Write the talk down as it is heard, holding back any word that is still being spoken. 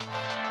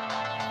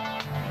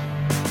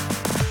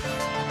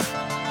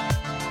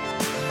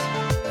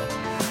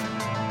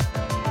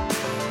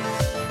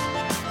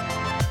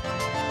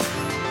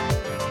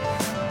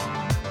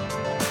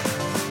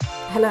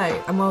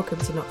Hello and welcome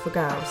to Not For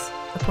Girls,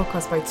 a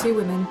podcast by two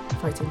women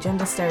fighting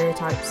gender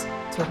stereotypes,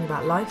 talking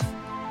about life,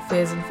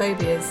 fears and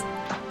phobias,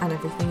 and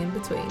everything in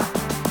between.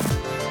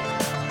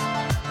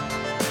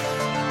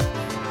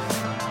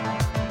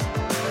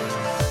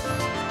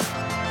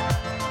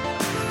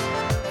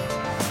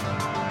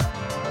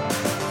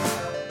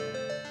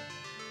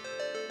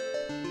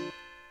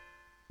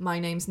 My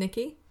name's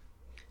Nikki.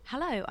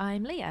 Hello,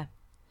 I'm Leah.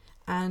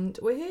 And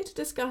we're here to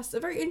discuss a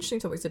very interesting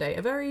topic today,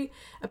 a very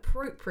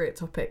appropriate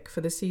topic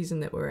for the season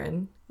that we're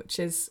in, which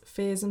is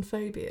fears and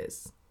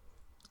phobias.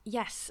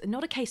 Yes,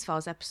 not a Case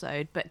Files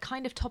episode, but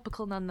kind of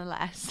topical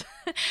nonetheless.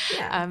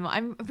 Yeah.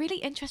 I'm really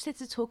interested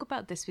to talk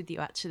about this with you,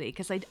 actually,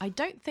 because I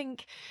don't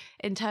think,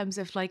 in terms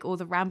of like all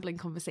the rambling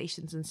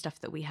conversations and stuff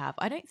that we have,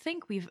 I don't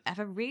think we've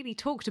ever really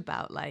talked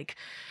about like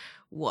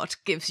what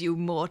gives you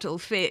mortal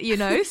fear, you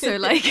know? So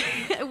like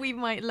we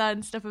might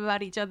learn stuff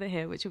about each other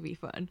here, which will be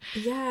fun.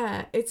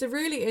 Yeah, it's a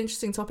really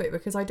interesting topic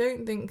because I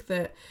don't think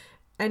that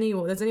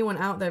there's anyone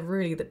out there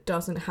really that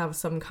doesn't have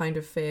some kind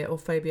of fear or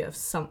phobia of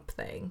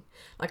something.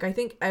 Like, I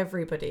think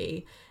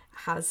everybody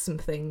has some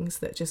things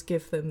that just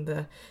give them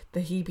the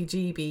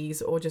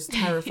heebie-jeebies or just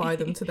terrify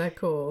them to their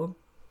core.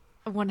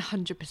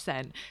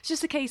 100%. It's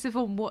just a case of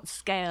on what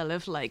scale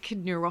of like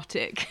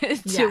neurotic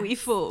do we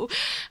fall.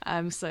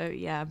 So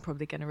yeah, I'm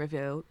probably going to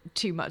reveal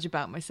too much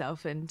about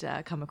myself and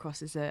come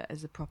across as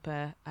a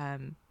proper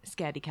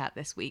scaredy cat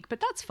this week, but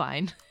that's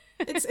fine.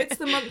 It's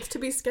the month to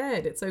be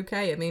scared. It's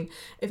okay. I mean,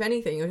 if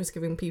anything, you're just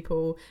giving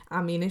people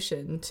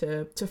ammunition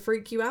to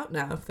freak you out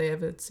now if they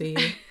ever see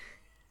you.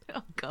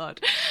 Oh God,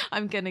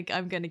 I'm gonna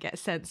get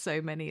sent so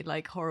many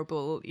like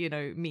horrible,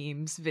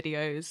 memes,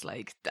 videos,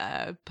 like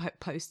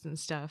posts and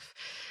stuff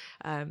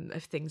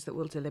of things that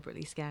will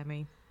deliberately scare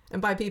me. And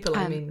by people,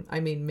 I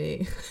mean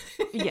me.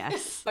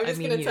 Yes, I'm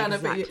going to turn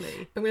up at you.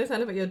 I'm going to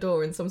turn up at your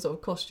door in some sort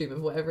of costume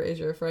of whatever it is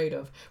you're afraid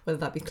of, whether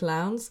that be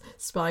clowns,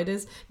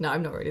 spiders. No,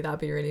 I'm not really. That'd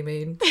be really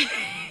mean.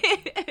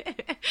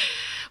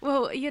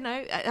 Well,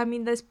 I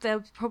mean,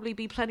 there'll probably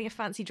be plenty of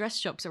fancy dress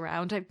shops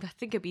around. I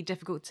think it'd be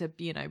difficult to,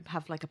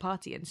 have like a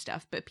party and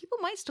stuff, but people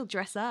might still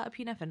dress up.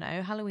 You never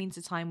know. Halloween's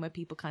a time where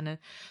people kind of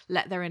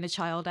let their inner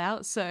child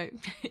out. So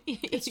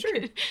it's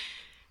true.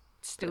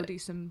 Still do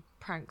some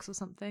pranks or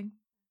something.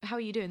 How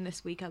are you doing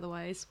this week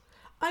otherwise?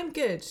 I'm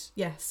good.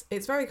 Yes.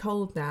 It's very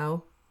cold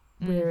now.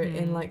 We're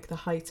in like the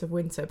height of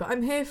winter, but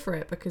I'm here for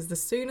it because the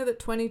sooner that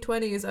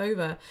 2020 is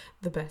over,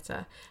 the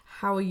better.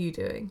 How are you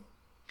doing?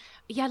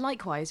 Yeah,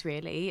 likewise,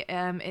 really.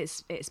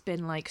 It's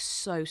been like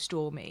so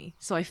stormy,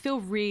 so I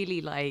feel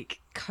really like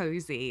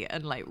cozy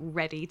and like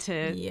ready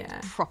to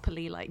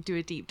properly like do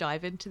a deep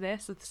dive into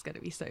this. It's going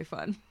to be so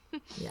fun.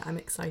 Yeah, I'm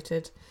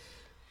excited.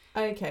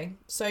 Okay,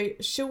 so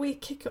shall we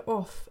kick it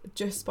off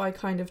just by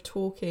kind of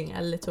talking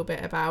a little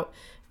bit about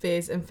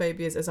fears and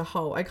phobias as a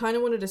whole? I kind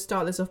of wanted to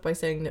start this off by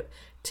saying that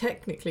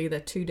technically they're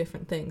two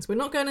different things. We're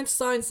not going into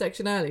science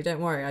section early, don't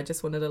worry. I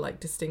just wanted to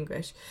like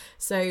distinguish.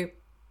 So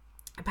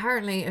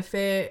apparently, a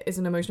fear is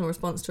an emotional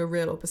response to a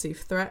real or perceived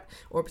threat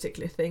or a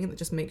particular thing that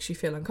just makes you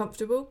feel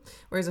uncomfortable,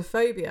 whereas a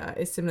phobia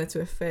is similar to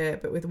a fear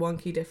but with one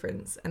key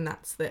difference, and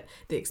that's that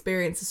the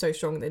experience is so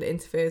strong that it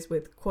interferes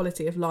with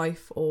quality of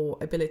life or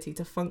ability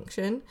to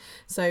function.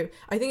 So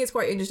I think it's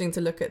quite interesting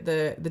to look at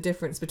the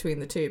difference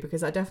between the two,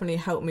 because that definitely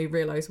helped me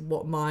realise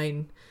what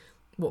mine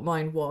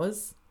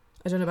was.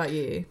 I don't know about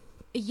you.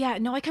 Yeah,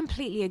 no, I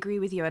completely agree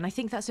with you. And I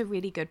think that's a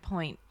really good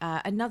point.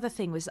 Another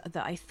thing was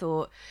that I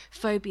thought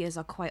phobias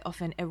are quite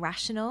often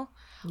irrational,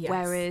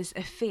 whereas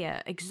a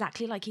fear,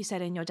 exactly like you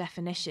said in your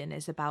definition,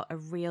 is about a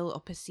real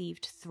or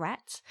perceived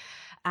threat.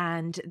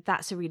 And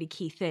that's a really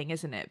key thing,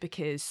 isn't it?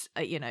 Because,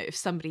 if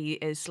somebody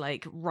is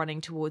like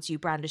running towards you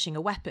brandishing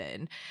a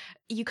weapon,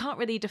 you can't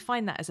really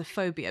define that as a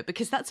phobia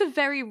because that's a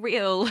very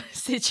real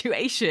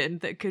situation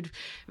that could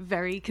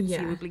very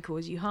conceivably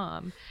cause you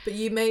harm. But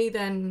you may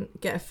then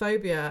get a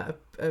phobia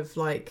of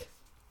like,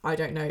 I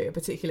don't know, a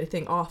particular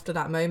thing after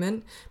that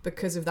moment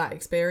because of that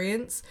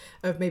experience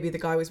of maybe the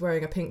guy was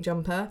wearing a pink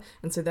jumper,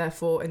 and so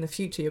therefore in the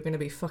future you're going to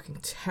be fucking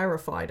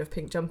terrified of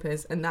pink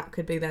jumpers, and that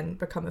could be then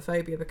become a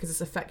phobia because it's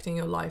affecting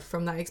your life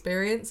from that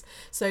experience.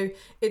 So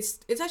it's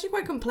actually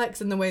quite complex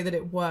in the way that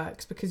it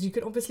works, because you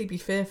can obviously be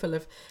fearful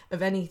of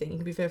anything. You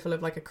can be fearful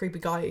of like a creepy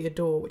guy at your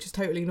door, which is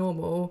totally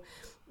normal,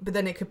 but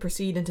then it could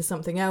proceed into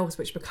something else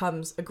which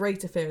becomes a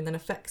greater fear and then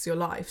affects your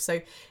life. So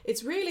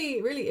it's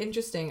really, really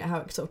interesting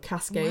how it sort of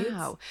cascades.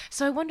 Wow.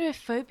 So I wonder if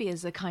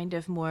phobias are kind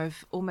of more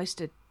of almost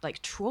a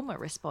like trauma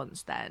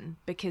response then,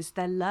 because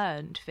they're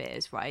learned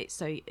fears, right?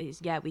 So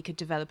we could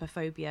develop a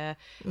phobia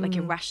like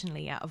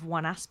irrationally out of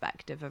one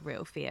aspect of a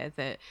real fear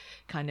that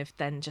kind of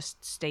then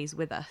just stays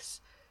with us.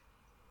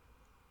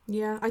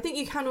 Yeah, I think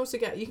you can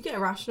get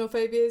irrational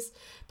phobias,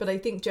 but I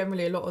think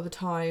generally a lot of the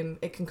time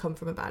it can come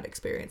from a bad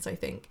experience. I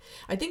think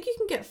you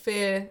can get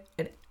fear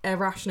and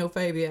irrational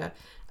phobia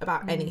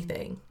about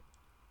anything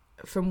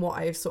from what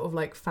I've sort of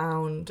like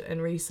found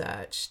and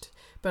researched,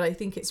 but I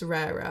think it's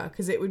rarer,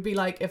 because it would be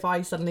like if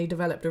I suddenly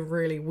developed a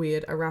really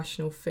weird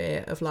irrational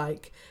fear of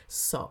like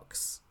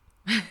socks.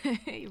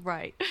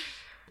 Right.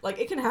 Like,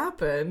 it can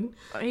happen.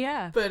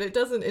 Yeah. But it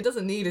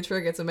doesn't need a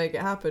trigger to make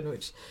it happen,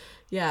 which,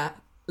 yeah.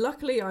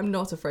 Luckily, I'm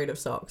not afraid of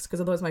socks, because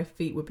otherwise my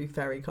feet would be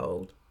very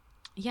cold.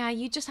 Yeah,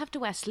 you just have to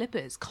wear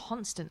slippers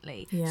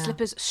constantly. Yeah.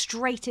 Slippers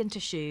straight into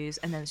shoes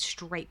and then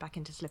straight back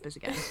into slippers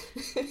again.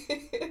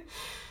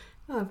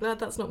 Oh, I'm glad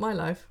that's not my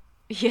life.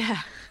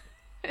 Yeah.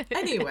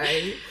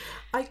 Anyway,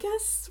 I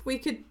guess we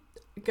could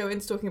go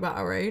into talking about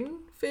our own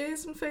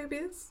fears and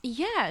phobias.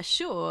 Yeah,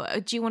 sure.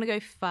 Do you want to go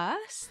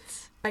first?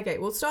 Okay,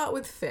 we'll start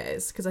with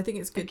fears, because I think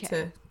it's good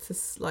to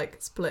like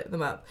split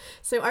them up.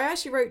 So I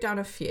actually wrote down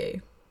a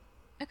few.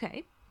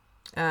 Okay.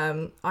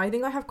 I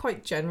think I have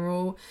quite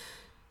general,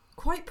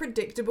 quite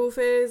predictable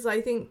fears.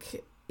 I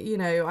think,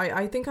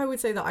 I think I would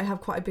say that I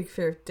have quite a big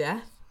fear of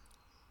death.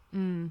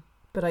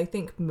 But I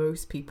think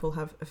most people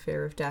have a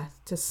fear of death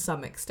to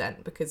some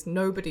extent, because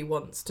nobody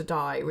wants to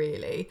die,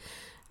 really.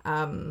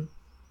 And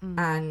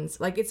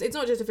like it's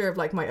not just a fear of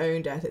like my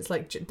own death, it's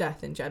like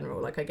death in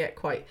general. Like I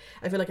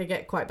feel like I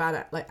get quite bad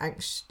at like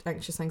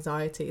anxious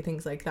anxiety,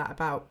 things like that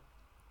about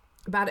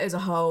it as a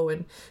whole.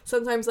 And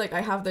sometimes like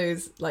I have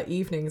those like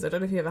evenings, I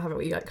don't know if you ever have it,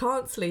 where you like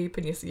can't sleep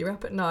and you're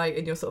up at night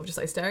and you're sort of just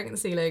like staring at the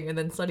ceiling, and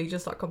then suddenly you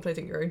just start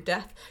contemplating your own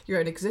death,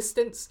 your own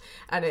existence,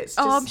 and it's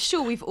just... I'm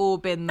sure we've all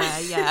been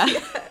there. Yeah.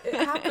 Yeah, it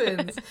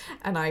happens.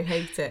 And I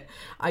hate it.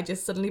 I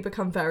just suddenly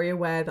become very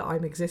aware that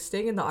I'm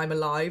existing and that I'm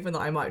alive and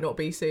that I might not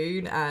be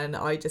soon, and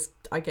I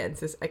get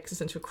into this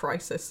existential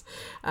crisis.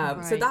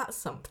 Right. So that's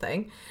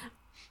something.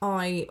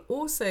 I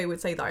also would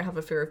say that I have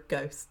a fear of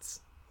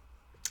ghosts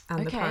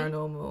and the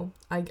paranormal.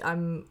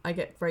 I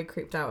get very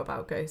creeped out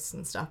about ghosts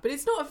and stuff, but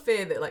it's not a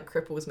fear that like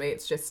cripples me.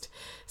 It's just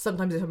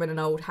sometimes if I'm in an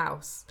old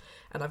house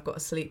and I've got to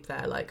sleep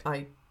there, like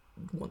I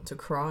want to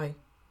cry.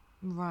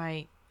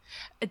 Right.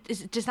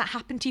 Does that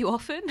happen to you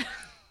often?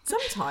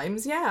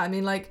 Sometimes, yeah. I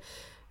mean, like,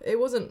 it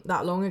wasn't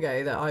that long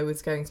ago that I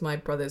was going to my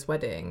brother's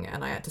wedding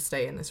and I had to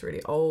stay in this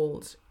really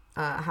old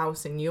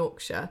house in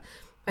Yorkshire,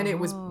 and it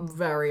was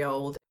very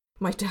old.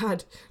 My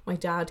dad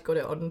got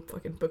it on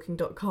fucking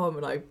booking.com,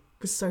 and I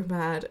was so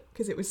mad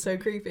because it was so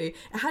creepy.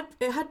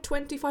 It had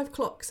 25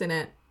 clocks in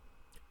it.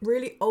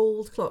 Really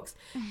old clocks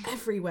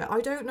everywhere.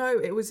 I don't know.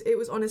 It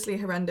was honestly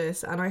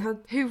horrendous. And I had...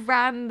 Who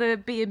ran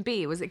the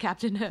B&B? Was it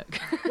Captain Hook?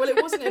 Well,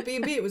 it wasn't a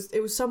B&B. It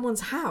was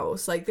someone's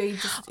house. Like it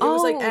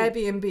was like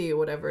Airbnb or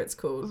whatever it's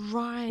called.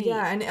 Right.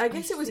 Yeah, and I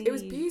guess it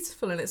was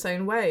beautiful in its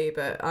own way,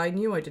 but I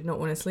knew I did not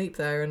want to sleep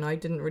there, and I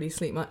didn't really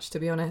sleep much, to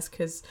be honest,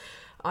 because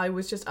I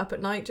was just up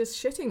at night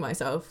just shitting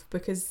myself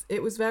because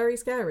it was very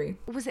scary.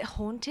 Was it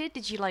haunted?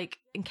 Did you like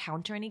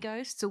encounter any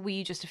ghosts, or were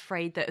you just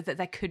afraid that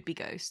there could be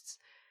ghosts?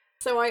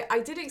 So I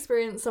did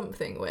experience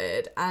something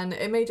weird, and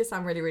it may just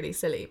sound really, really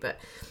silly, but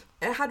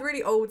it had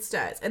really old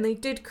stairs, and they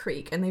did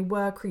creak, and they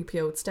were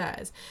creepy old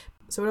stairs.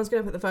 So when I was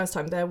going up it the first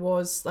time, there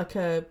was like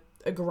a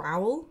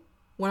growl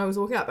when I was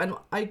walking up, and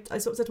I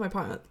sort of said to my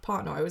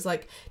partner, I was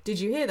like,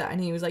 did you hear that?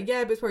 And he was like,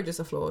 yeah, but it's probably just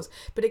the floors.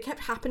 But it kept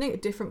happening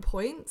at different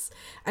points,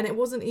 and it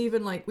wasn't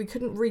even like, we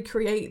couldn't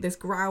recreate this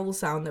growl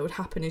sound that would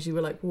happen as you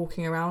were like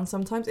walking around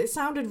sometimes. It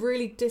sounded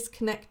really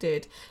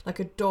disconnected, like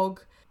a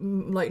dog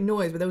like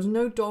noise, but there was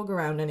no dog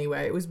around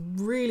anywhere. It was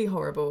really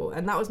horrible,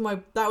 and that was my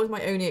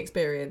only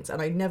experience,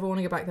 and I never want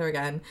to go back there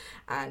again,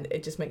 and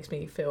it just makes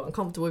me feel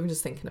uncomfortable even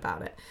just thinking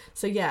about it.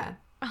 So yeah.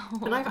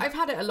 And I've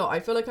had it a lot. I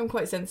feel like I'm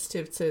quite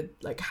sensitive to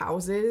like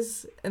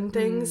houses and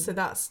things, so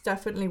that's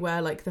definitely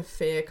where like the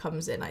fear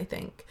comes in. I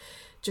think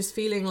just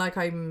feeling like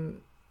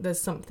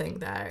there's something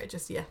there. It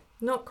just, yeah,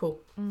 not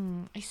cool.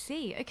 I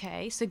see.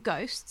 Okay, so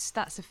ghosts,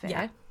 that's a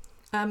fear.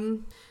 Yeah.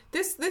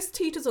 This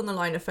teeters on the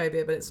line of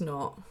phobia, but it's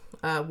not.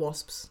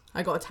 Wasps.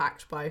 I got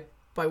attacked by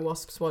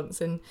wasps once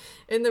in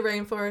the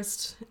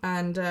rainforest,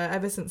 and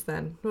ever since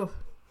then,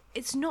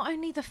 It's not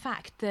only the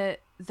fact that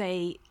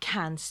they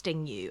can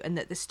sting you and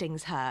that the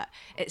stings hurt,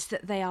 it's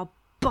that they are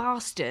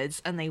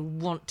bastards and they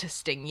want to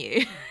sting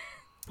you.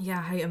 Yeah,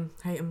 I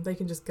hate them. They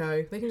can just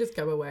go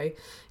away.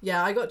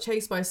 Yeah, I got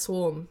chased by a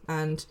swarm,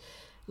 and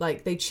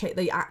like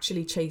they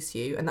actually chase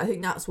you, and I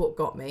think that's what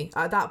got me.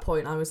 At that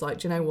point I was like,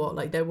 do you know what,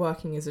 like they're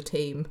working as a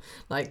team,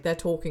 like they're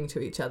talking to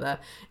each other,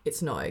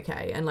 it's not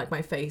okay. And like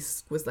my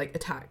face was like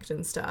attacked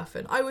and stuff,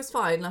 and I was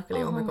fine,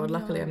 luckily. Oh my god,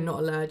 luckily no. I'm not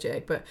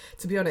allergic, but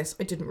to be honest,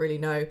 I didn't really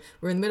know.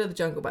 We're in the middle of the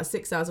jungle, about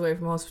 6 hours away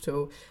from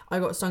hospital. I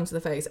got stung to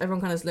the face.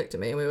 Everyone kind of looked at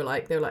me, and they were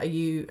like, have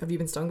you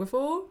been stung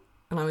before?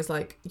 And I was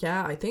like,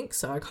 yeah, I think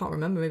so. I can't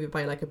remember, maybe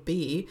by like a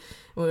bee.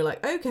 And we were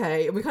like,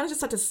 okay. And we kind of just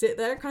had to sit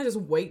there and kind of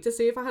just wait to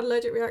see if I had an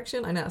allergic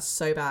reaction. I know that's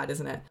so bad,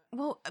 isn't it?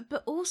 Well,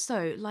 but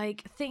also,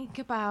 like, think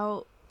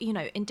about,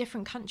 in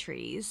different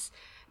countries,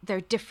 there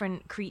are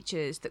different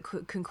creatures that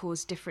can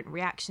cause different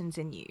reactions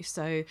in you.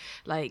 So,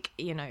 like,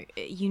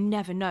 you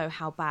never know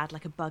how bad,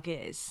 like, a bug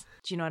is.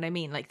 Do you know what I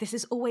mean? Like, this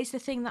is always the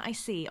thing that I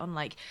see on,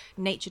 like,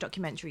 nature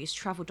documentaries,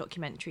 travel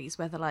documentaries,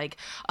 where they're like,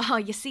 oh,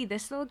 you see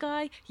this little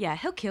guy? Yeah,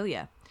 he'll kill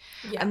you.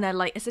 And they're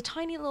like, it's a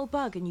tiny little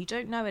bug and you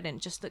don't know it and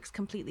it just looks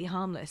completely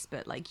harmless,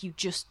 but like you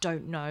just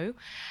don't know.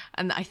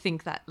 And I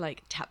think that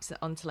like taps it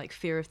onto like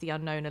fear of the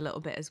unknown a little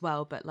bit as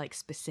well, but like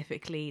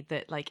specifically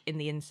that like in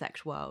the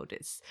insect world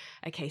it's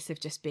a case of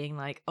just being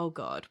like, oh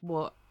god,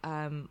 what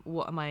am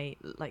I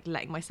like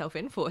letting myself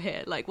in for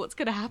here? Like what's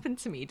gonna happen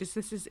to me? Is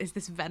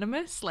this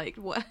venomous? Like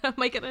what, am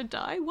I gonna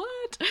die?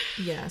 What?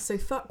 Yeah, so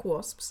fuck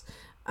wasps.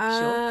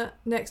 Sure.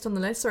 Next on the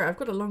list, sorry, I've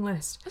got a long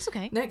list. That's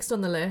okay. Next on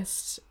the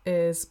list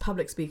is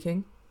public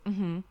speaking,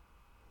 mm-hmm.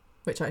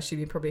 which actually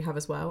you probably have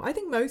as well. I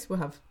think most will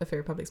have a fear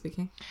of public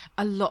speaking.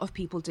 A lot of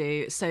people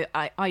do. So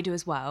I do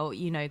as well,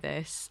 you know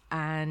this.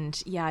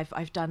 And yeah,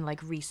 I've done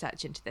like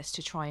research into this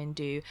to try and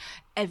do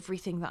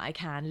everything that I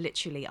can.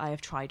 Literally, I have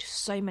tried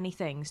so many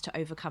things to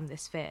overcome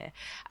this fear.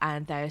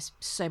 And there's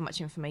so much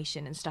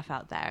information and stuff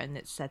out there. And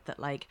it's said that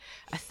like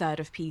a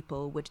third of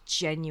people would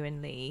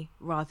genuinely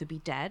rather be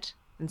dead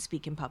than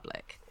speak in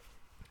public.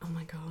 Oh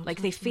my god.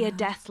 Like they fear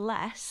death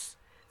less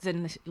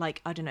than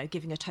like, I don't know,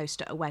 giving a toast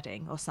at a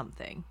wedding or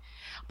something.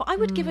 But I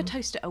would give a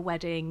toast at a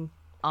wedding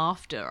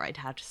after I'd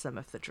had some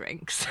of the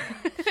drinks.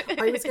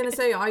 I was gonna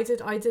say I did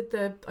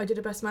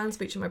a best man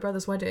speech at my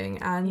brother's wedding,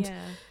 and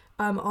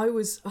I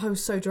was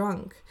so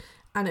drunk,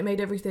 and it made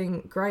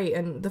everything great.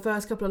 And the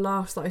first couple of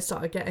laughs that I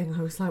started getting,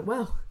 I was like,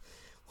 well,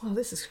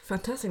 this is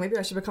fantastic. Maybe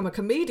I should become a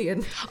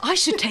comedian. I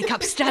should take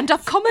up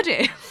stand-up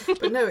comedy.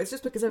 But no, it's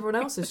just because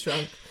everyone else is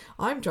drunk.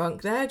 I'm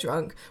drunk, they're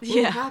drunk,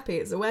 we're all happy,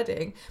 it's a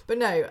wedding. But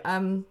no,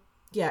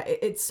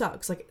 it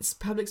sucks. Like,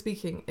 public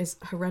speaking is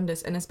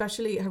horrendous, and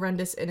especially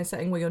horrendous in a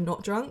setting where you're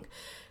not drunk.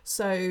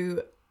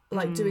 So,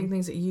 like, doing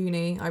things at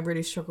uni, I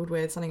really struggled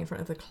with, standing in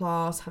front of the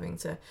class, having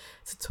to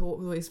talk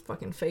with all these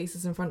fucking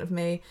faces in front of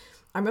me.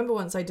 I remember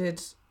once I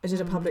did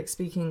a public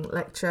speaking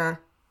lecture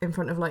in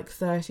front of like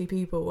 30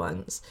 people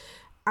once,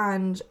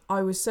 and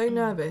I was so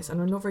nervous, and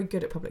I'm not very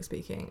good at public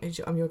speaking, as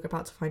you're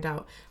about to find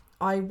out.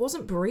 I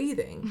wasn't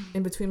breathing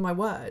in between my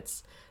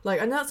words. Like,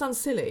 I know that sounds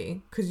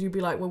silly, because you'd be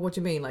like, well, what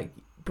do you mean? Like,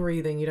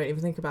 breathing, you don't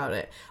even think about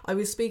it. I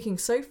was speaking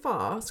so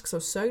fast, because I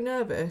was so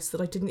nervous,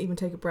 that I didn't even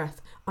take a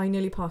breath. I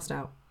nearly passed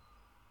out.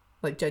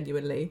 Like,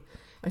 genuinely.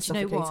 I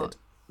suffocated. You know what?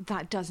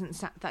 That doesn't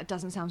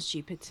sound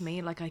stupid to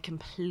me. Like, I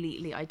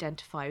completely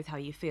identify with how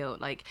you feel.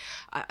 Like,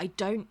 I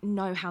don't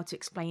know how to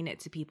explain it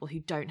to people who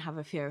don't have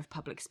a fear of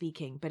public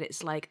speaking, but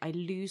it's like I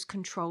lose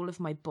control of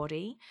my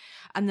body,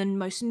 and the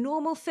most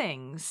normal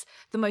things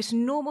in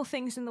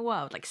the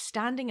world, like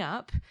standing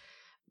up,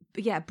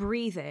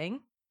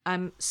 breathing,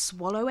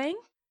 swallowing,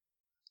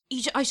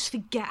 I just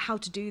forget how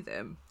to do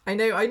them. I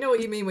know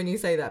what you mean when you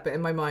say that, but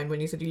in my mind,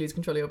 when you said you lose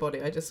control of your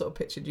body, I just sort of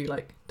pictured you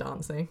like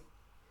dancing.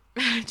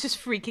 Just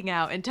freaking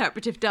out,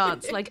 interpretive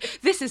dance. Like,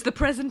 this is the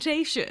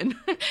presentation.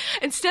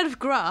 Instead of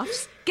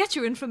graphs, get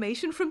your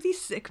information from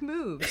these sick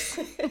moves.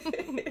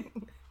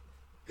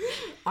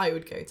 I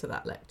would go to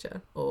that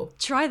lecture, or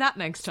try that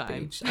next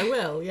time. I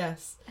will,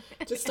 yes.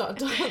 Just start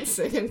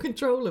dancing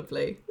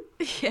uncontrollably.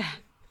 Yeah.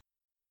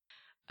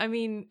 I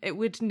mean, it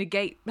would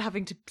negate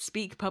having to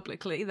speak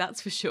publicly,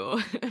 that's for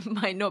sure. It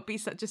might not be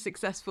such a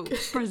successful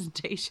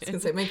presentation. I was going to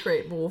say, it may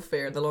create more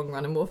fear in the long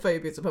run and more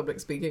phobias of public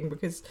speaking,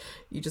 because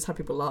you just had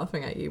people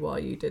laughing at you while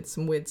you did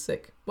some weird,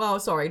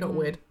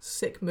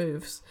 sick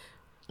moves.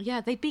 Yeah,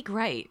 they'd be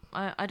great.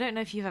 I don't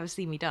know if you've ever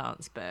seen me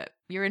dance, but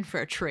you're in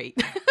for a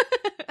treat.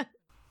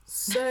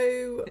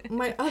 So,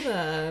 my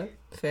other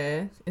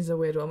fear is a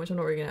weird one, which I'm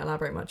not really going to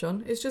elaborate much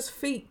on. It's just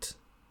feet.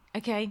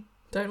 Okay.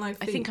 Don't like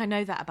feet. I think I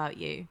know that about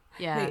you.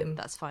 Yeah,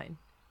 that's fine.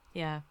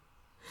 Yeah.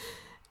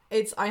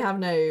 I have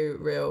no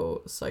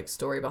real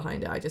story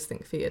behind it. I just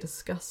think feet are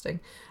disgusting.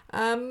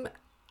 And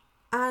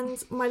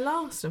my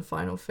last and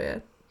final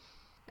fear,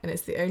 and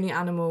it's the only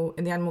animal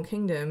in the animal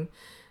kingdom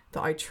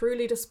that I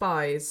truly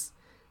despise,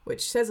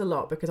 which says a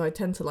lot because I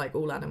tend to like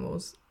all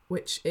animals,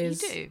 which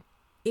is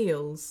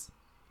eels.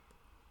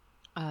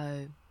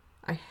 Oh.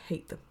 I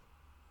hate them.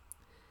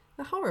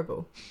 They're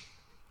horrible.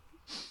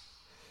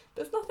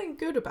 There's nothing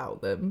good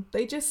about them.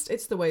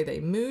 It's the way they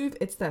move,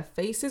 it's their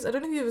faces. I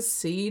don't know if you've ever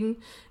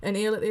seen an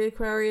eel at the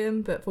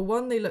aquarium, but for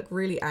one, they look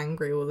really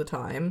angry all the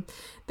time.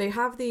 They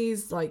have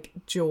these like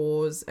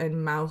jaws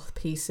and mouth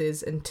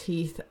pieces and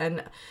teeth,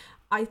 and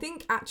I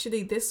think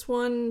actually this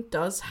one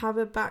does have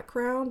a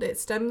background. It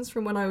stems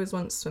from when I was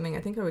once swimming.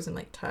 I think I was in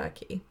like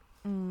Turkey,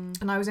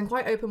 and I was in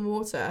quite open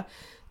water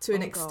to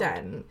an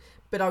extent,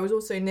 but I was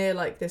also near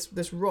like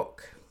this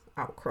rock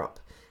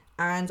outcrop.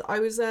 And I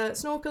was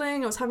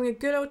snorkeling, I was having a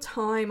good old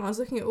time, I was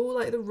looking at all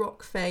like the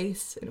rock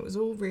face, and it was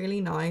all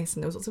really nice,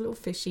 and there was lots of little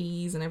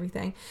fishies and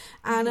everything.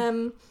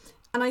 And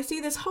I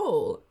see this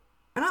hole,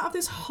 and out of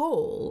this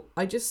hole,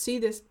 I just see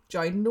this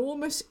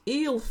ginormous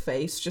eel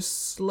face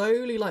just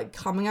slowly like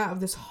coming out of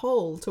this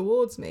hole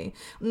towards me.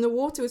 And the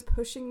water was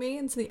pushing me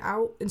into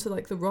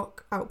like the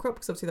rock outcrop,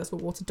 because obviously that's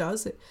what water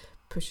does, it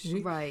pushes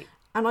you. Right.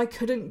 And I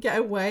couldn't get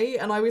away,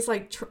 and I was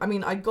like,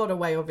 I got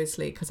away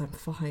obviously because I'm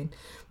fine,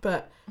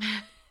 but...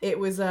 It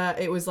was like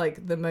it was like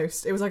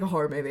a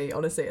horror movie,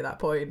 honestly, at that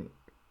point.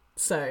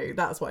 So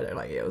that's why I don't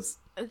like eels.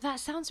 That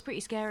sounds pretty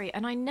scary.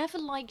 And I never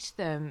liked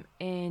them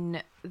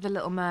in The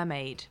Little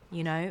Mermaid,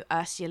 you know,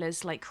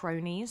 Ursula's like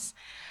cronies.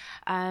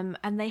 And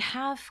they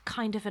have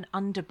kind of an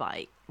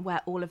underbite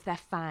where all of their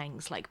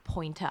fangs like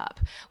point up,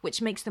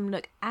 which makes them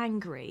look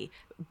angry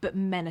but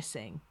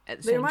menacing at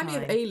the same time. They remind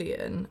me of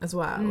Alien as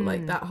well,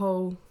 like that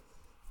whole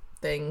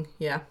thing.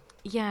 Yeah,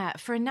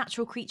 for a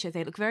natural creature,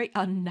 they look very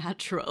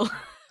unnatural,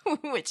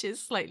 which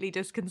is slightly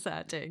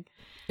disconcerting.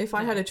 If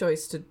I had a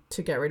choice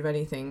to get rid of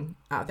anything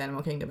out of the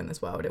animal kingdom in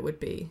this world, it would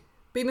be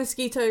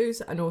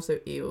mosquitoes and also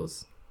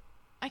eels.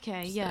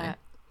 Okay, so. Yeah.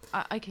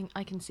 I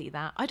can see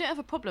that. I don't have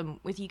a problem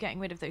with you getting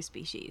rid of those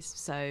species.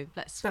 So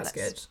let's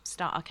good.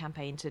 Start our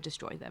campaign to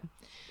destroy them.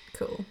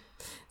 Cool.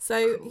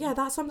 So yeah,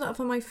 that sums up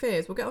for my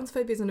fears. We'll get on to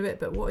phobias in a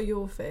bit, but what are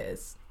your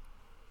fears?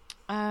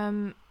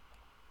 Okay,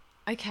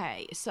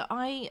 so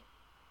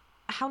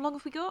how long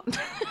have we got? We've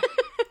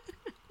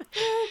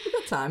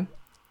got time.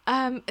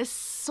 It's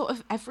sort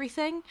of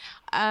everything.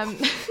 I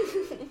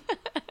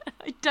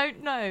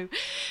don't know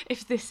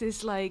if this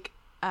is like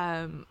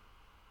a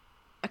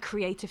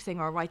creative thing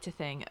or a writer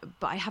thing,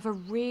 but I have a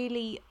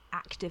really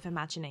active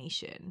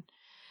imagination.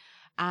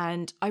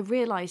 And I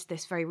realised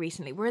this very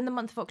recently. We're in the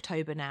month of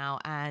October now,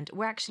 and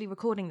we're actually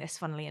recording this,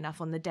 funnily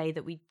enough, on the day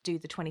that we do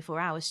the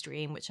 24-hour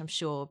stream, which I'm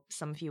sure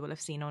some of you will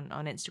have seen on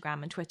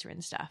Instagram and Twitter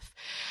and stuff.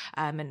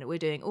 And we're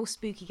doing all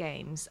spooky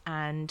games,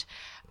 and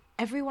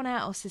everyone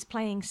else is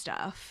playing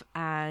stuff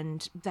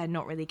and they're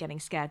not really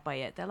getting scared by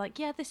it. They're like,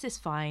 yeah, this is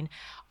fine.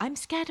 I'm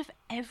scared of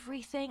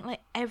everything,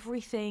 like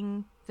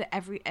everything that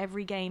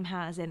every game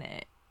has in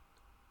it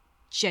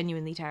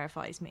genuinely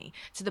terrifies me,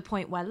 to the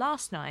point where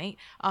last night,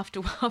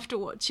 after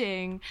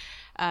watching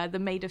the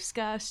Made of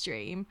Sker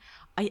stream,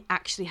 I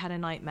actually had a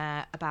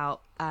nightmare about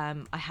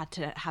I had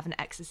to have an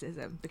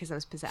exorcism because I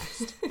was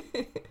possessed.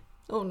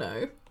 Oh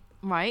no.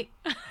 Right?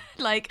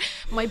 Like,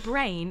 my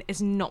brain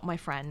is not my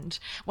friend.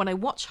 When I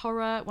watch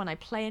horror, when I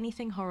play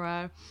anything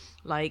horror,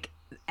 like,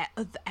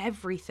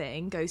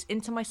 everything goes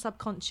into my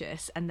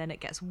subconscious, and then it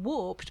gets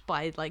warped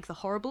by, like, the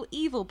horrible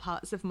evil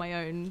parts of my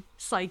own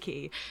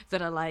psyche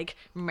that are like,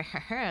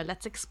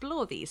 let's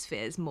explore these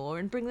fears more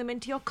and bring them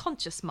into your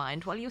conscious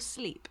mind while you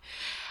sleep.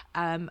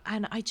 And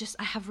I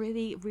have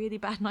really, really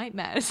bad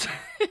nightmares.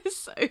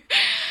 So,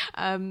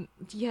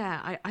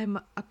 yeah, I'm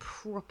a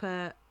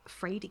proper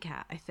fraidy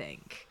cat, I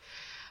think.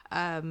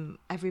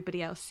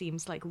 Everybody else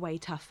seems like way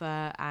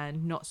tougher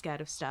and not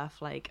scared of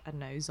stuff like, I don't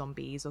know,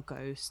 zombies or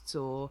ghosts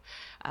or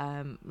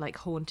like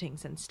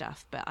hauntings and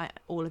stuff, but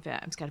all of it,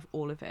 I'm scared of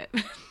all of it.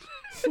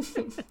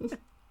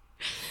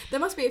 There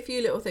must be a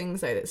few little things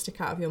though that stick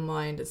out of your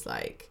mind as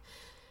like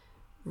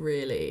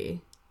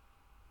really,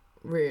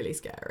 really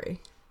scary.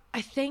 I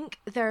think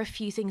there are a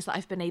few things that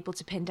I've been able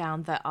to pin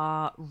down that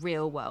are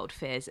real world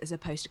fears as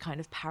opposed to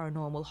kind of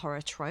paranormal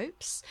horror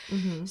tropes.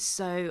 Mm-hmm.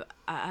 So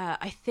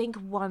I think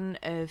one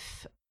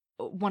of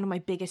my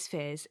biggest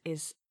fears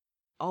is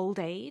old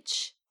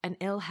age and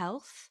ill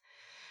health.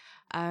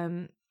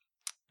 And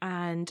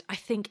I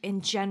think in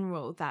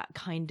general that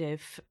kind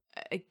of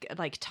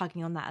like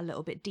tugging on that a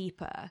little bit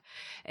deeper,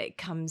 it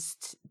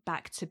comes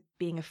back to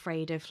being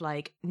afraid of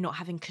like not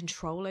having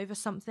control over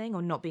something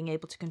or not being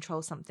able to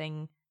control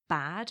something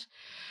bad,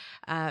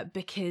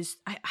 because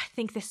I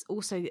think this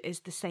also is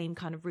the same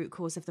kind of root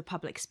cause of the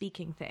public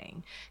speaking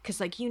thing, because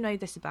like, you know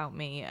this about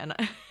me, and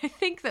I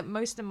think that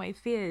most of my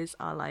fears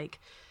are like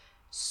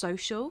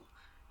social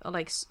or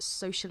like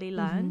socially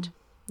learned.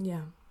 Mm-hmm.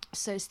 Yeah.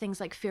 So it's things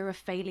like fear of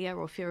failure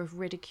or fear of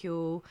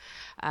ridicule,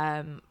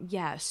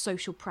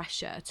 social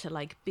pressure to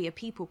like be a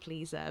people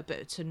pleaser,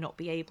 but to not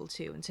be able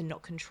to, and to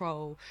not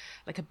control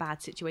like a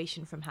bad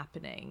situation from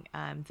happening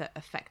that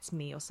affects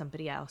me or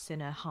somebody else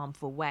in a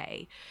harmful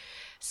way.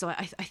 So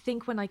I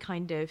think when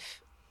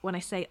I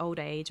say old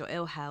age or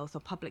ill health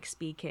or public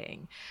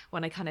speaking,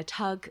 when I kind of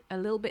tug a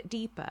little bit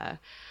deeper,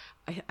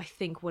 I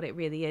think what it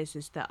really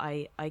is that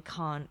I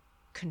can't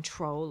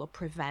control or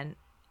prevent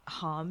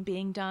harm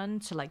being done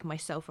to like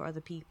myself or other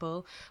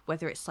people,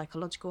 whether it's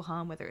psychological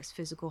harm, whether it's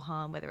physical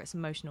harm, whether it's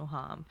emotional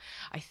harm.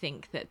 I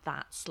think that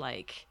that's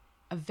like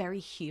a very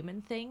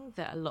human thing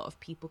that a lot of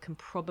people can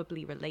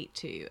probably relate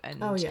to,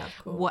 and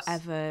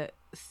whatever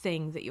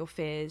thing that your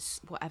fears,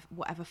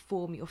 whatever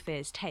form your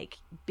fears take,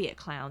 be it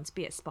clowns,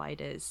 be it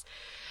spiders,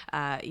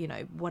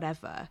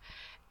 whatever,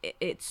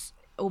 it's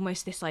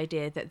almost this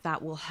idea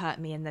that will hurt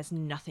me and there's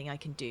nothing I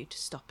can do to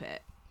stop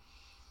it.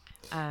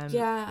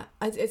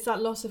 It's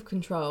that loss of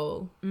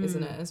control,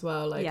 isn't it, as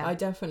well? Like, I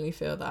definitely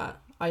feel that.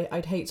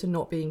 I'd hate to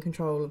not be in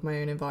control of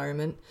my own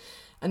environment.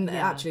 And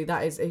actually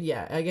that is,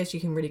 I guess you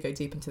can really go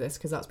deep into this,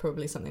 because that's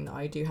probably something that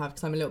I do have,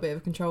 because I'm a little bit of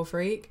a control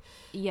freak.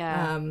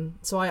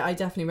 So I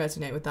definitely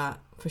resonate with that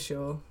for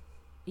sure.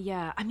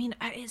 Yeah, I mean,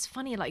 it's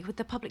funny, like with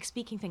the public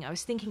speaking thing, I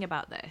was thinking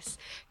about this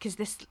because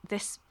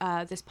this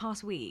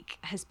past week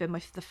has been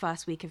the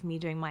first week of me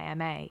doing my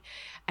MA,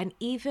 and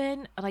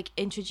even like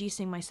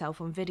introducing myself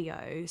on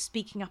video,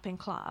 speaking up in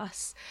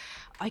class,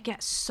 I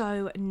get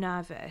so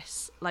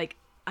nervous. Like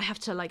I have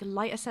to like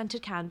light a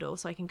scented candle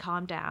so I can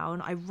calm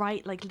down. I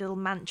write like little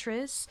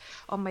mantras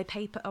on my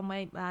paper, on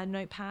my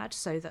notepad,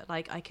 so that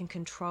like I can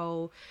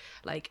control,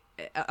 like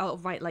I'll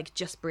write like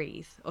just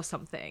breathe or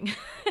something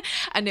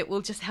and it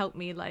will just help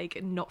me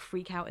like not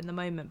freak out in the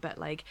moment. But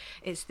like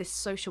it's this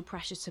social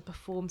pressure to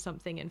perform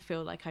something and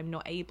feel like I'm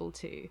not able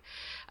to,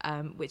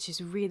 which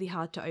is really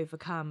hard to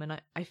overcome.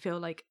 And I feel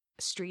like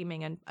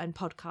streaming and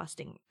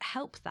podcasting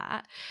help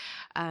that,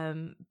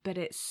 but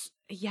it's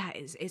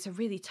a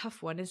really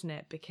tough one, isn't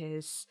it?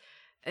 Because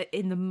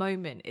in the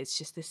moment it's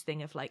just this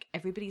thing of like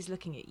everybody's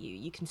looking at you,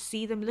 you can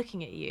see them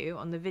looking at you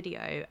on the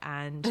video,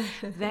 and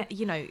that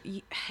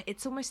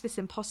it's almost this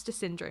imposter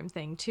syndrome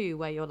thing too,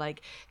 where you're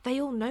like, they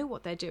all know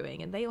what they're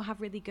doing and they all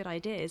have really good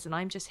ideas, and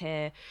I'm just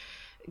here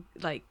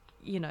like,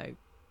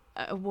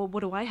 well, what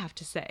do I have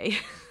to say?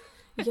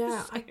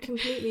 Yeah, I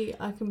completely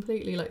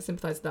like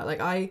sympathize with that.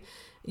 Like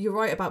you're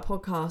right about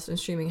podcast and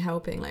streaming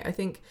helping. Like I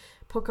think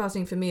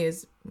podcasting for me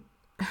has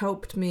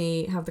helped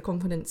me have the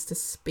confidence to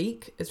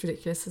speak, as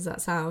ridiculous as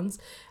that sounds,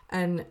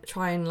 and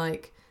try and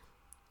like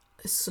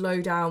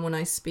slow down when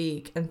I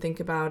speak and think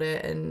about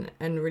it, and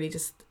really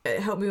just, it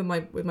helped me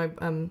with my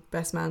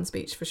best man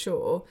speech for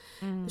sure.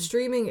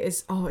 Streaming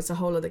is, it's a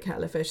whole other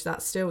kettle of fish.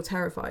 That still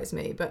terrifies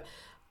me, but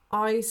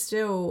I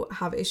still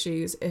have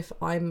issues if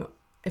I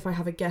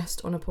have a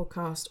guest on a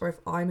podcast, or if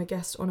I'm a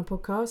guest on a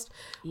podcast.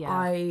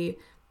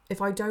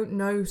 If I don't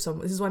know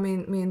someone, this is why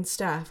me and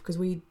Steph, because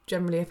we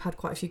generally have had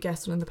quite a few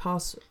guests on in the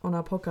past on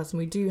our podcast, and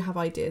we do have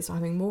ideas for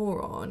having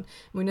more on, and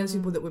we know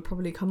people that would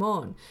probably come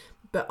on.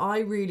 But I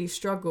really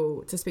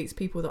struggle to speak to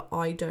people that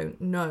I don't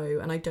know,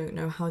 and I don't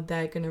know how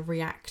they're going to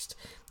react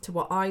to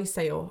what I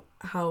say, or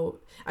how,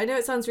 I know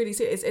it sounds really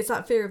serious, it's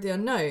that fear of the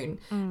unknown.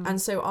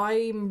 And so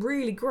I'm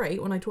really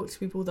great when I talk to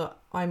people that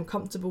I'm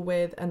comfortable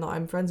with and that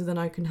I'm friends with, and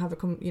I can have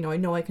I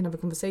know I can have a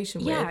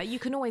conversation with. Yeah, you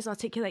can always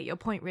articulate your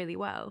point really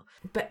well.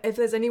 But if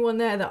there's anyone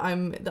there that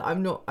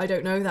I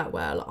don't know that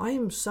well, I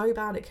am so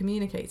bad at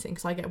communicating,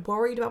 because I get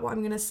worried about what I'm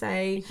going to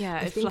say. Yeah,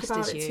 I think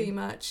about it too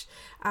much,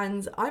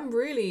 and I'm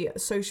really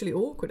socially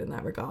awkward in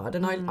that regard.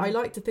 And I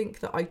like to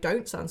think that I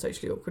don't sound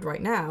socially awkward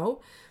right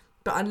now,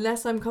 but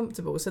unless I'm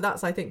comfortable. So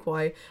that's, I think,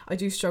 why I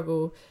do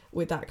struggle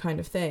with that kind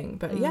of thing.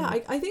 But yeah,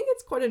 I think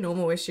it's quite a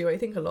normal issue. I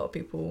think a lot of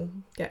people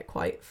get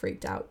quite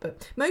freaked out,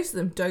 but most of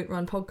them don't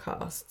run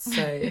podcasts.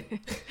 So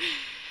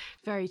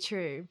very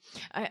true.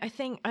 I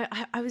think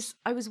I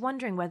was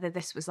wondering whether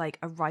this was like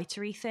a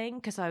writery thing,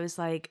 because I was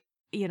like,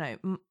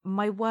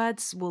 my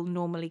words will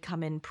normally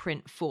come in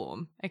print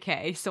form.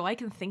 Okay, so I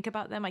can think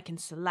about them. I can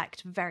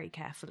select very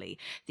carefully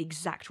the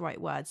exact right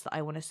words that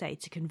I want to say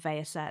to convey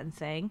a certain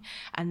thing.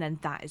 And then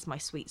that is my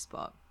sweet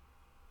spot.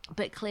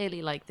 But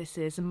clearly, like, this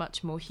is a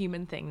much more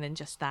human thing than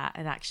just that.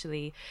 And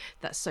actually,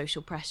 that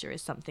social pressure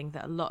is something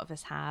that a lot of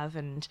us have.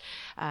 And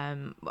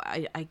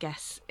I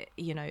guess,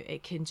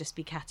 it can just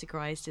be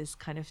categorized as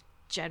kind of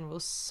general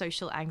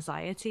social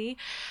anxiety,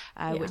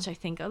 which I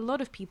think a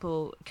lot of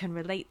people can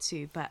relate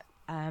to. But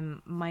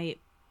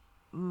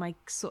my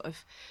sort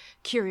of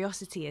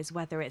curiosity is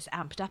whether it's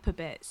amped up a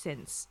bit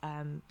since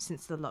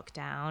the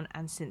lockdown,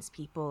 and since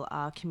people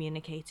are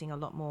communicating a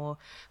lot more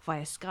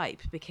via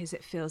Skype, because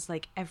it feels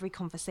like every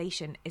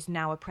conversation is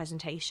now a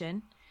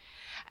presentation,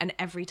 and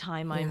every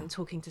time I'm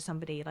talking to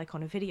somebody like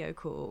on a video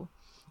call,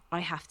 I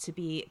have to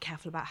be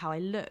careful about how I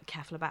look,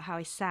 careful about how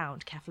I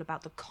sound, careful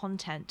about the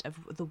content of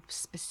the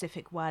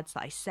specific words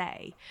that I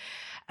say.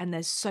 And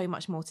there's so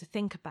much more to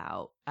think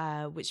about,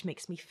 which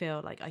makes me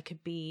feel like I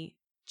could be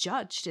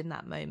judged in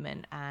that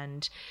moment.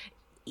 And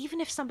even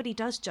if somebody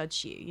does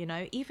judge you,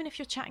 even if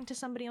you're chatting to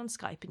somebody on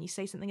Skype and you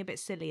say something a bit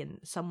silly and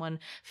someone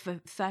for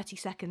 30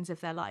 seconds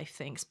of their life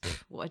thinks,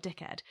 what a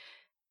dickhead.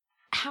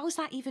 How's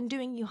that even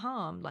doing you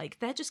harm? Like,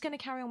 they're just going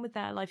to carry on with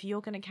their life, you're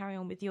going to carry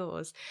on with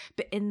yours.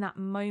 But in that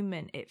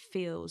moment, it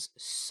feels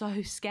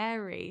so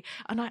scary.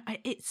 And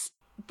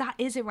that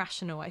is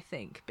irrational, I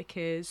think,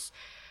 because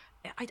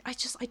I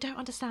don't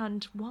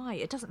understand why.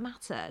 It doesn't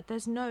matter.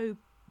 There's no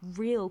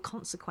real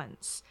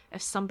consequence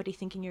of somebody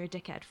thinking you're a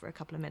dickhead for a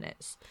couple of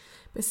minutes.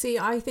 But see,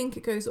 I think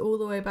it goes all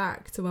the way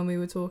back to when we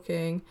were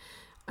talking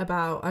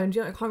about, I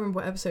can't remember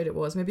what episode it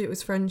was, maybe it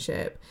was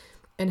friendship,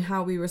 and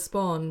how we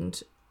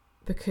respond.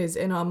 Because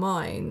in our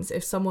minds,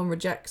 if someone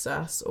rejects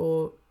us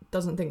or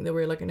doesn't think that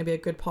we're like going to be a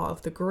good part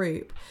of the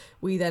group,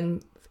 we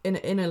then in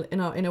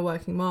our inner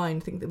working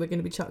mind think that we're going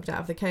to be chucked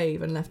out of the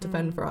cave and left to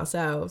fend for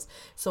ourselves.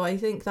 So I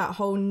think that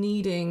whole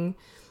needing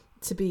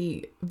to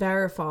be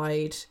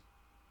verified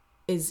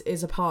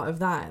is a part of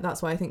that.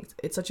 That's why I think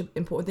it's such an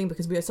important thing,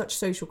 because we are such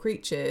social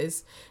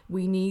creatures.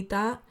 We need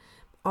that.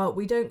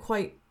 We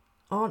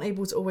aren't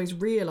able to always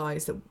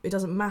realise that it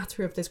doesn't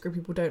matter if this group of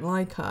people don't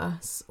like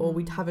us, or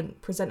we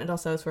haven't presented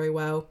ourselves very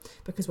well,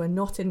 because we're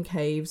not in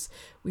caves.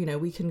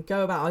 We can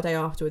go about our day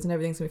afterwards and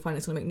everything's going to be fine.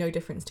 It's going to make no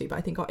difference to you. But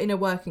I think our inner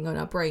working on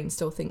our brain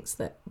still thinks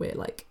that we're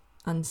like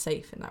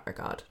unsafe in that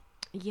regard.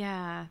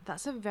 Yeah,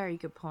 that's a very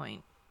good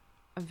point.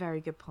 A very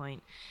good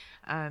point.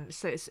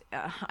 So it's,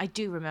 I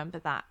do remember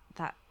that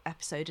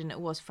episode, and it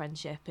was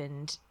friendship.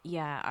 And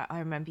yeah, I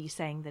remember you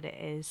saying that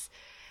it is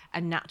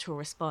a natural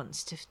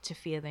response to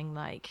feeling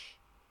like,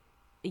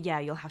 yeah,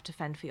 you'll have to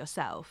fend for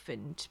yourself,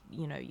 and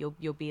you know,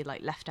 you'll be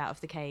like left out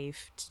of the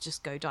cave to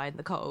just go die in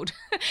the cold.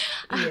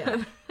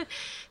 Yeah.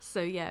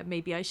 So yeah,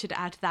 maybe I should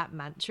add that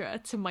mantra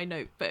to my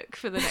notebook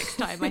for the next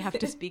time I have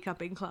to speak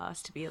up in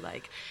class, to be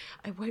like,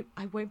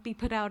 I won't be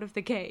put out of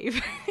the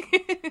cave.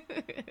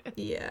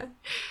 Yeah.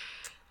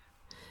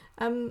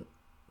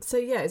 So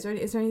yeah, is there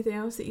anything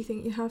else that you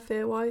think you have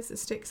fear-wise that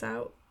sticks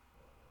out?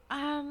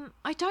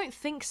 I don't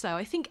think so.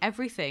 I think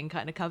everything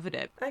kind of covered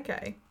it.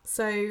 Okay.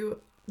 So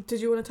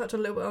did you want to touch on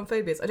a little bit on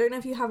phobias? I don't know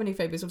if you have any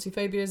phobias. Obviously,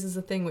 phobias is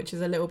a thing which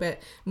is a little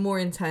bit more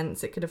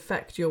intense. It could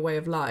affect your way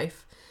of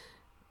life.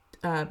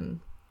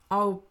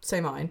 I'll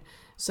say mine.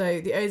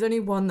 So there's only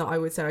one that I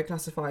would say I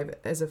classify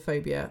as a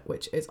phobia,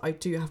 which is I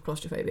do have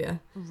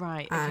claustrophobia.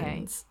 Right, okay.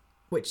 And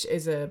which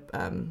is a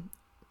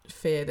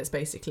fear that's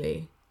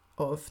basically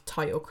of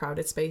tight or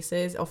crowded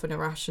spaces, often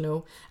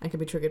irrational, and can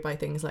be triggered by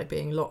things like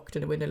being locked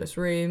in a windowless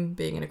room,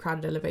 being in a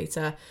crowded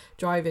elevator,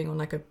 driving on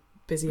like a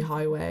busy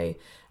highway,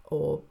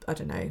 or I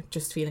don't know,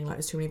 just feeling like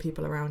there's too many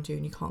people around you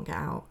and you can't get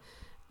out.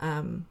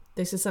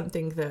 This is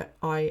something that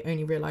I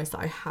only realised that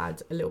I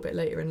had a little bit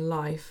later in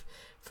life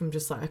from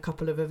just like a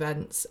couple of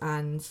events,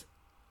 and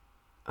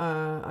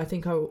I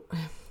think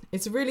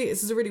this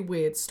is a really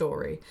weird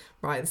story,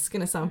 right? This is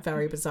going to sound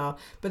very bizarre,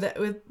 but that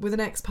with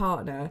an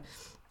ex-partner,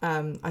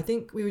 I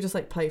think we were just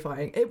like play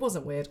fighting. It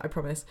wasn't weird, I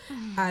promise.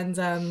 And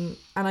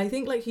I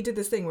think like he did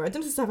this thing where, I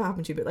don't know if this ever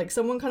happened to you, but like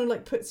someone kind of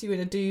like puts you in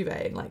a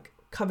duvet and like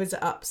covers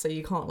it up so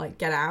you can't like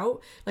get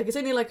out. Like it's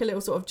only like a little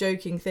sort of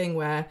joking thing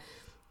where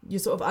you're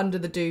sort of under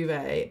the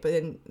duvet, but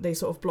then they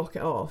sort of block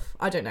it off.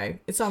 I don't know.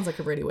 It sounds like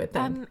a really weird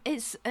thing.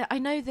 I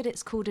know that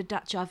it's called a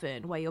Dutch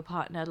oven, where your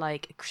partner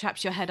like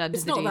traps your head under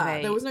the duvet. It's not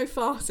that. There was no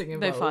farting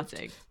involved. No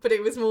farting. But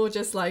it was more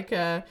just like,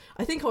 I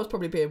think I was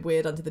probably being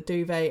weird under the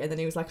duvet, and then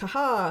he was like,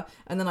 haha,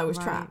 and then I was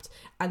trapped.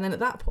 And then at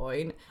that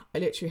point, I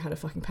literally had a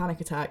fucking panic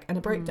attack and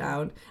a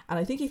breakdown, and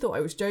I think he thought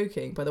I was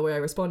joking by the way I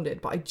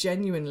responded, but I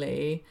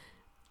genuinely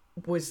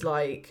was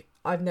like,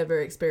 I've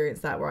never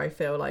experienced that, where I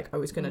feel like I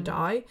was going to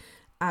die.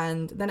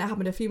 And then it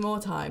happened a few more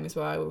times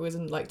where I was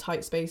in like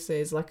tight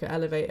spaces, like an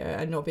elevator,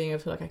 and not being able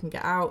to feel like I can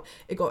get out.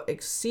 It got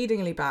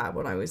exceedingly bad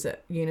when I was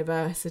at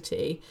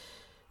university,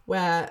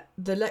 where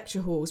the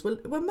lecture halls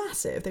were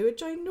massive. They were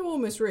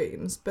ginormous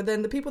rooms. But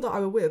then the people that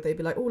I were with, they'd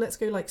be like, oh, let's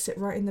go like sit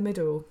right in the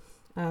middle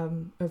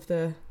of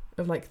the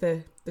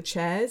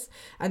chairs.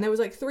 And there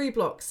was like 3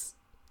 blocks.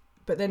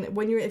 But then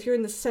if you're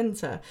in the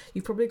centre,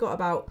 you've probably got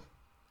about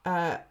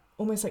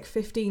almost like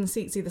 15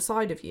 seats either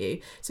side of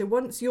you. So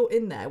once you're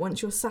in there,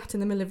 once you're sat in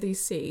the middle of these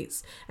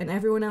seats and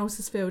everyone else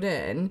is filled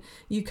in,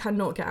 you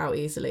cannot get out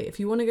easily. If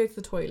you want to go to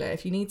the toilet,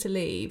 if you need to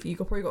leave, you've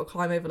probably got to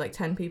climb over like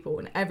 10 people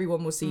and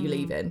everyone will see you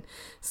leaving.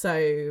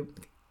 So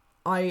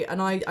I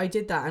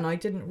did that, and I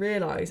didn't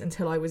realise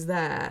until I was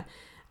there.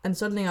 And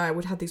suddenly I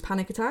would have these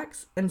panic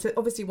attacks. And so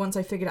obviously once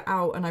I figured it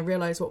out and I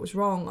realised what was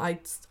wrong, I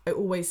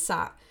always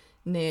sat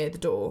near the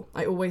door.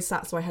 I always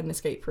sat so I had an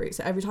escape route.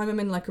 So every time I'm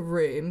in like a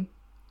room,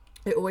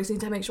 I always need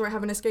to make sure I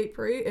have an escape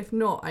route. If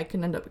not, I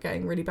can end up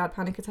getting really bad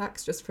panic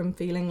attacks just from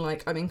feeling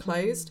like I'm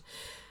enclosed.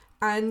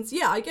 And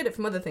yeah, I get it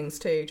from other things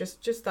too.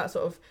 Just that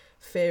sort of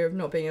fear of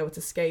not being able to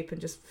escape, and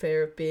just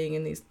fear of being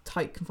in these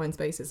tight, confined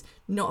spaces.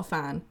 Not a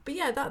fan. But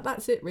yeah,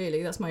 that's it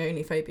really. That's my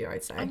only phobia,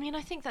 I'd say. I mean,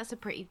 I think that's a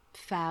pretty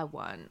fair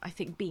one. I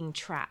think being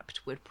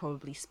trapped would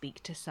probably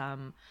speak to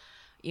some,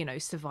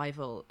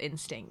 survival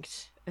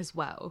instinct as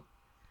well.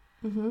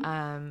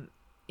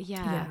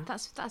 Yeah,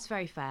 that's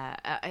very fair.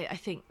 I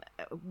think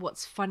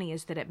what's funny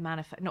is that it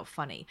not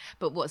funny,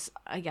 but what's,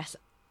 I guess,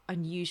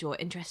 unusual,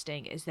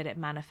 interesting is that it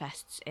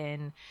manifests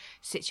in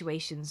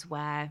situations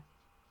where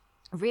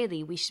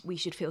really we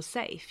should feel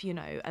safe.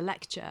 A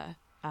lecture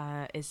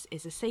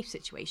is a safe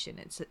situation.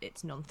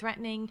 It's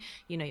non-threatening.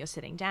 You're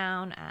sitting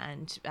down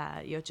and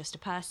you're just a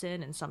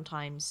person, and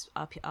sometimes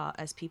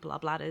as people, our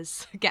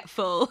bladders get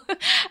full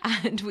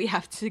and we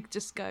have to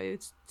just go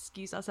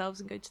excuse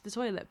ourselves and go to the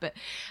toilet. But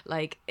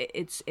like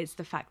it's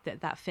the fact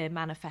that fear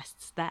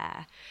manifests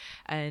there,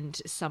 and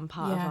some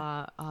part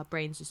of our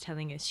brains is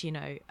telling us,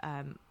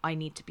 I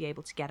need to be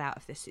able to get out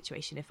of this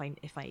situation if I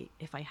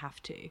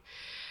have to.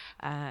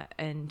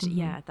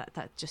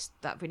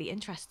 That really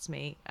interests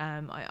me.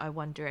 I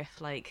wonder if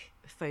like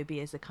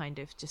phobias are kind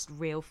of just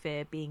real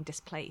fear being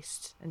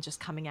displaced and just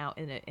coming out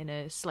in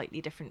a slightly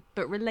different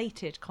but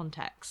related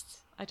context.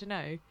 I don't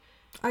know.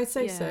 I'd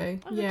say so.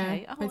 Oh, yeah,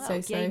 okay. I'd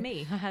say so. Yay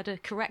me! I had a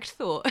correct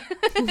thought.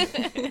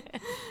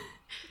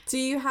 Do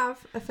you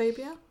have a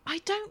phobia? I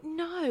don't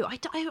know.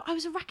 I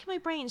was racking my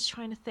brains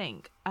trying to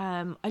think.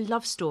 I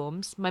love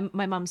storms.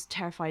 My mum's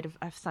terrified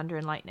of thunder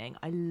and lightning.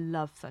 I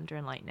love thunder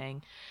and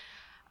lightning.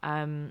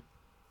 I'm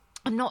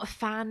not a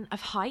fan of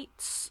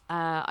heights.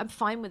 I'm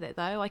fine with it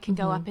though. I can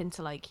go up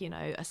into like,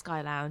 a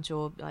Sky Lounge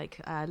or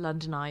like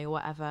London Eye or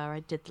whatever.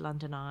 I did the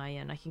London Eye,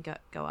 and I can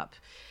go up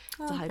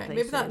to high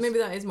places. Maybe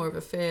that is more of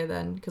a fear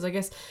then, because I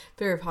guess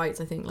fear of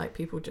heights, I think like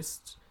people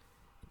just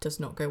does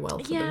not go well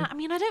for them. Yeah, I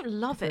mean, I don't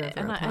love it,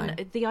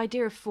 and the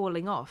idea of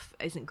falling off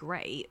isn't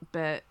great,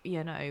 but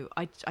you know,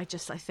 I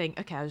think,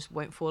 okay, I just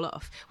won't fall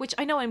off, which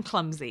I know I'm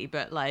clumsy,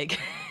 but like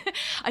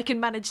I can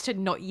manage to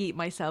not yeet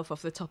myself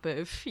off the top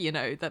of, you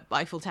know, the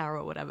Eiffel Tower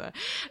or whatever.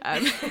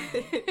 And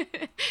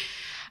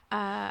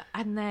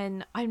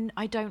then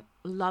I don't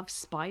love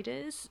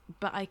spiders,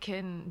 but I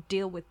can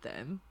deal with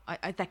them.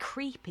 They're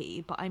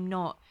creepy, but I'm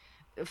not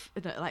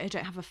like, I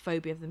don't have a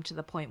phobia of them to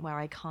the point where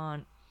I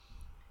can't.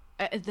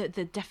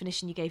 The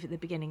definition you gave at the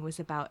beginning was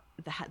about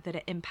that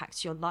it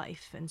impacts your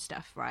life and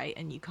stuff, right?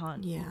 And you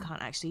can't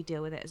actually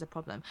deal with it as a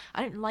problem.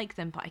 I don't like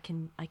them, but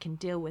I can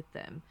deal with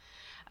them.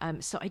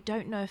 So I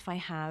don't know if I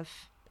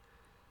have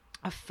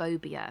a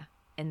phobia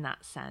in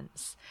that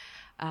sense.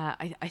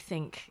 I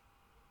think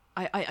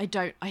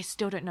I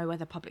still don't know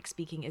whether public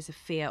speaking is a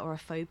fear or a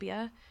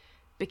phobia,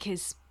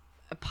 because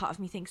a part of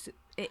me thinks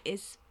it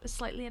is a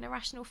slightly an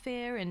irrational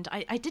fear, and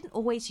I didn't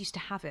always used to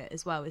have it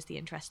as well, is the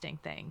interesting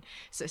thing.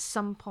 So at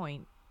some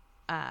point,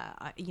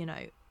 I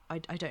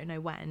don't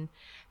know when,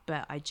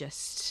 but I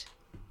just,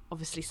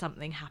 obviously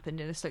something happened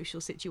in a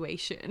social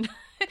situation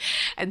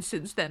and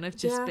since then I've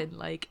just been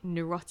like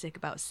neurotic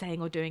about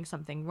saying or doing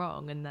something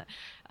wrong, and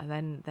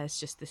then there's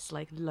just this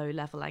like low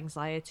level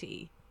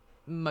anxiety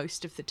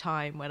most of the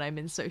time when I'm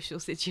in social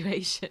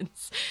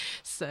situations.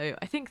 So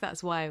I think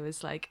that's why I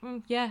was like,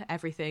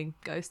 everything,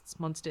 ghosts,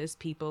 monsters,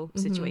 people,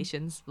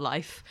 situations,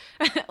 life,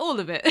 all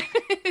of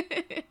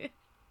it.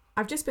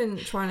 I've just been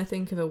trying to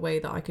think of a way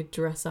that I could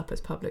dress up as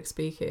public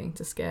speaking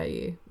to scare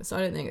you, so I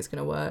don't think it's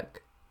going to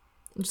work.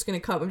 I'm just going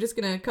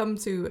to come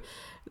to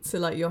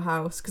like your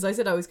house, because I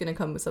said I was going to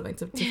come with something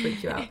to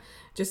freak you out,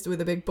 just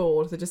with a big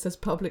board that just says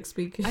public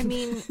speaking. I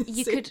mean,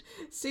 you could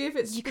see if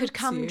it's, you could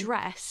come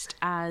dressed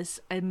as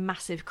a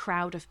massive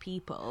crowd of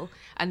people,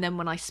 and then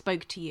when I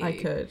spoke to you, I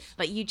could,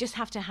 like, you just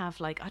have to have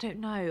like, I don't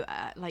know,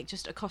 like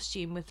just a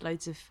costume with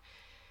loads of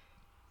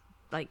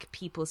like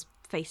people's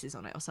faces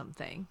on it or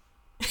something.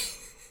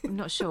 I'm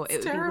not sure.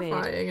 It would be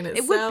weird. In itself.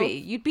 It would be.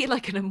 You'd be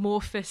like an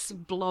amorphous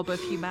blob of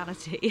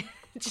humanity,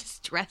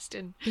 just dressed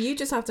in. You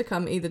just have to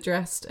come either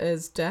dressed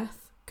as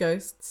death,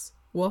 ghosts,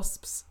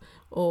 wasps,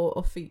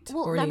 or feet,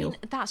 or an eel. Mean,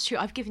 that's true.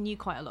 I've given you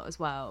quite a lot as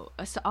well.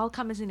 So I'll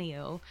come as an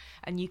eel,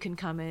 and you can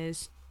come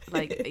as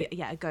like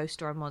a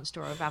ghost or a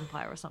monster or a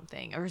vampire or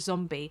something, or a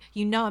zombie.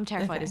 You know, I'm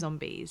terrified of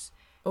zombies.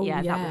 Oh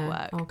yeah, that would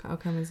work. I'll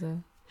come as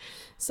a.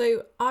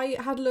 So I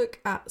had a look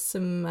at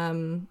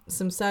some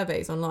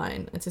surveys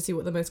online to see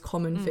what the most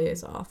common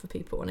fears are for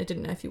people, and I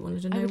didn't know if you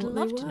wanted to know what they were. I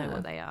would love to know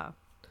what they are.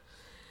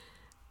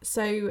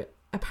 So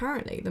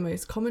apparently the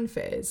most common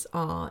fears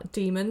are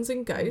demons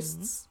and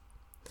ghosts,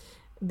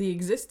 the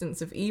existence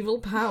of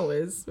evil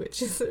powers,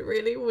 which is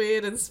really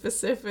weird and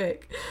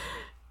specific,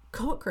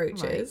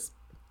 cockroaches,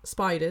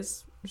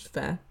 spiders, which is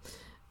fair,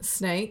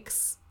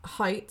 snakes,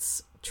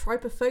 heights,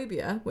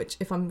 trypophobia, which,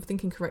 if I'm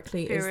thinking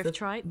correctly, fear is of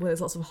tripe, where there's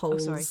lots of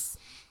holes. Oh, sorry.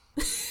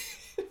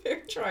 Fear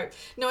of tripe.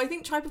 No, I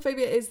think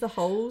trypophobia is the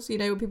holes. You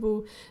know, when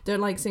people don't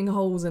like seeing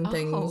holes in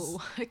things.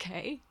 Oh,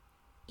 okay.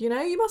 You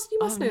know, you must know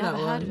that one. I've never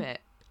heard of it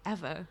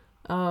ever.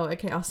 Oh,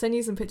 okay. I'll send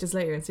you some pictures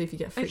later and see if you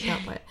get freaked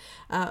out by it.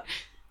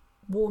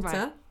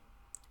 Water,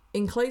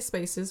 enclosed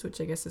spaces, which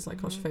I guess is like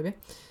claustrophobia,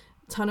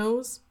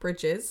 tunnels,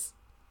 bridges.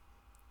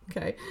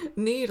 Okay,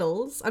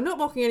 needles. I'm not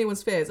mocking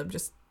anyone's fears. I'm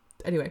just.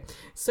 Anyway,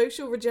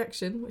 social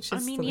rejection, which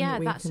is that's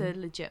a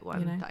legit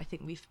one that I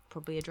think we've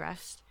probably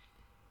addressed.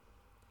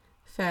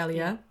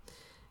 Failure,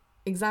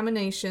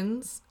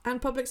 examinations,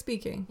 and public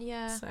speaking.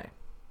 Yeah.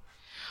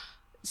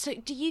 So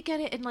do you get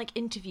it in like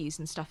interviews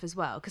and stuff as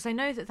well? Because I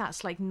know that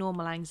that's like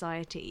normal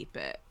anxiety,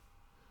 but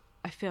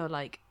I feel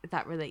like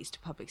that relates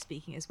to public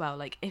speaking as well.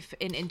 Like if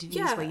in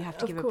interviews where you have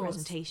to give a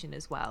presentation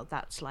as well,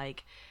 that's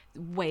like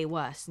way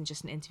worse than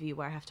just an interview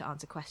where I have to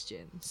answer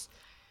questions.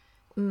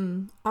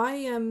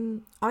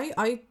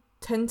 I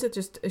tend to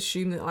just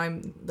assume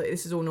that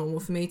this is all normal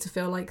for me to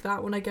feel like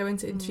that when I go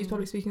into interviews,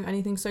 public speaking, or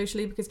anything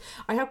socially, because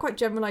I have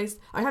generalized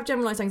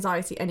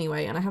anxiety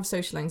anyway, and I have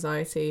social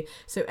anxiety.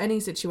 So any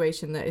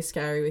situation that is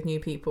scary with new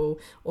people,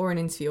 or an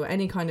interview, or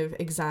any kind of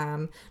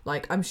exam,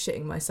 like, I'm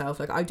shitting myself.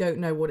 Like, I don't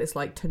know what it's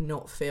like to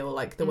not feel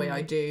like the way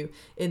I do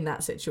in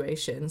that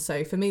situation.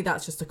 So for me,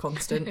 that's just a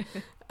constant.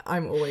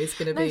 I'm always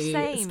going to be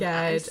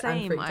scared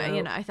and freaked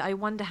out. I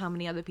wonder how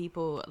many other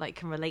people like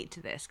can relate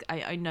to this.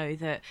 I know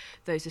that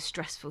those are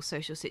stressful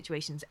social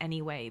situations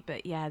anyway,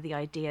 but yeah, the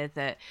idea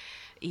that,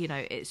 you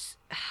know, it's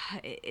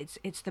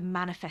the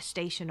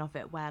manifestation of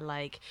it, where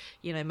like,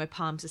 you know, my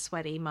palms are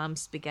sweaty,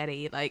 mum's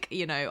spaghetti, like,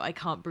 you know, I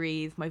can't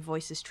breathe, my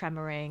voice is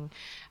tremoring,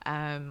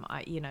 I'm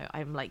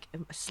like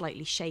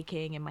slightly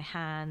shaking in my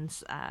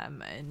hands,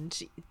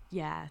 and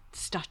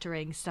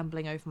stuttering,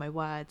 stumbling over my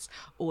words,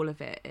 all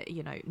of it,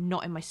 you know,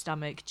 knot in my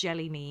stomach,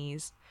 jelly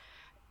knees,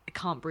 I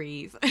can't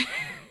breathe.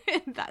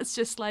 That's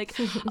just like,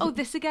 oh,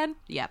 this again?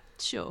 Yeah,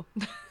 sure.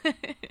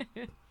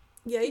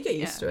 Yeah, you get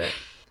used to it.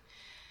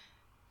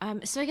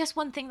 So I guess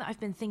one thing that I've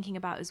been thinking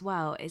about as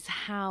well is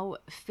how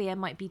fear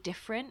might be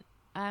different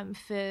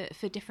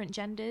for different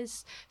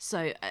genders.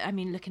 So I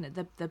mean, looking at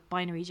the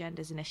binary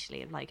genders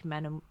initially, like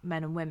men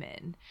and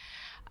women,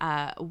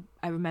 I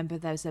remember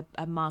there was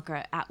a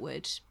Margaret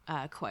Atwood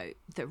quote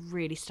that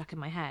really stuck in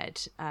my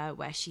head,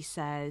 where she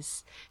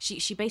says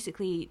she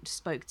basically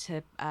spoke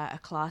to a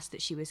class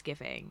that she was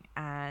giving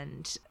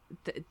and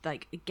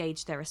like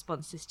gauged their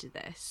responses to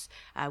this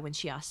when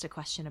she asked a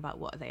question about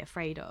what are they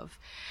afraid of,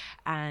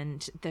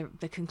 and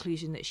the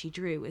conclusion that she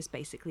drew was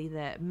basically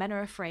that men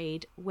are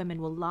afraid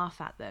women will laugh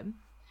at them,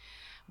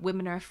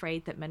 women are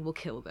afraid that men will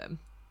kill them.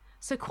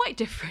 So quite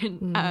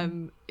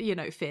different,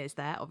 fears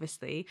there,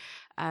 obviously.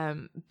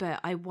 But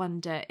I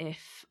wonder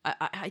if,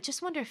 I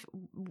just wonder if,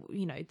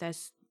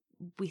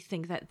 we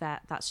think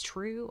that's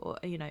true, or,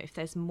 if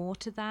there's more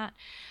to that.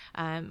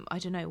 I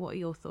don't know. What are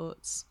your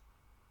thoughts?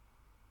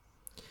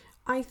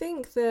 I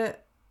think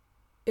that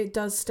it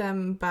does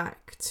stem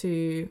back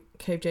to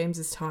Cave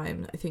James's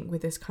time, I think,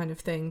 with this kind of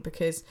thing,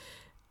 because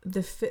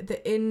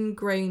the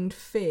ingrained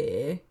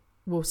fear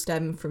will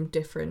stem from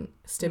different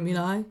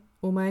stimuli,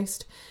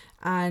 almost.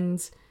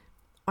 And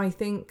I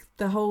think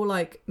the whole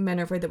like men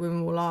are afraid that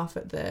women will laugh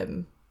at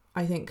them,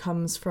 I think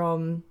comes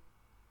from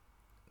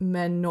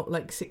men not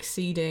like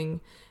succeeding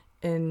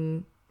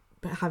in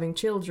having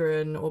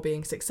children or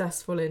being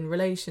successful in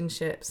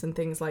relationships and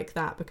things like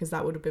that, because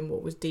that would have been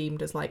what was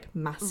deemed as like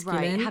masculine.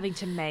 Right, having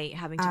to mate,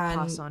 having to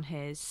pass on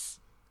his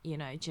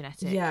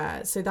genetic.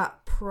 Yeah, so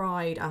that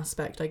pride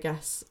aspect, I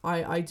guess,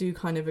 I do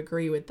kind of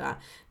agree with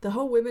that. The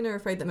whole women are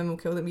afraid that men will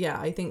kill them, yeah,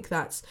 I think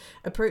that's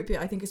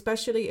appropriate. I think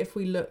especially if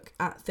we look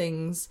at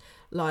things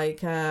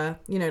like,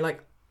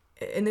 like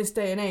in this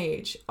day and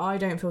age, I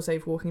don't feel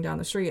safe walking down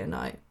the street at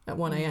night at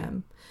 1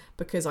 a.m.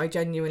 because I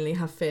genuinely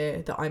have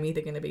fear that I'm either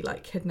going to be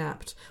like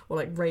kidnapped or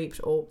like raped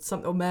or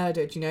something, or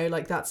murdered,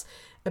 like that's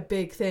a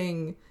big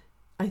thing,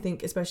 I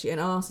think, especially in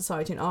our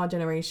society, in our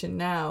generation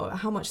now,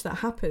 how much that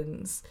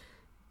happens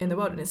in the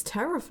world, and it's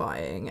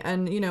terrifying.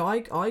 And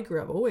I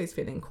grew up always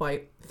feeling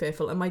quite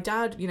fearful, and my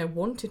dad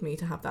wanted me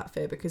to have that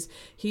fear because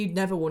he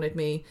never wanted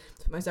me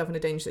to put myself in a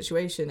dangerous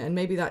situation, and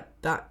maybe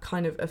that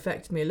kind of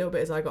affected me a little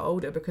bit as I got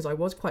older, because I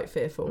was quite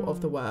fearful of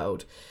the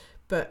world.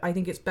 But I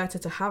think it's better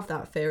to have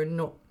that fear and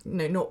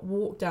not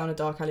walk down a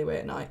dark alleyway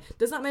at night.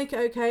 Does that make it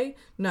okay?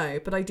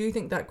 No, but I do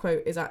think that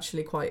quote is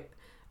actually quite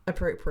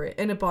appropriate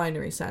in a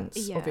binary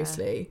sense,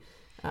 obviously.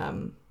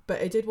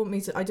 But I did want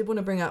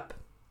to bring up,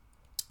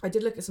 I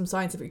did look at some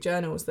scientific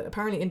journals that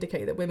apparently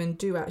indicate that women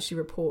do actually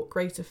report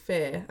greater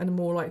fear and are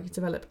more likely to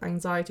develop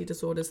anxiety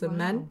disorders than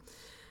men.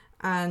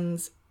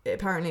 And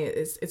apparently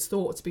it's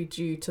thought to be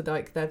due to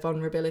like their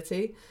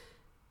vulnerability.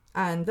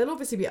 And there'll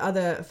obviously be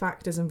other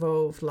factors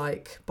involved,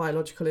 like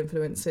biological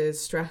influences,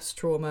 stress,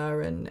 trauma,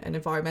 and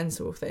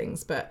environmental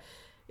things. But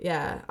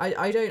yeah,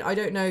 I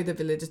don't know the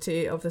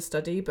validity of the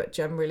study, but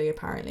generally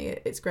apparently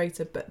it's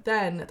greater. But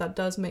then that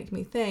does make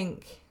me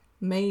think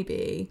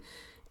maybe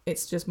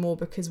it's just more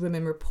because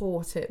women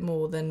report it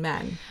more than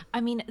men.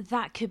 I mean,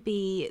 that could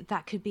be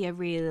a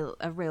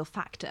real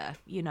factor.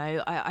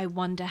 I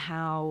wonder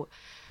how.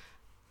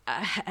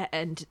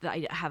 And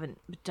I haven't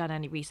done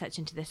any research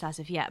into this as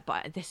of yet,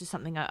 but this is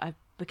something I've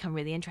become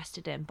really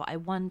interested in. But I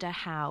wonder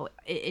how,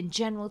 in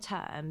general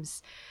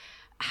terms,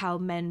 how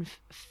men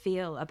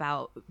feel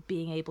about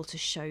being able to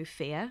show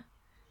fear,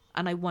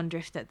 and I wonder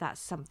if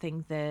that's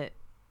something that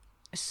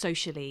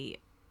socially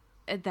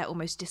they're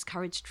almost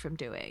discouraged from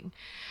doing.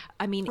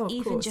 I mean,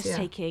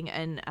 taking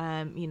and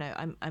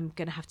I'm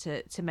gonna have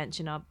to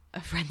mention our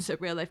friends at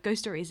Real Life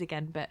Ghost Stories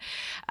again, but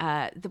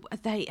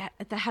they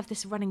have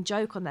this running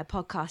joke on their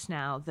podcast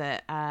now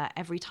that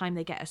every time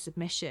they get a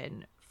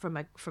submission from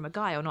a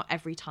guy, or not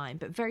every time,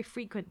 but very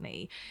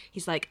frequently,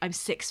 he's like, I'm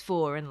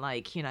 6'4" and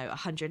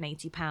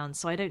 180 pounds,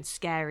 so I don't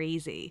scare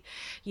easy.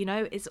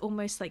 It's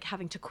almost like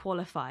having to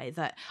qualify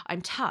that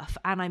I'm tough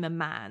and I'm a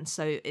man,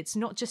 so it's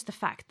not just the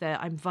fact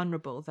that I'm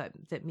vulnerable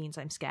that means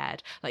I'm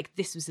scared. Like,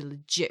 this was a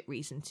legit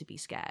reason to be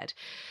scared.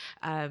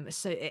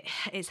 So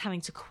it's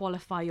having to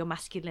qualify your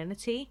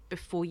masculinity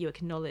before you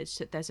acknowledge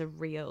that there's a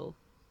real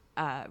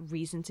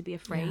reason to be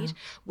afraid,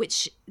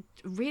 which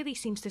really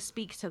seems to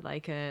speak to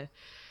like a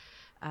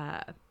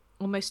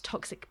almost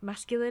toxic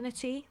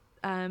masculinity,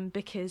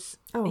 because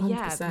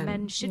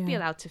men should be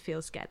allowed to feel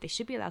scared, they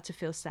should be allowed to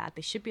feel sad,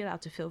 they should be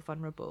allowed to feel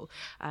vulnerable,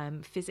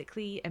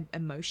 physically,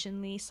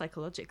 emotionally,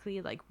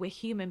 psychologically. Like, we're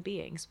human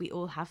beings, we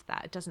all have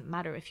that. It doesn't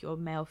matter if you're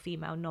male,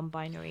 female,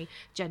 non-binary,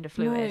 gender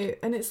fluid. No,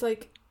 and it's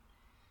like,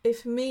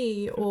 if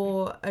me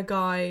or a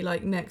guy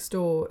like next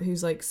door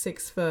who's like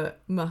 6 foot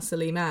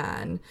muscly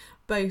man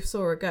both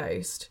saw a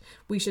ghost,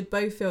 we should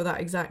both feel that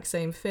exact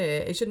same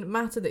fear. It shouldn't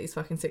matter that he's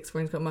fucking 6 foot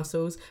and he's got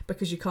muscles,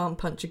 because you can't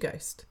punch a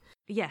ghost.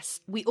 Yes,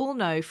 we all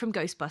know from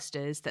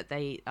Ghostbusters that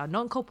they are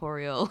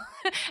non-corporeal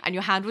and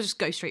your hand will just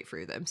go straight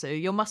through them. So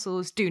your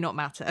muscles do not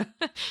matter.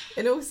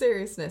 In all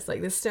seriousness,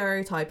 like, the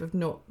stereotype of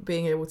not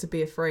being able to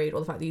be afraid, or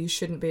the fact that you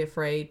shouldn't be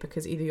afraid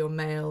because either you're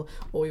male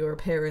or your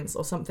appearance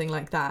or something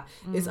like that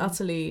is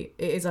utterly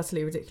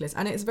ridiculous.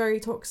 And it's very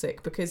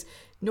toxic, because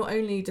not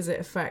only does it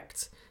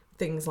affect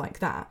things like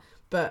that,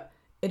 but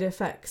it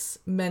affects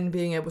men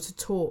being able to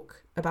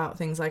talk about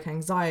things like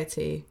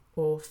anxiety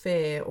or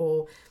fear,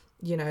 or,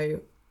 you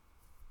know,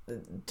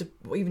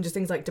 even just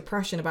things like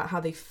depression, about how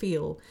they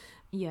feel.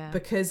 Yeah.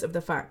 Because of the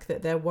fact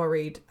that they're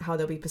worried how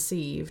they'll be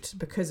perceived,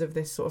 because of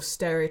this sort of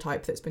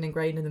stereotype that's been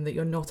ingrained in them that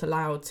you're not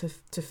allowed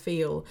to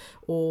feel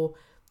or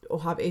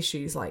have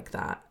issues like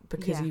that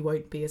because you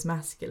won't be as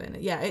masculine.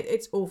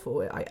 It's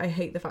awful. I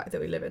hate the fact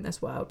that we live in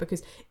this world,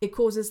 because it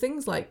causes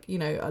things like, you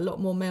know, a lot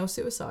more male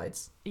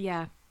suicides.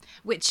 Yeah.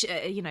 Which,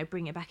 you know,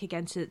 bring it back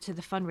again to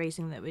the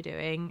fundraising that we're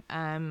doing.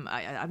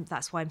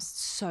 That's why I'm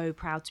so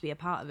proud to be a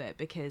part of it,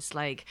 because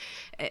like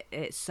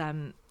it's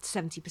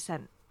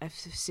 70% of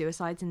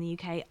suicides in the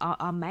UK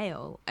are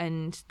male,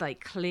 and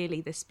like clearly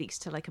this speaks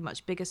to like a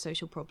much bigger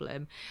social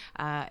problem.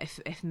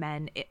 If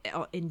men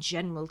in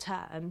general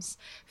terms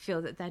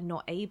feel that they're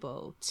not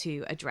able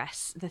to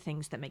address the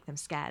things that make them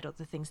scared, or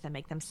the things that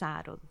make them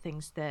sad, or the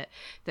things that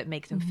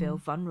make them feel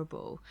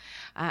vulnerable.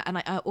 And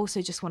I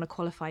also just want to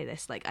qualify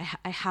this, like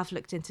I have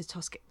looked into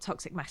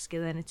toxic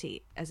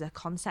masculinity as a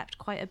concept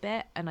quite a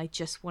bit, and I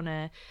just want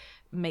to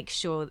make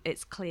sure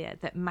it's clear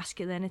that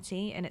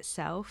masculinity in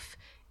itself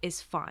is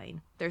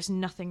fine. There's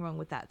nothing wrong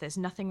with that. There's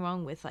nothing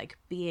wrong with like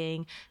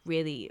being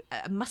really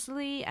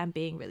muscly and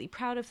being really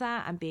proud of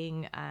that, and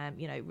being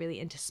you know, really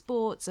into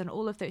sports and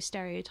all of those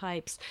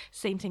stereotypes.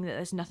 Same thing that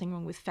there's nothing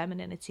wrong with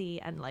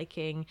femininity and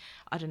liking,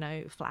 I don't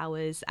know,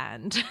 flowers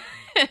and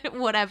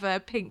whatever,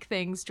 pink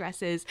things,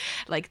 dresses.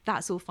 Like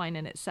that's all fine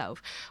in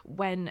itself.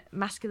 When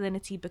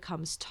masculinity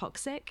becomes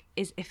toxic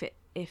is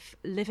if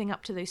living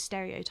up to those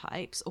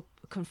stereotypes or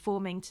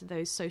conforming to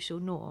those social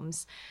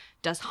norms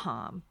does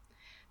harm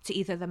to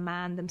either the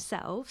man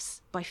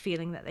themselves by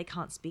feeling that they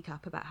can't speak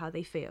up about how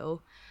they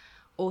feel,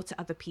 or to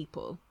other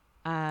people.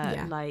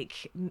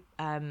 Like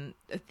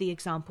the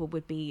example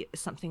would be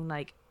something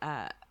like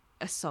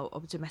assault or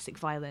domestic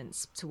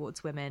violence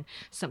towards women,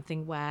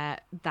 something where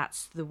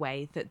that's the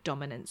way that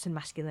dominance and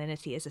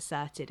masculinity is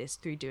asserted, is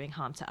through doing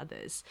harm to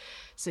others.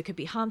 So it could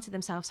be harm to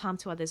themselves, harm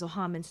to others, or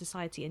harm in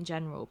society in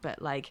general.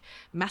 But like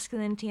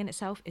masculinity in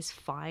itself is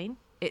fine.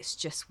 It's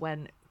just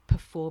when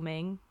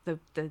performing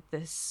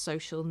the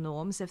social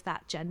norms of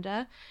that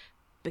gender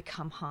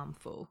become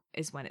harmful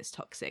is when it's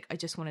toxic. I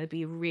just want to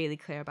be really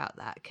clear about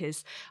that,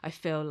 because I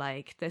feel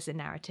like there's a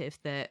narrative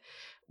that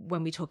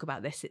when we talk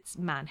about this, it's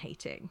man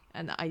hating,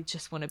 and I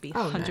just want to be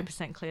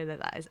 100% clear that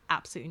that is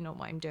absolutely not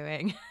what I'm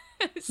doing.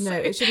 No,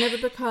 it should never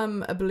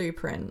become a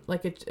blueprint.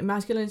 Like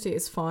masculinity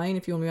is fine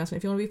if you want to be masculine,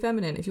 if you want to be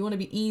feminine, if you want to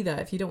be either,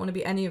 if you don't want to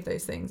be any of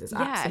those things, it's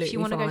absolutely fine. If you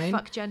want to go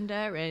fuck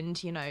gender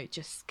and, you know,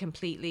 just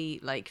completely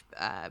like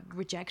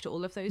reject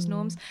all of those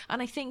norms.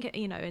 And I think,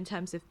 you know, in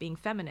terms of being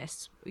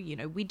feminists, you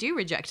know, we do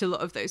reject a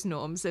lot of those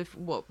norms of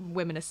what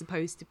women are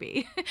supposed to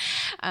be.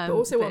 But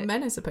also what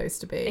men are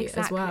supposed to be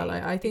as well.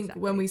 I think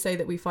when we say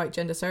that we fight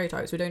gender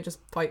stereotypes, we don't just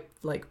fight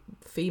like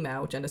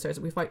female gender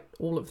stereotypes, we fight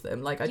all of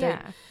them. Like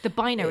the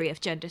binary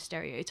of gender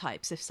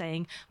stereotypes of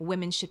saying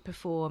women should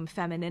perform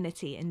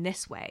femininity in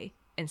this way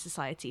in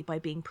society by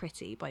being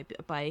pretty,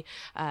 by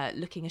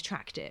looking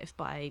attractive,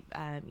 by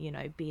you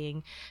know,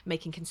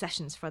 making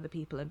concessions for other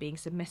people and being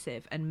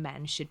submissive, and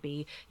men should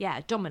be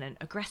dominant,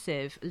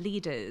 aggressive,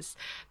 leaders,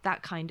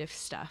 that kind of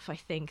stuff. I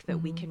think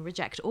that we can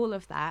reject all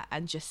of that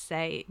and just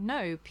say,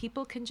 no,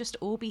 people can just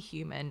all be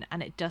human,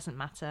 and it doesn't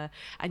matter,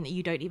 and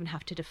you don't even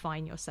have to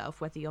define yourself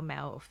whether you're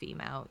male or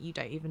female. You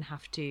don't even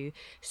have to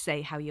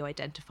say how you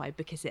identify,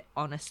 because it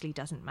honestly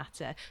doesn't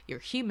matter. You're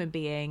a human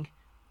being.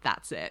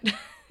 That's it.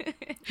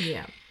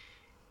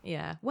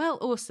 Yeah. Well,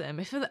 awesome.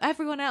 If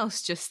everyone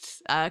else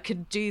just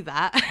could do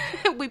that,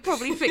 we'd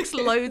probably fix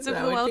loads of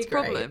the world's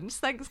problems.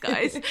 Thanks,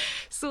 guys.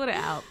 Sort it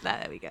out.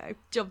 There we go.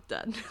 Job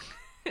done.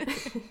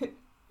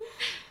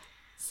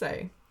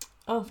 So,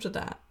 after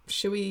that,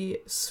 should we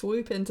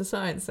swoop into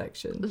science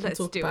section? Let's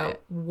talk do about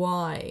it.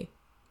 Why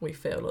we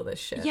feel all this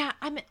shit. Yeah,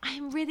 I'm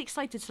really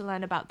excited to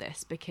learn about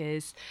this,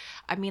 because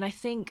I mean, I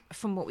think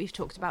from what we've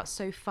talked about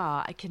so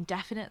far, I can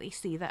definitely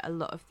see that a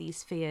lot of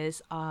these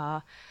fears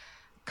are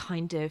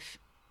kind of,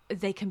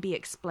 they can be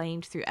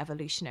explained through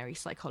evolutionary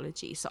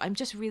psychology. So I'm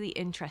just really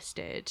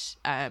interested.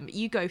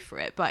 You go for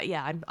it, but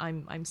yeah,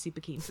 I'm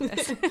super keen for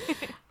this.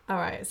 All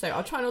right, so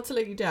I'll try not to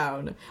let you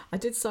down. I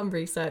did some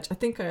research. I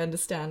think I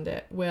understand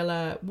it.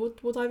 We'll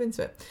dive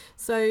into it.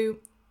 So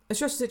a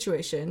stressful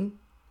situation,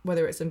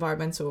 whether it's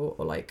environmental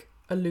or like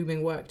a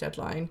looming work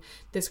deadline,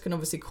 this can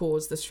obviously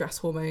cause the stress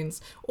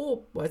hormones,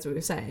 or as we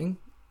were saying,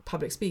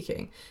 public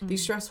speaking.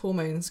 These stress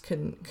hormones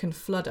can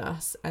flood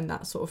us, and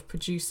that sort of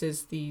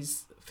produces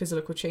these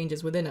physiological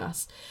changes within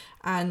us.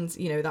 And,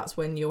 you know, that's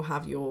when you'll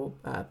have your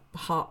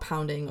heart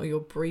pounding or your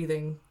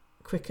breathing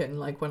quicken,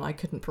 like when I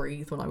couldn't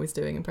breathe when I was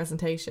doing a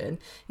presentation.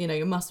 You know,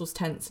 your muscles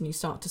tense and you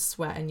start to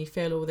sweat and you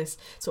feel all this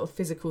sort of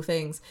physical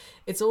things.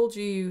 It's all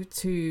due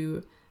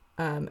to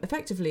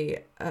effectively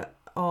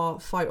our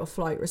fight or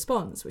flight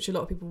response, which a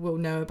lot of people will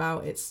know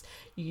about. It's,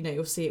 you know,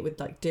 you'll see it with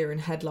like deer in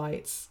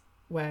headlights,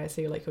 where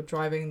so you're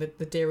driving, the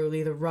deer will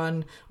either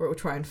run or it will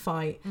try and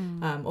fight.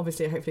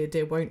 Obviously, hopefully a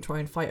deer won't try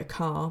and fight a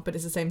car, but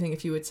it's the same thing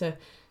if you were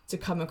to to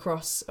come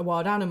across a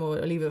wild animal.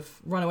 It'll either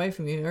run away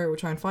from you or it will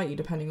try and fight you,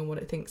 depending on what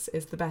it thinks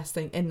is the best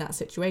thing in that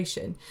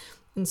situation.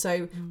 And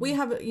so we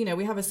have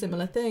a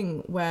similar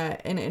thing where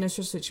in a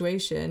stressful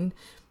situation,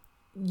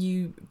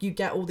 you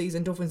get all these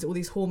endorphins, all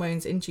these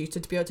hormones into you to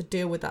be able to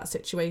deal with that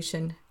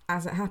situation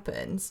as it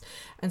happens.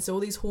 And so all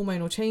these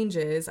hormonal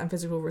changes and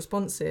physical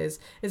responses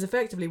is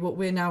effectively what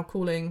we're now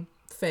calling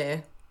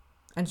fear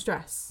and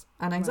stress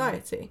and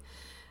anxiety. Right.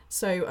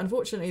 So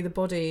unfortunately, the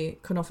body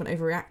can often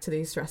overreact to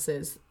these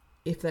stresses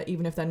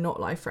even if they're not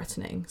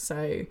life-threatening.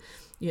 So,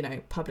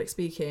 public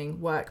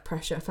speaking, work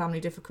pressure, family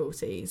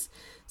difficulties.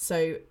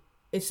 So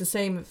it's the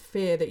same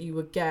fear that you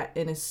would get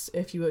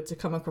if you were to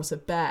come across a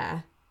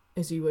bear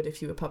as you would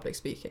if you were public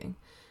speaking.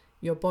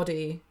 Your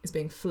body is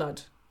being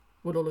flooded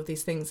with all of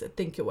these things that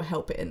think it will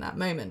help it in that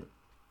moment.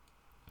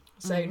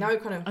 So now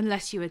we've kind of...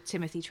 Unless you were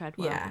Timothy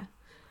Treadwell. Yeah.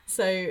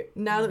 So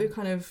now that we've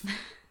kind of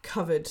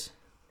covered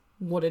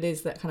what it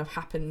is that kind of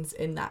happens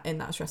in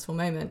that stressful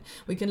moment,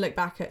 we can look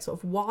back at sort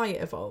of why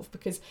it evolved,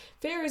 because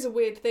fear is a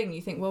weird thing.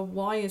 You think, well,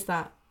 why is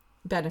that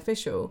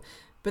beneficial?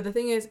 But the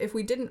thing is, if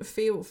we didn't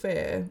feel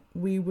fear,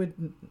 we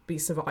wouldn't be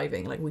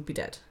surviving, like we'd be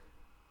dead.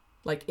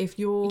 Like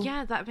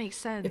yeah, that makes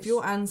sense. If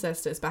your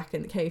ancestors back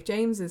in the Cave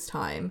James's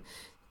time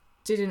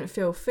didn't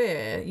feel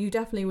fear, you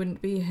definitely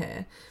wouldn't be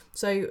here.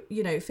 So,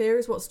 fear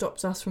is what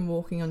stops us from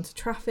walking onto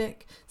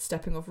traffic,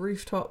 stepping off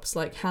rooftops,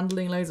 like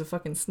handling loads of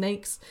fucking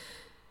snakes.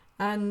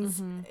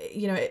 And,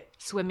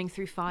 swimming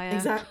through fire.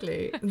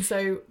 Exactly. And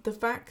so the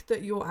fact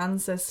that your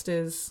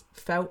ancestors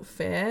felt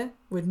fear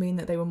would mean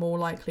that they were more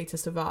likely to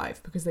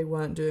survive because they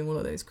weren't doing all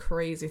of those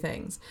crazy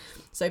things.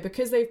 So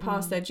because they've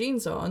passed their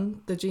genes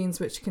on, the genes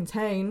which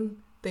contain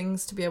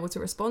things to be able to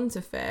respond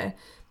to fear,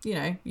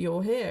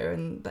 you're here,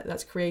 and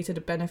that's created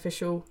a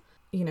beneficial,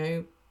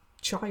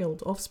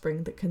 child,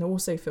 offspring that can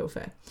also feel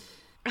fear.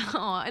 Oh,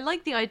 I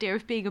like the idea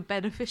of being a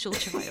beneficial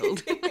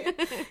child.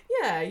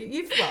 Yeah,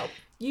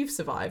 you've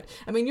survived.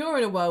 I mean, you're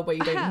in a world where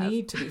you don't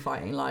need to be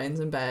fighting lions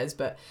and bears,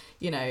 but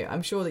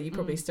I'm sure that you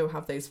probably still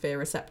have those fear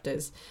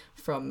receptors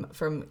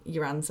from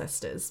your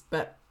ancestors.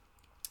 But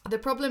the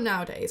problem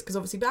nowadays, because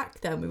obviously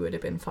back then we would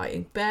have been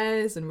fighting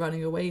bears and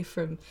running away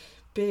from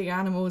big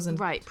animals and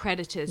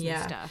predators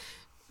and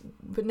stuff.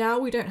 But now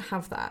we don't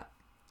have that,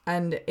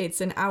 and it's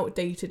an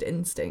outdated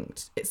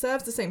instinct. It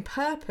serves the same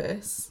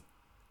purpose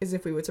as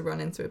if we were to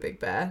run into a big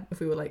bear, if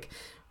we were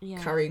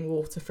carrying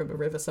water from a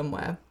river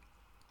somewhere.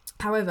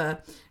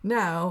 However,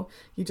 now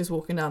you're just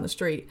walking down the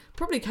street,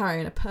 probably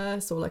carrying a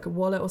purse or like a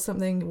wallet or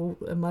something, or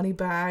a money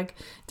bag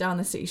down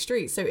the city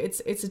street. So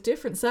it's a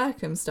different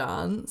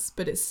circumstance,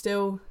 but it's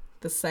still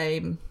the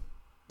same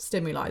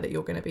stimuli that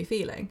you're going to be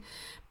feeling.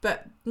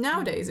 But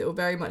nowadays it will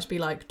very much be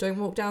like, don't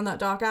walk down that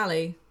dark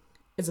alley,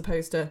 as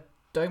opposed to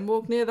don't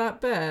walk near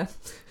that bear.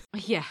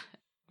 Yeah.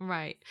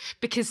 Right,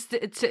 because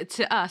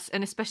to us,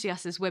 and especially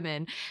us as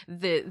women,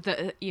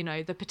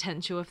 the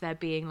potential of there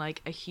being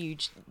like a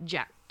huge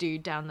jack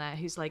dude down there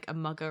who's like a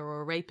mugger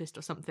or a rapist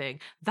or something,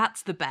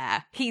 that's the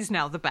bear. He's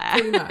now the bear.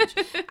 Pretty much.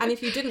 And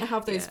if you didn't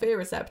have those fear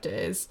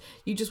receptors,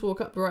 you just walk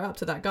right up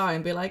to that guy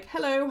and be like,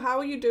 "Hello, how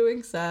are you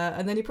doing, sir?"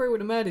 And then he probably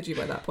would have murdered you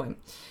by that point.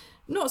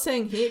 I'm not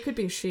saying he, it could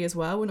be a she as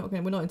well. We're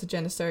not into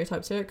gender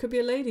stereotypes here. It could be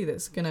a lady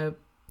that's gonna,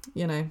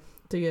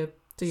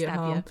 do your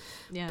harm.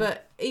 Yeah.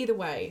 But either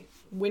way,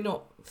 we're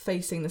not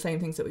facing the same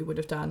things that we would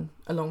have done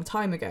a long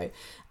time ago.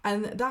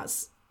 And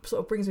that's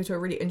sort of brings me to a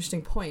really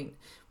interesting point,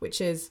 which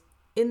is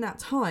in that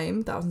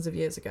time, thousands of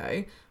years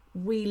ago,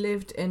 we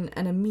lived in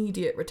an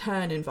immediate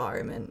return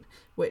environment,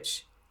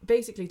 which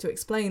basically, to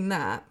explain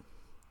that,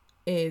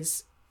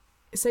 is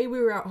say we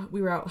were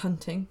out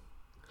hunting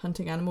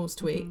animals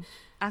to eat,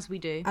 as we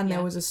do, and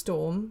there was a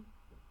storm.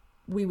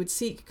 We would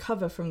seek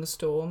cover from the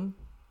storm,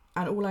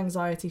 and all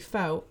anxiety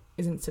felt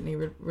is instantly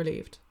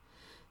relieved.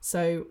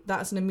 So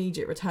that's an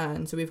immediate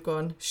return. So we've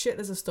gone, shit,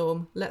 there's a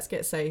storm, let's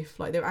get safe.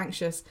 Like, they're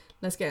anxious,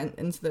 let's get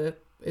into the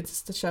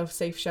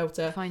safe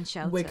shelter. Find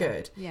shelter. We're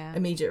good. Yeah.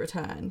 Immediate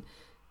return.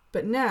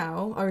 But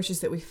now our issues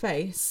that we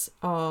face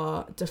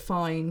are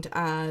defined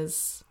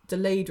as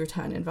delayed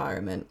return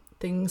environment.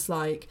 Things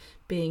like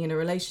being in a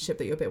relationship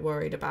that you're a bit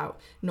worried about,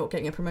 not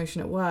getting a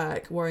promotion at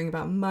work, worrying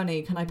about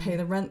money, can I pay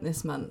the rent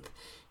this month?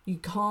 You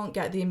can't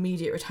get the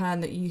immediate return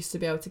that you used to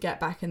be able to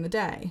get back in the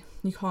day.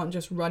 You can't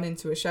just run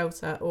into a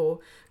shelter or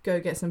go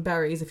get some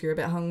berries if you're a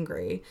bit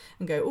hungry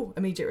and go, oh,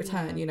 immediate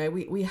return. Yeah.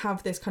 We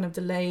have this kind of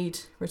delayed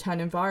return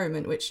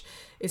environment, which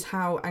is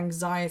how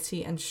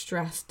anxiety and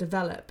stress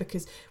develop,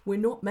 because we're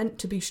not meant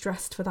to be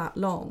stressed for that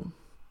long.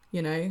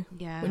 We're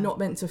not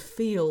meant to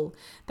feel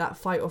that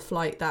fight or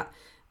flight,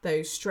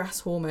 those stress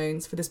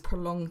hormones for this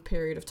prolonged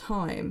period of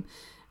time.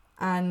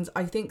 And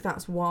I think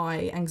that's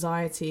why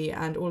anxiety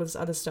and all of this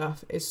other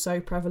stuff is so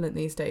prevalent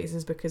these days,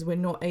 is because we're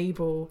not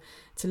able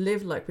to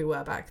live like we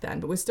were back then,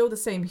 but we're still the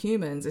same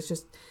humans. It's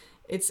just,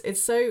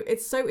 it's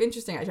so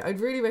interesting. Actually, I'd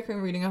really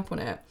recommend reading up on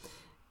it.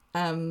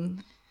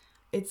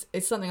 It's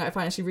something I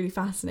find actually really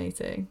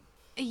fascinating.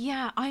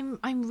 Yeah, I'm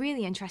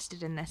really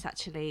interested in this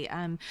actually.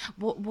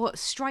 What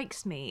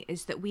strikes me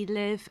is that we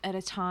live at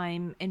a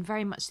time in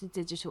very much the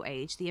digital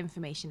age, the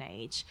information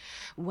age,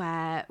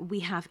 where we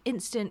have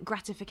instant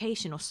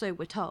gratification, or so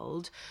we're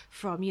told,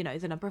 from, you know,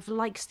 the number of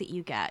likes that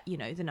you get, you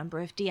know, the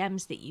number of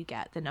DMs that you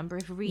get, the number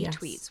of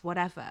retweets, yes,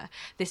 whatever.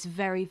 This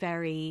very,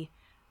 very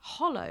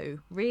hollow,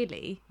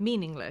 really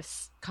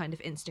meaningless kind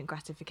of instant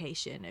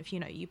gratification of, you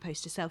know, you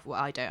post a selfie.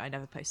 Well, I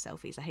never post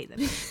selfies, I hate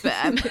them,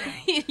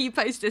 but you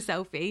post a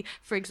selfie,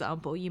 for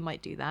example, you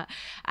might do that,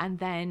 and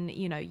then,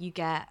 you know, you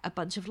get a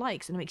bunch of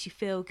likes and it makes you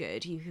feel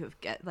good. You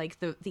get like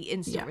the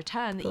instant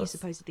return that you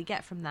supposedly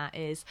get from that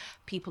is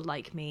people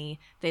like me,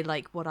 they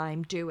like what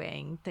I'm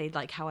doing, they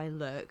like how I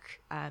look,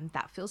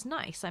 that feels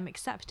nice, I'm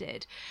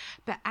accepted.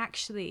 But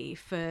actually,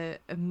 for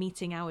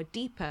meeting our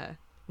deeper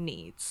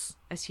needs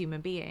as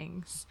human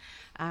beings,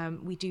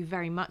 we do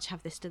very much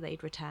have this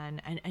delayed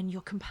return, and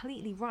you're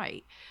completely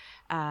right,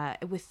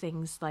 with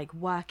things like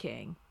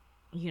working,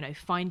 you know,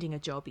 finding a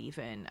job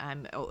even,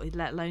 or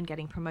let alone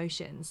getting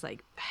promotions.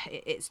 Like,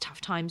 it's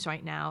tough times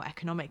right now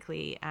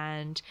economically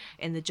and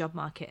in the job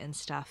market and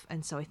stuff,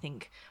 and so I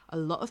think a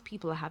lot of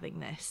people are having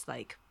this,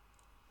 like,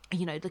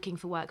 you know, looking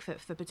for work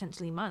for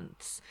potentially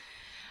months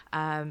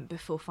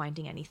before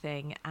finding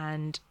anything.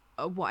 And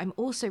what I'm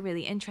also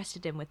really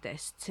interested in with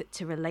this,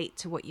 to relate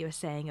to what you were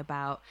saying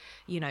about,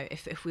 you know,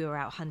 if we were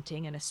out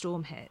hunting and a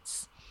storm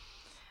hits,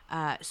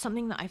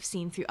 something that I've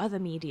seen through other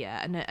media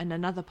and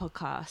another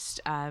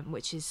podcast,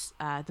 which is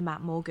the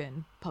Matt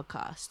Morgan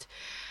podcast.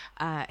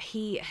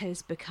 He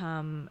has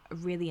become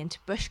really into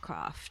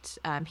bushcraft.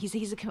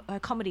 He's a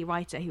comedy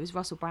writer. He was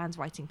Russell Brand's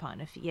writing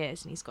partner for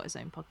years, and he's got his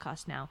own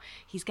podcast now.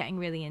 He's getting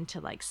really into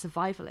like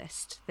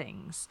survivalist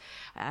things,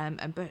 and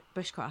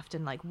bushcraft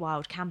and like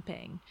wild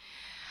camping.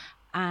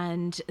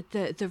 And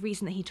the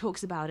reason that he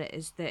talks about it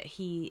is that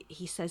he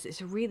says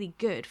it's really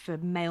good for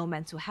male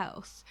mental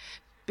health,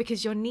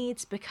 because your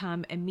needs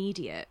become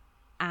immediate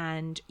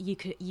and you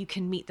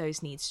can meet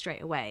those needs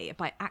straight away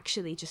by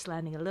actually just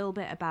learning a little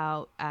bit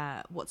about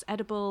what's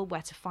edible,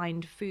 where to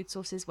find food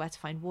sources, where to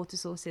find water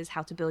sources,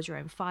 how to build your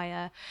own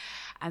fire.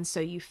 And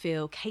so you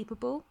feel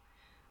capable,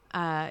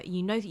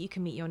 you know that you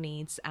can meet your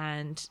needs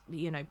and,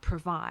 you know,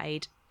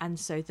 provide. And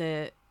so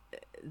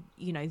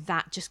you know,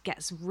 that just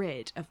gets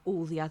rid of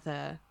all the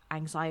other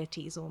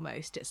anxieties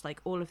almost. It's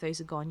like all of those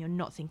are gone. You're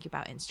not thinking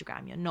about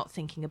Instagram, you're not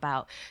thinking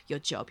about your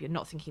job, you're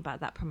not thinking about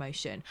that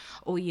promotion.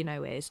 All you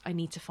know is, I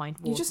need to find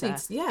water. You just need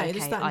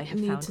it's that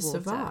need to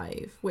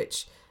survive,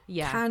 which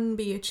can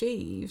be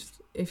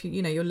achieved if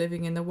you know, you're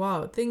living in the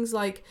wild. Things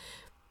like,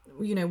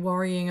 you know,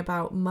 worrying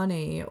about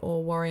money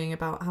or worrying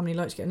about how many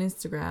likes you get on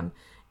Instagram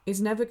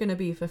is never going to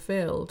be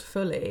fulfilled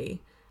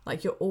fully.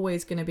 Like, you're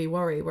always going to be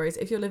worried. Whereas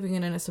if you're living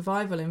in a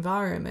survival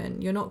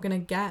environment, you're not going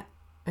to get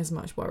as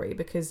much worry,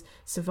 because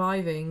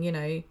surviving, you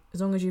know, as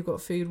long as you've got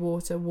food,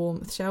 water,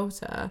 warmth,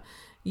 shelter,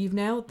 you've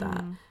nailed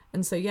that.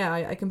 And so, yeah,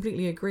 I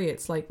completely agree.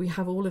 It's like we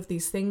have all of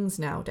these things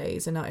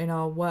nowadays in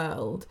our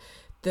world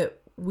that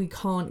we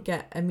can't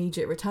get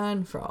immediate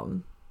return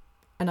from.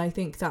 And I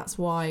think that's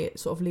why it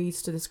sort of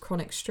leads to this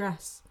chronic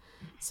stress.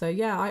 So,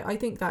 yeah, I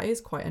think that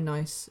is quite a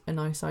nice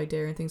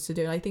idea and things to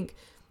do. And I think,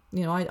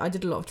 you know, I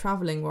did a lot of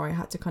traveling where I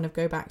had to kind of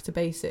go back to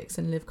basics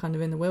and live kind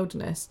of in the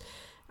wilderness.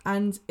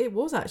 And it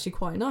was actually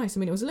quite nice. I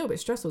mean, it was a little bit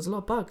stressful. There's a lot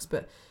of bugs,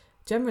 but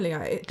generally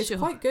it's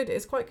quite good.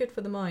 It's quite good for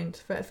the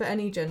mind, for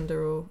any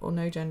gender or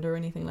no gender or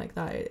anything like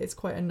that. It's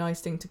quite a nice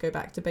thing to go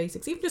back to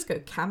basics. Even just go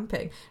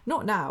camping.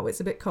 Not now,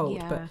 it's a bit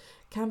cold, but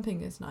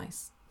camping is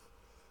nice.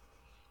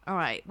 All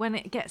right, when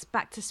it gets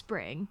back to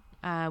spring,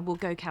 we'll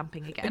go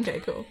camping again. Okay,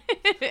 cool.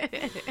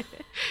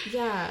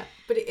 Yeah,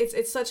 but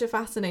it's such a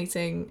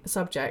fascinating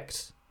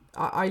subject.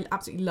 I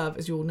absolutely love,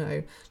 as you all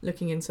know,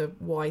 looking into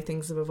why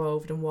things have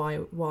evolved and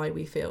why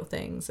we feel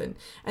things, and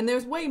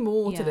there's way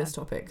more to this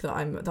topic that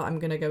I'm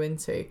going to go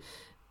into,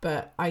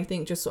 but I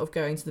think just sort of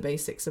going to the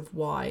basics of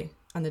why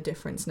and the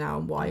difference now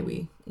and why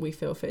we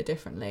feel fit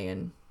differently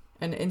and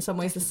in some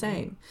ways the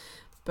same.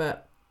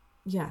 But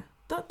yeah,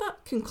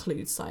 that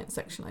concludes science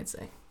section, I'd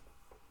say.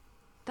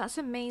 That's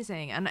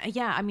amazing. And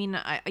I mean,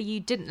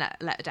 you didn't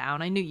let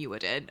down. I knew you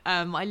wouldn't.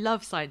 I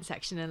love science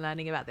section and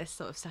learning about this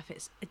sort of stuff.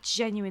 It's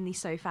genuinely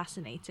so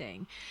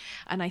fascinating.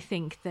 And I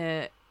think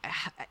that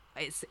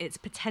it's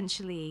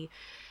potentially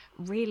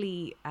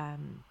really,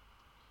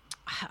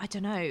 I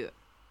don't know,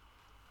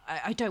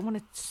 I don't want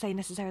to say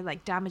necessarily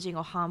like damaging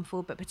or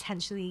harmful, but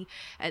potentially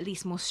at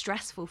least more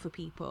stressful for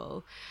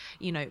people,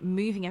 you know,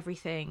 moving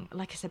everything,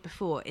 like I said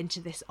before,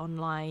 into this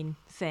online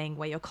thing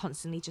where you're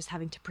constantly just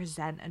having to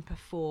present and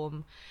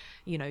perform,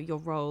 you know, your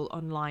role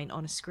online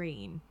on a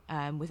screen,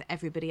 with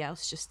everybody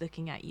else just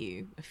looking at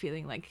you,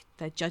 feeling like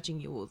they're judging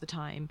you all the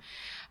time.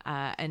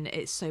 And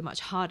it's so much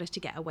harder to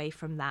get away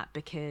from that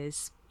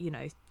because, you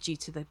know, due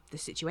to the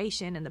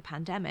situation and the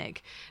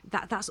pandemic,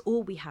 that's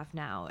all we have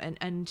now.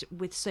 And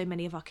with so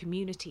many of our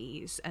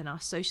communities and our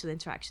social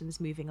interactions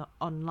moving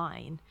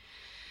online,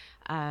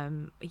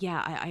 I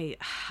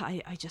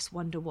just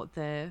wonder what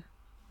the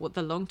what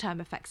the long-term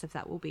effects of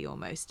that will be.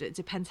 Almost, it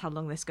depends how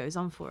long this goes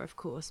on for, of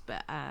course,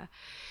 but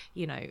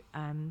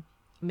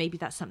maybe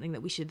that's something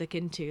that we should look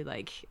into,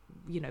 like,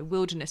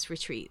 wilderness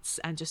retreats,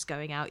 and just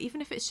going out,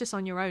 even if it's just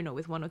on your own or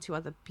with one or two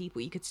other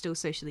people. You could still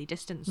socially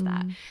distance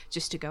that,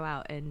 just to go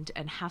out and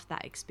have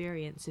that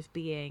experience of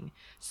being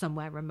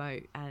somewhere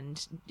remote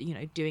and,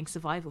 doing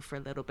survival for a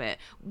little bit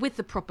with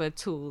the proper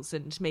tools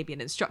and maybe an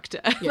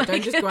instructor. Yeah,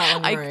 don't just go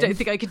out on your own. I don't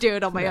think I could do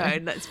it on my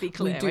own, let's be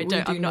clear.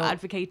 I'm not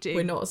advocating.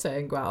 We're not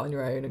saying go out on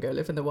your own and go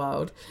live in the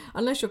wild,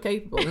 unless you're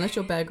capable, unless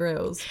you're Bear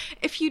Grylls.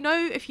 If you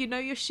know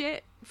your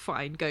shit,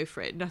 fine, go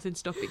for it, nothing's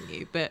stopping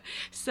you. But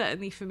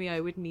certainly for me, I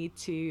would need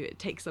to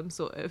take some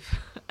sort of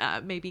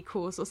maybe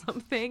course or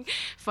something,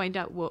 find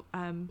out what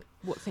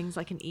things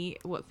I can eat,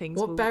 what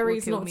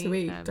berries will not me. To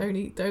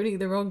eat. Don't eat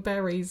the wrong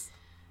berries.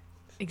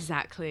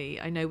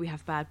 Exactly. I know we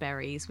have bad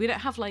berries. We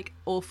don't have like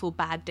awful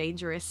bad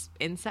dangerous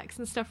insects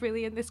and stuff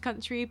really in this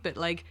country, but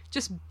like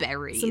just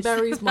berries. Some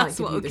berries might give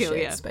you the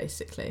shits,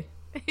 basically.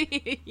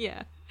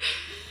 Yeah.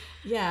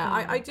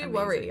 I do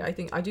worry. I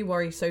think I do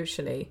worry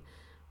socially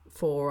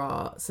for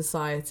our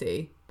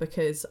society,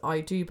 because I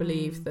do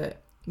believe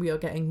that we are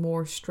getting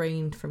more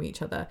estranged from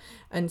each other,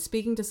 and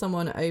speaking to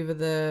someone over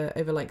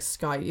like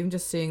Skype, even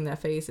just seeing their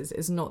faces,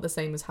 is not the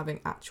same as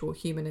having actual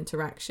human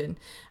interaction.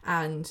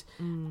 And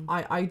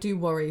I do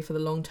worry for the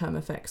long-term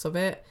effects of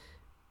it.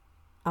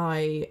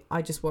 I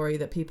just worry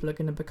that people are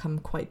going to become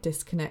quite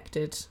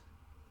disconnected,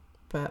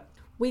 but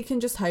we can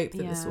just hope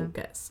that this all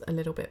gets a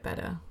little bit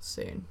better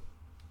soon.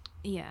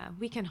 Yeah,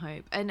 we can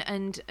hope.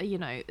 And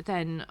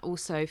then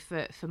also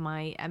for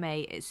my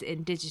MA, it's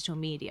in digital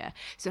media.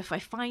 So if I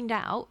find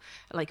out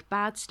like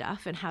bad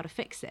stuff and how to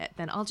fix it,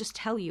 then I'll just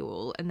tell you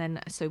all, and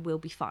then so we'll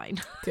be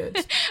fine.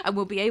 Good. And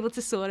we'll be able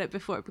to sort it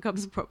before it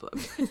becomes a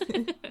problem.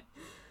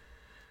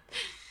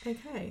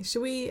 Okay,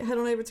 shall we head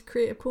on over to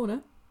Creative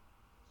Corner?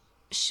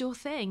 Sure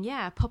thing.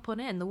 Yeah, pop on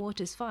in. The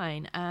water's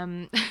fine.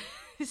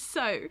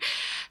 So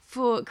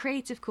for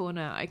Creative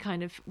Corner, I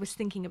kind of was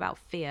thinking about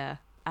fear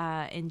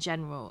in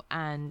general,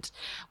 and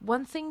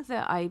one thing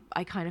that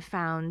I kind of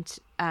found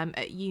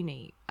at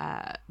uni,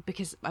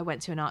 because I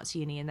went to an arts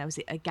uni and there was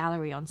a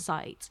gallery on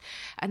site,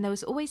 and there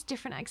was always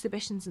different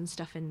exhibitions and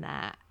stuff in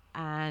there,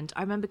 and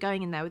I remember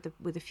going in there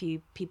with a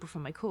few people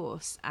from my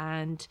course,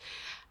 and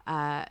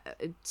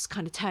it's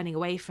kind of turning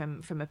away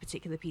from a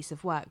particular piece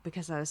of work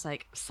because I was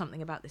like,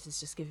 something about this is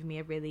just giving me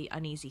a really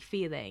uneasy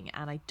feeling,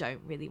 and I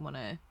don't really want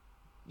to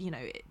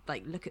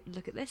like look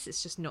at this.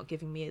 It's just not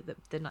giving me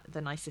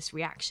the nicest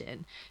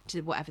reaction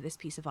to whatever this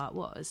piece of art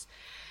was.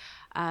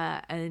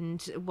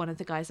 And one of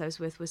the guys I was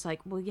with was like,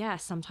 well, yeah,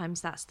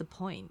 sometimes that's the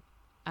point.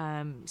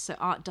 So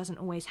art doesn't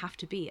always have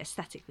to be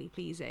aesthetically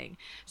pleasing.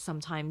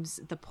 Sometimes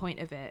the point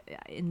of it,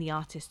 in the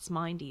artist's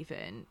mind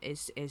even,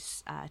 is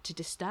to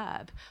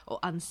disturb or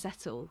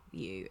unsettle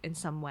you in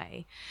some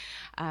way,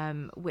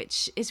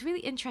 which is really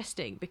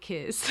interesting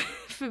because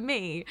for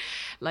me,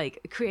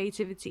 like,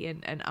 creativity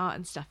and art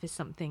and stuff is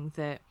something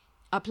that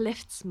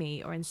uplifts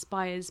me or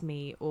inspires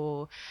me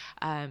or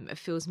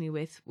fills me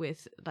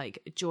with like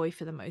joy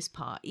for the most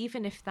part,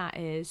 even if that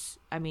is,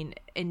 I mean,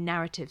 in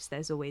narratives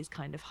there's always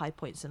kind of high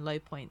points and low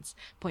points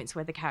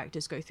where the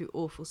characters go through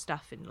awful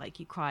stuff and like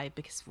you cry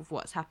because of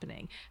what's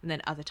happening, and then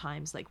other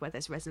times like where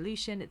there's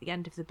resolution at the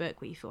end of the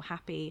book where you feel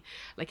happy,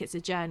 like it's a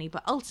journey.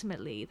 But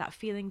ultimately that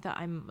feeling that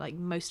I'm like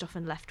most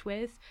often left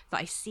with,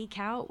 that I seek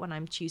out when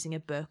I'm choosing a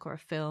book or a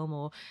film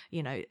or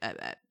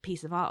a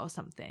piece of art or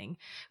something,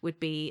 would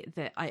be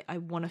that I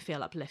want to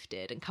feel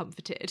uplifted and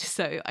comforted.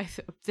 So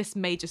this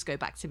may just go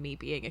back to me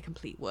being a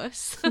complete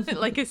wuss,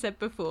 like I said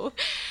before.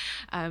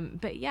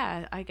 But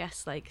yeah, I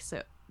guess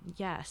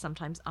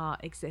sometimes art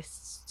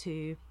exists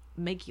to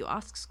make you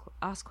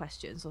ask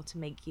questions, or to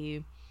make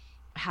you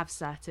have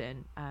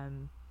certain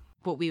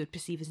what we would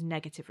perceive as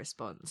negative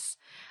response.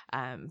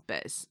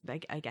 But it's,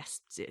 like, I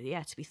guess,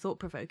 to be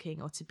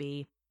thought-provoking or to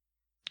be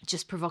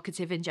just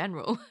provocative in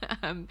general.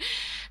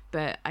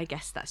 But I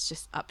guess that's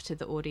just up to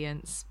the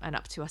audience and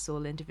up to us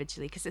all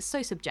individually, because it's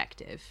so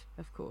subjective,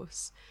 of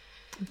course.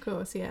 Of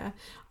course, yeah.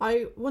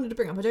 I wanted to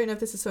bring up, I don't know if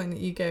this is something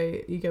that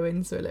you go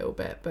into a little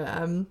bit, but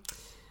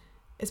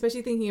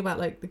especially thinking about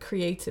like the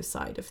creative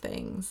side of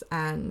things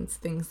and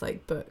things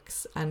like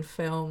books and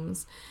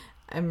films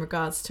in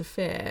regards to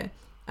fear.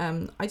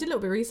 I did a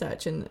little bit of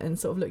research and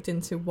sort of looked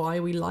into why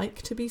we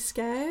like to be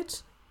scared.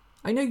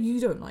 I know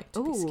you don't like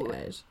to be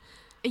scared.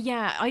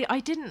 Yeah, I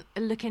didn't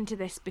look into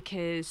this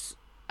because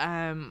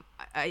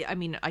I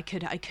mean I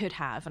could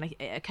have, and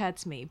it occurred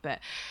to me, but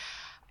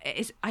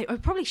I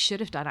probably should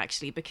have done,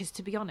 actually, because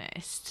to be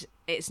honest,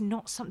 it's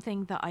not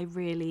something that I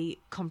really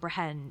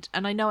comprehend.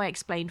 And I know I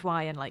explained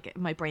why, and like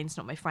my brain's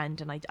not my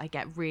friend, and I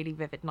get really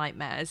vivid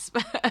nightmares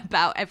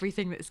about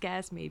everything that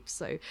scares me.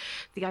 So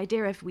the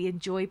idea of we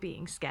enjoy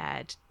being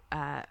scared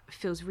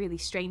feels really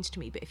strange to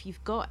me. But if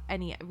you've got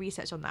any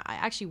research on that, I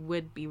actually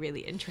would be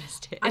really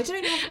interested. I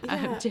don't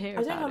have, to hear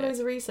I don't have loads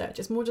it. of research.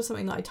 It's more just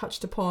something that I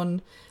touched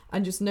upon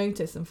and just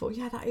noticed and thought,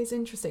 yeah, that is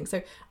interesting.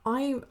 So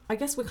I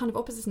guess we're kind of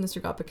opposites in this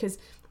regard, because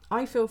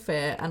I feel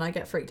fear and I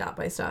get freaked out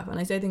by stuff, and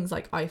I say things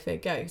like I fear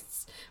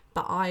ghosts,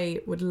 but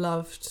I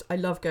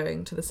love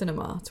going to the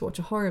cinema to watch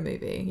a horror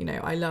movie. You know,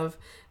 I love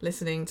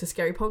listening to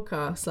scary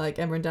podcasts like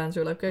Emma and Dan's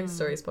Real Life Ghost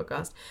Stories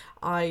podcast.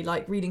 I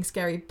like reading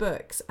scary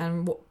books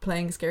and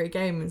playing scary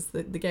games.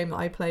 The game that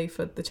I play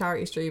for the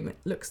charity stream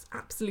looks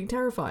absolutely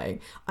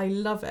terrifying. I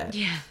love it.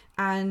 Yeah.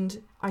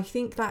 And I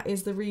think that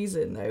is the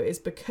reason, though, is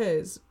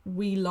because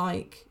we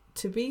like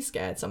to be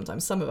scared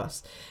sometimes, some of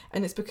us.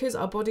 And it's because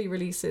our body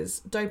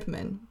releases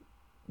dopamine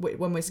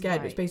when we're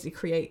scared, which basically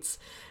creates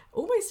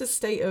almost a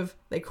state of,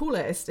 they call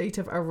it a state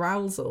of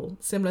arousal,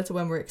 similar to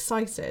when we're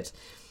excited.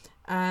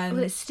 And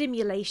well, it's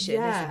stimulation,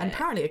 isn't it? And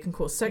apparently it can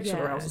cause sexual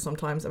arousal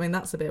sometimes. I mean,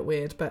 that's a bit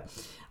weird, but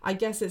I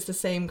guess it's the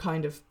same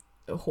kind of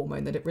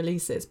hormone that it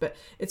releases. But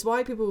it's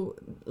why people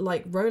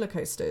like roller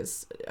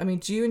coasters. I mean,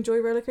 do you enjoy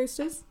roller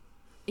coasters?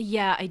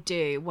 Yeah, I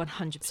do,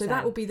 100%. So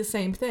that will be the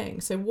same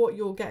thing. So what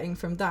you're getting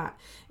from that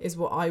is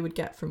what I would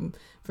get from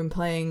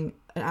playing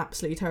an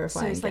absolutely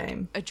terrifying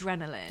game. Like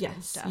adrenaline. Yes.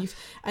 And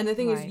stuff. And the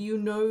thing is, you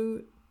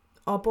know,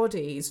 our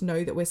bodies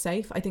know that we're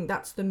safe. I think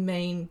that's the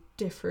main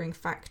differing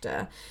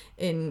factor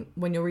in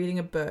when you're reading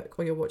a book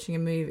or you're watching a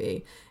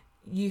movie.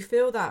 You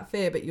feel that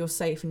fear, but you're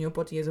safe and your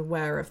body is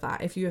aware of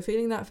that. If you were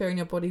feeling that fear and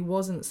your body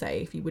wasn't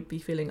safe, you would be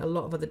feeling a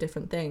lot of other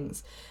different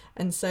things.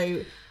 And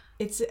so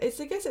it's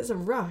I guess it's a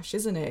rush,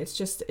 isn't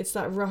it? It's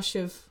that rush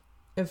of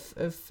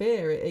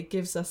fear. It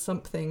gives us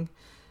something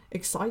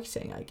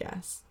exciting, I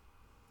guess.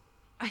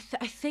 I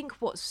think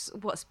what's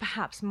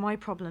perhaps my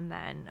problem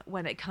then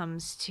when it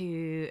comes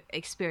to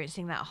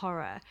experiencing that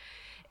horror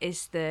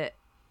is that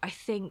I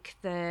think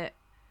that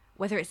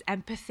whether it's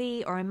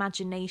empathy or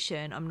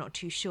imagination, I'm not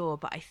too sure,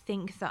 but I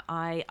think that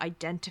I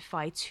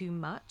identify too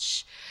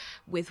much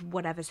with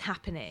whatever's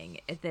happening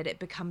that it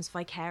becomes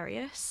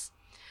vicarious.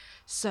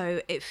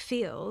 So it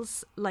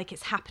feels like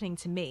it's happening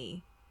to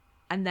me.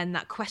 And then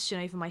that question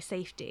over my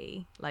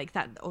safety, like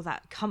that, or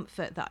that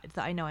comfort that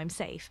I know I'm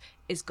safe,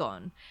 is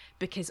gone,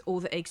 because all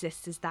that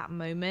exists is that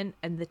moment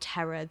and the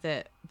terror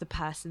that the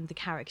person, the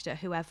character,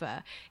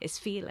 whoever is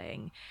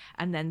feeling,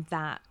 and then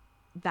that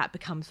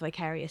becomes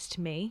vicarious to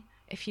me,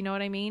 if you know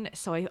what I mean.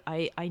 So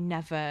I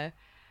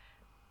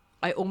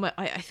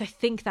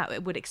think that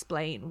it would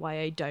explain why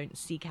I don't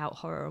seek out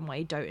horror and why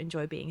I don't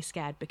enjoy being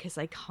scared, because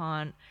I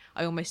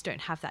almost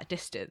don't have that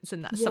distance,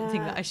 and that's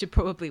something that I should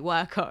probably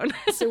work on.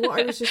 So what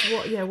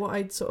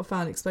I sort of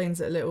found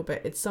explains it a little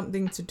bit. It's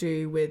something to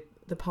do with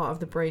the part of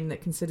the brain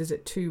that considers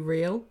it too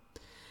real.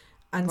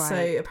 And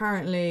so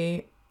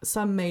apparently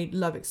some may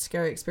love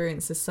scary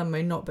experiences, some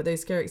may not, but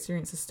those scary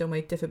experiences still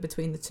may differ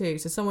between the two.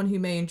 So someone who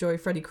may enjoy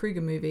Freddy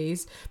Krueger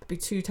movies but be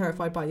too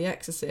terrified by The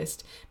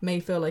Exorcist may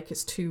feel like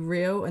it's too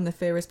real, and the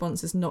fear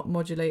response is not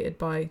modulated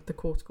by the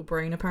cortical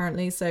brain,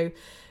 apparently. So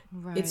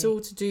it's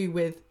all to do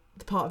with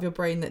the part of your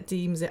brain that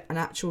deems it an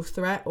actual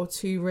threat or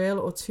too real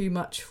or too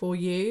much for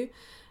you.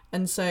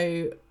 And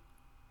so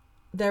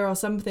there are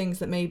some things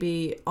that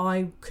maybe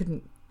I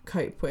couldn't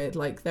cope with.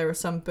 Like there are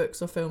some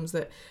books or films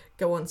that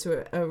go on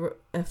to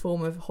a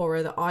form of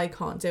horror that I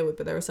can't deal with,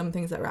 but there are some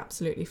things that are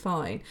absolutely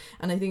fine.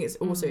 And I think it's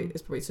also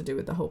it's probably to do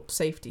with the whole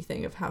safety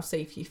thing of how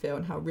safe you feel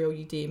and how real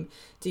you deem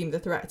the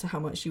threat to how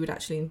much you would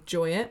actually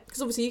enjoy it.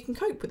 Because obviously you can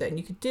cope with it and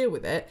you could deal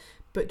with it,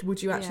 but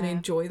would you actually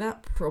enjoy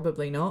that?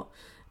 Probably not.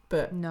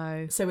 But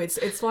no. So it's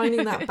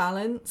finding that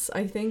balance,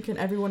 I think, and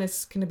everyone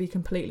is going to be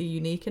completely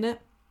unique in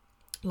it.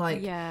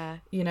 Like,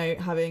 you know,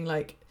 having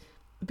like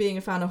being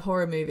a fan of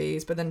horror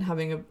movies, but then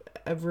having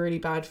a really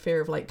bad fear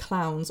of like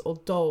clowns or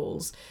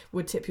dolls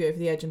would tip you over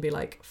the edge and be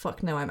like,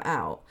 fuck no, I'm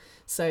out.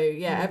 So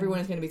everyone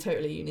is going to be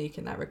totally unique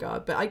in that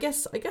regard. But I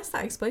guess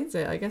that explains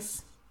it. I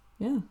guess,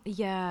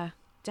 yeah,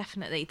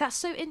 definitely. That's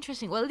so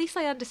interesting. Well, at least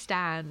I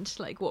understand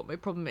like what my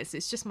problem is.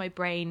 It's just my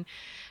brain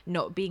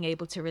not being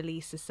able to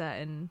release a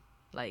certain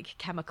like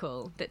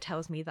chemical that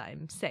tells me that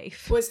I'm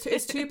safe. Well,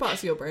 it's two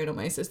parts of your brain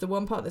almost. It's the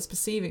one part that's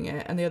perceiving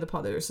it and the other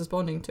part that's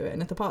responding to it.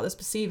 And if the part that's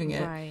perceiving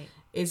it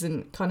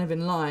isn't kind of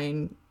in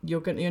line,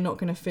 you're not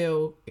going to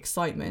feel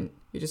excitement.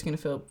 You're just going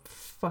to feel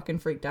fucking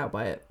freaked out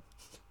by it.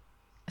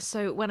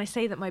 So when I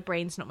say that my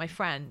brain's not my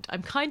friend,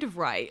 I'm kind of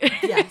right.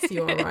 Yes,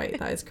 you are right.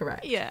 That is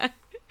correct. Yeah.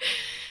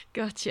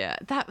 Gotcha.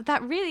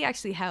 That really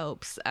actually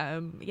helps.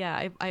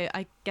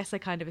 I guess I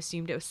kind of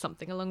assumed it was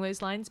something along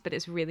those lines, but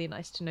it's really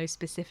nice to know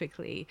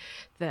specifically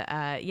that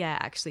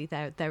actually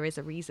there is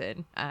a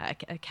reason, a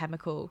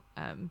chemical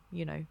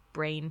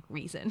brain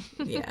reason.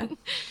 Yeah.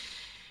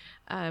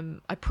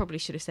 I probably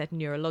should have said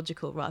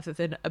neurological rather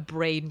than a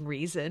brain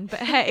reason, but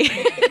hey,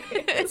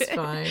 it's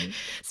fine.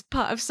 It's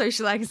part of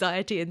social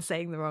anxiety and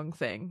saying the wrong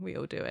thing. We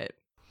all do it.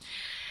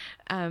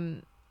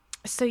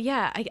 So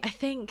yeah, I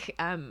think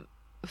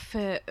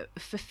for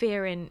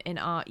fear in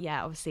art,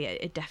 obviously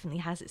it definitely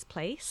has its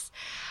place.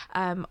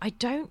 I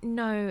don't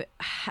know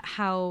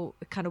how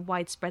kind of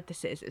widespread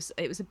this is.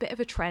 It was a bit of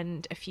a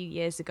trend a few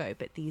years ago,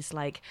 but these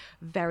like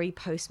very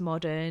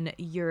postmodern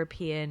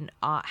European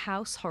art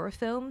house horror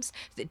films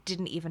that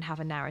didn't even have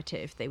a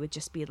narrative. They would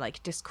just be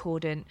like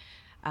discordant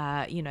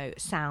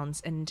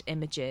sounds and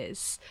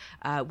images,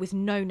 with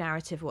no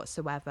narrative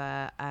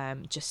whatsoever,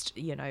 just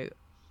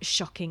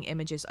shocking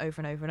images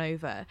over and over and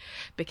over,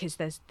 because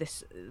there's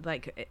this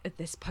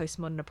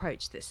postmodern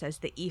approach that says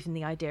that even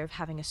the idea of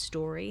having a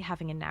story,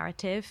 having a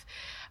narrative,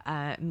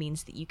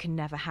 means that you can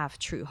never have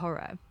true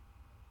horror.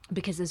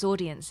 Because as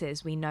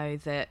audiences, we know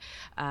that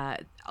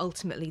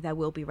ultimately there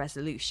will be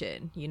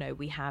resolution.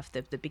 We have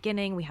the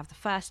beginning, we have the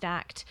first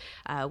act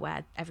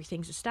where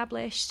everything's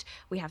established.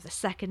 We have the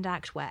second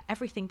act where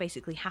everything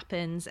basically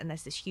happens and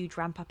there's this huge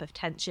ramp up of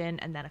tension,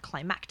 and then a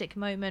climactic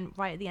moment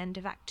right at the end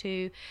of Act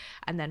 2.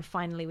 And then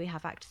finally we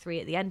have Act 3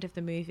 at the end of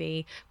the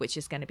movie, which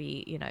is going to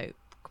be,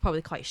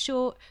 probably quite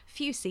short,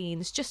 few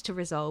scenes just to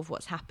resolve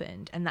what's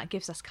happened, and that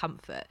gives us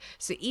comfort.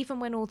 So even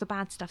when all the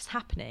bad stuff's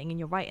happening and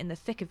you're right in the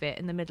thick of it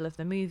in the middle of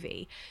the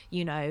movie,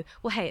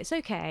 well, hey, it's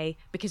okay,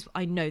 because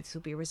I know this will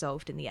be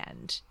resolved in the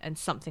end and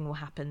something will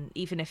happen.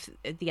 Even if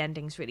the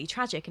ending's really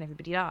tragic and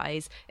everybody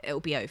dies, it'll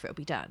be over, it'll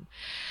be done.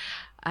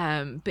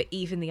 But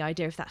even the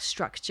idea of that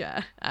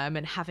structure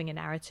and having a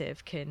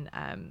narrative can,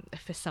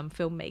 for some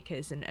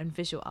filmmakers and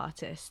visual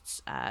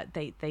artists,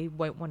 they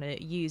won't want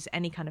to use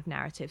any kind of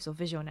narratives or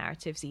visual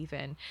narratives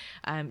even,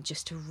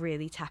 just to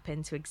really tap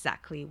into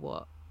exactly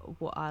what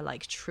our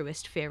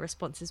truest fear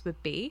responses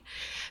would be.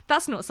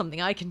 That's not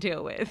something I can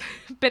deal with,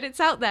 but it's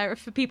out there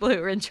for people who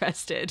are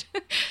interested.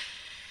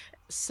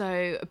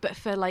 So, but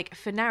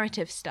for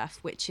narrative stuff,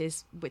 which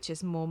is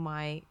more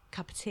my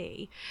cup of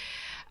tea,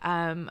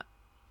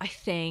 I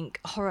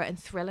think horror and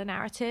thriller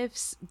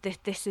narratives,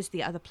 this is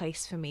the other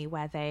place for me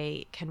where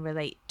they can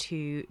relate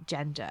to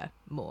gender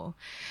more,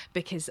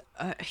 because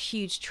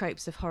huge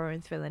tropes of horror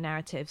and thriller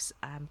narratives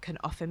can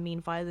often mean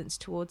violence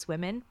towards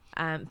women,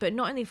 but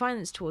not only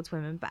violence towards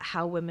women, but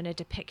how women are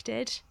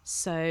depicted.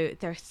 So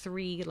there are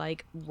three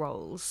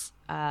roles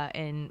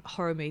in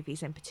horror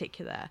movies in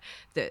particular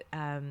that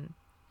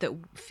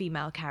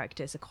female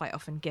characters are quite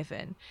often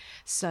given.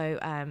 So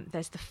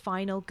there's the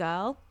final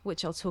girl,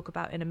 which I'll talk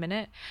about in a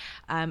minute,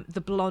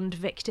 the blonde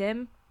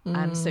victim.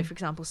 So for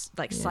example,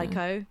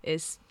 Psycho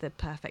is the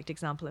perfect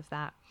example of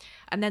that.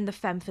 And then the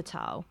femme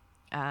fatale,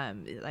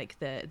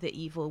 the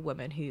evil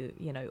woman who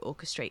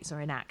orchestrates or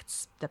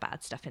enacts the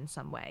bad stuff in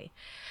some way.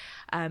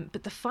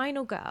 But the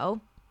final girl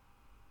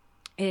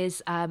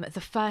is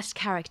the first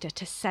character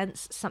to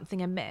sense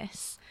something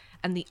amiss,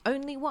 and the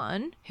only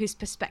one whose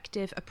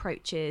perspective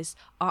approaches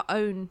our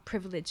own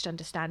privileged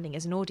understanding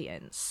as an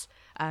audience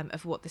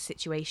of what the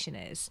situation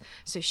is.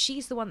 So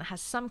she's the one that has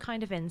some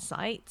kind of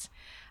insight.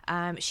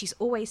 She's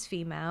always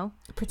female.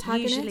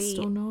 Protagonist usually,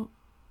 or not?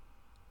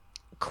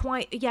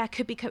 Could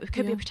be a protagonist.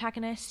 Could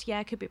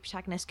be a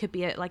protagonist. Could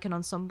be an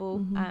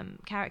ensemble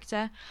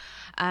character.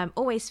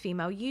 Always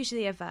female,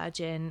 usually a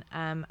virgin.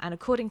 And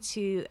according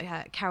to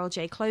Carol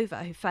J. Clover,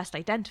 who first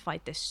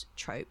identified this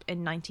trope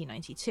in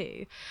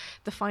 1992,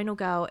 the final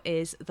girl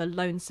is the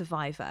lone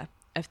survivor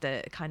of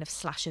the kind of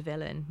slasher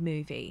villain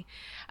movie,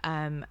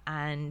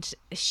 and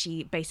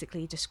she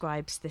basically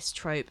describes this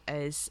trope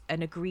as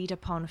an agreed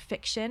upon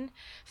fiction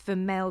for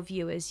male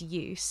viewers'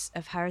 use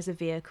of her as a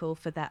vehicle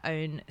for their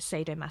own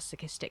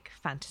sadomasochistic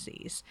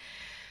fantasies.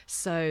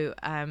 So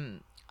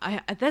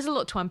there's a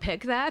lot to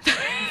unpick there,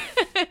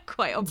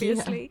 quite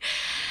obviously.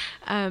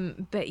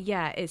 But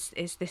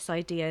it's this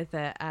idea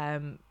that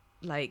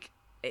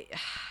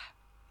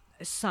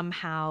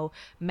somehow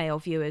male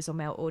viewers or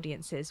male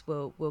audiences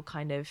will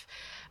kind of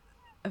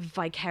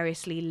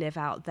vicariously live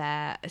out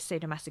their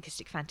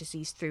sadomasochistic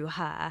fantasies through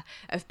her,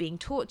 of being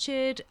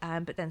tortured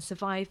but then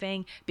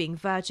surviving, being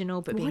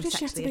virginal but being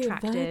sexually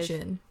attractive. Why does she have to be a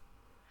virgin?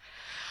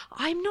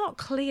 I'm not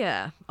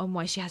clear on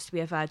why she has to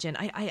be a virgin.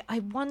 I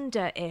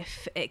wonder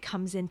if it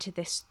comes into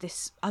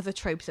this other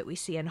trope that we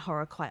see in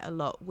horror quite a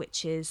lot,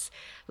 which is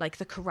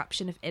the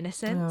corruption of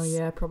innocence. Oh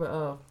yeah,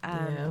 probably.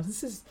 Yeah,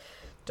 this is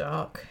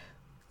dark.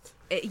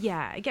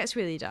 It gets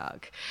really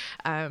dark.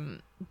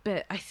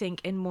 But I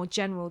think in more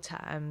general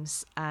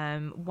terms,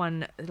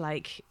 one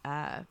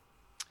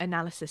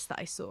analysis that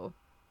I saw,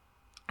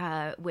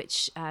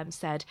 which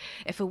said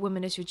if a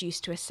woman is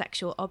reduced to a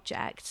sexual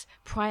object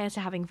prior to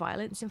having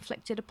violence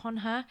inflicted upon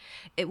her,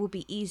 it will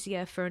be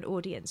easier for an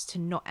audience to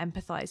not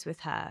empathize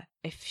with her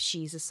if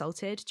she's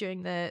assaulted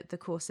during the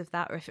course of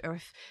that, or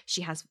if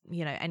she has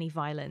any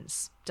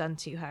violence done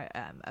to her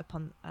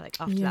upon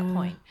after that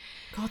point.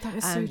 God, that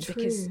is so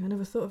true. I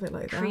never thought of it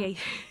like that.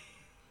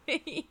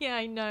 Yeah,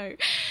 I know.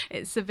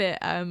 It's a bit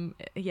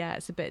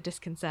it's a bit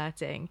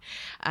disconcerting.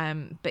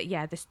 But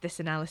this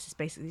analysis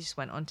basically just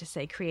went on to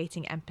say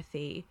creating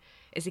empathy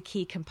is a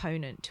key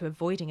component to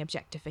avoiding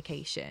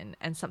objectification,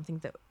 and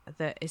something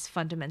that is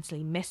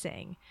fundamentally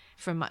missing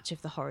from much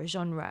of the horror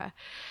genre.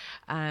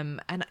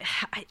 And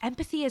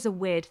empathy is a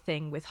weird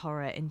thing with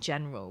horror in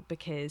general,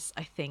 because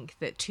I think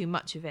that too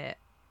much of it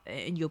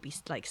and you'll be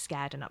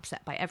scared and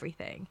upset by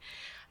everything.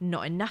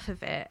 Not enough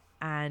of it,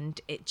 and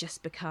it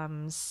just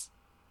becomes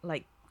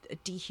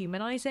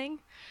dehumanizing.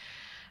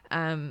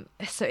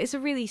 So it's a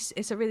really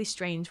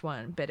strange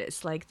one, but it's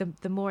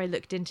the more I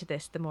looked into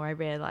this, the more I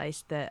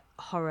realized that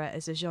horror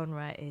as a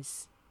genre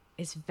is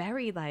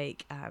very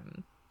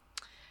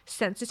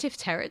sensitive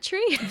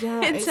territory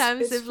Yeah, in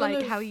terms of like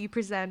of, how you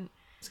present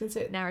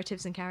say,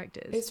 narratives and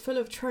characters. It's full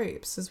of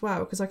tropes as well,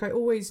 because like I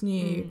always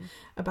knew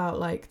about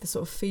like the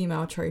sort of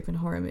female trope in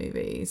horror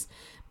movies,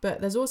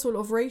 but there's also a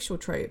lot of racial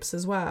tropes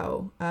as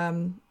well.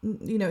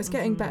 You know, it's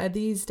getting better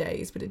these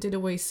days, but it did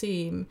always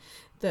seem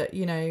that,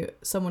 you know,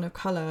 someone of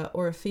colour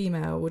or a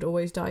female would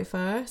always die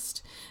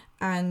first.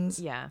 And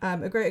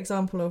a great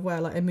example of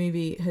where like a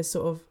movie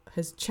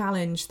has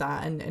challenged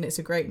that, and it's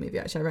a great movie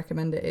actually, I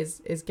recommend it,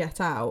 is Get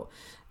Out,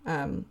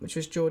 which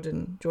was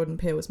Jordan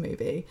Peele's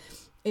movie.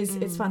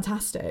 It's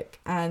fantastic.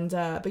 And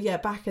but yeah,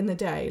 back in the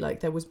day,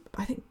 like there was,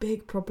 I think,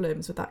 big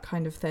problems with that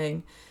kind of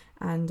thing,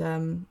 and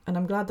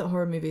I'm glad that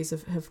horror movies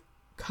have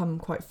come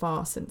quite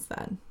far since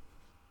then.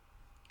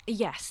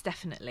 Yes,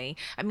 definitely.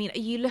 I mean,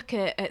 you look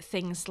at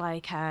things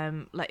like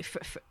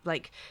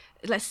like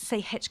let's say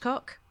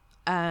Hitchcock,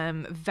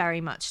 very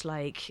much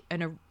like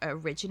an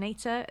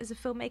originator as a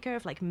filmmaker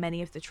of like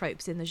many of the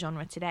tropes in the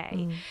genre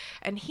today.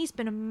 And he's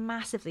been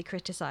massively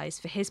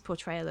criticized for his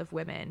portrayal of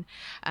women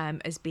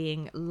as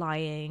being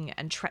lying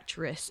and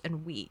treacherous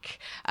and weak,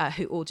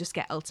 who all just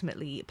get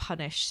ultimately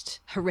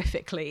punished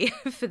horrifically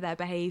for their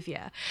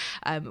behavior,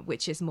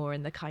 which is more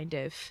in the kind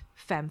of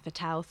femme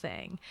fatale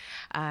thing.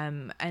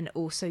 And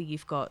also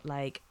you've got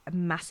like a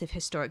massive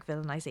historic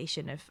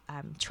villainization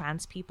of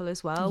trans people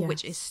as well,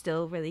 which is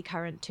still really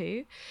current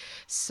too.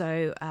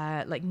 So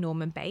like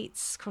Norman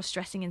Bates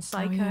cross-dressing in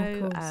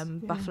Psycho,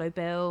 Buffalo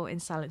Bill in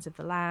Silence of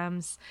the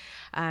Lambs,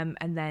 and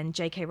then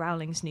J.K.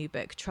 Rowling's new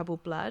book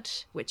Troubled Blood,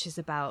 which is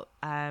about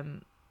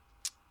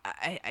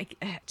I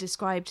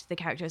described the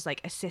character as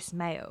like a cis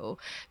male,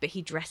 but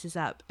he dresses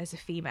up as a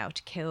female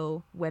to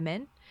kill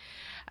women.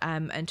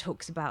 And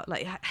talks about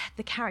like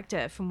the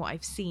character, from what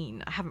I've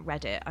seen. I haven't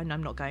read it, and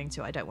I'm not going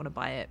to. I don't want to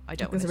buy it. I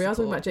don't want to. We are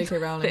talking about J.K.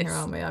 Rowling here,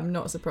 aren't we? I'm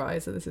not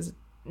surprised that this is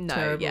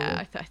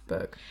terrible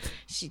book.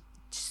 She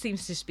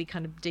seems to just be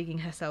kind of digging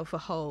herself a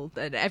hole,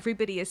 and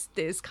everybody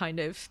is kind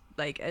of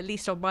like, at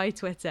least on my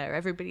Twitter,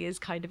 everybody is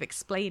kind of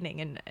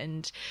explaining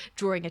and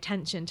drawing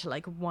attention to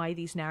like why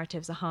these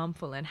narratives are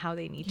harmful and how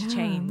they need to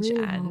change,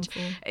 really and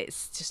harmful.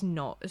 It's just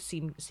not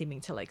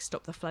seeming to like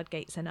stop the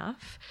floodgates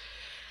enough.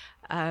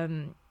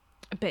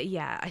 But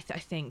yeah, I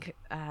think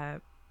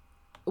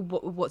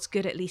what's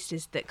good at least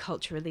is that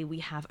culturally we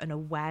have an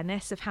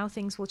awareness of how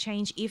things will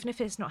change, even if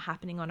it's not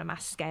happening on a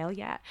mass scale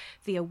yet.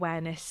 The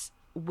awareness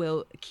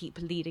will keep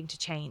leading to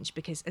change,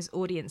 because as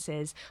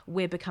audiences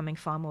we're becoming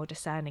far more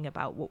discerning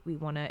about what we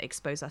want to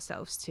expose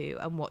ourselves to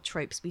and what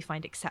tropes we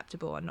find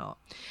acceptable or not,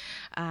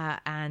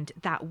 and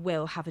that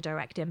will have a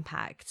direct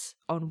impact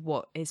on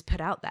what is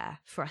put out there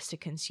for us to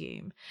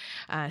consume.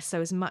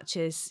 So as much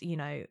as, you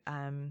know,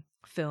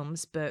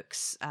 films,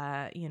 books,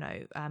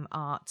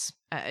 art,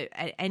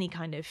 any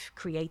kind of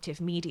creative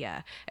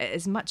media,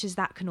 as much as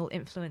that can all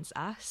influence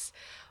us,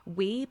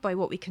 we, by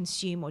what we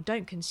consume or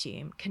don't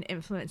consume, can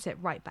influence it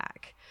right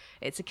back.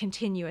 It's a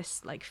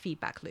continuous like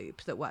feedback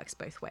loop that works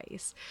both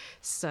ways.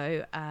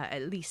 So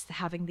at least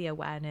having the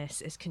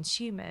awareness as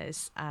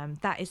consumers,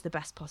 that is the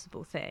best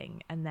possible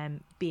thing. And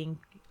then being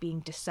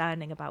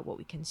discerning about what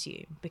we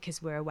consume,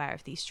 because we're aware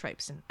of these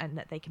tropes and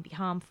that they can be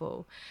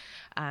harmful.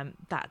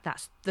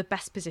 That's the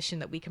best position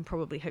that we can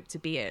probably hope to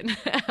be in.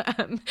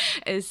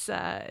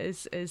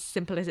 As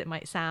simple as it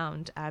might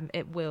sound,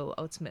 it will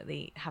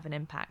ultimately have an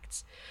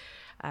impact.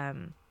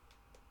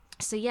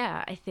 So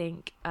yeah, I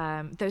think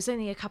there's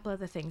only a couple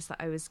other things that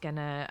I was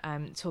gonna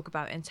talk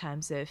about in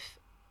terms of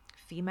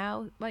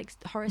female like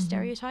horror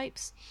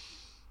stereotypes.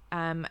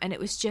 And it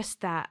was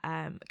just that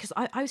because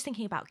I was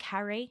thinking about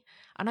Carrie,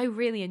 and I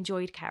really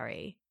enjoyed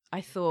Carrie.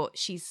 I thought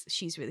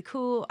she's really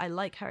cool. I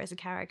like her as a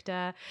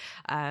character.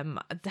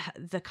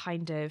 The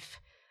kind of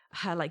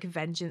her like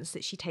vengeance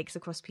that she takes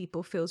across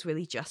people feels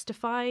really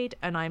justified,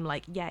 and I'm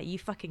like, yeah, you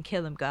fucking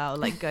kill them, girl,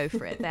 like go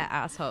for it. They're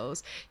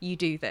assholes, you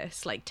do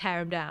this, like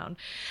tear them down.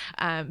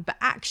 But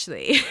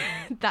actually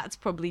that's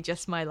probably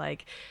just my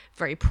like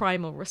very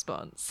primal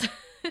response.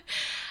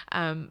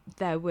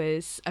 There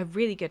was a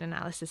really good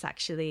analysis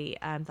actually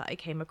that I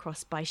came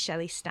across by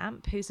Shelley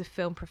Stamp, who's a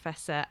film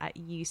professor at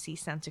UC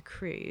Santa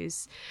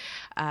Cruz,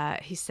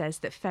 who says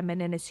that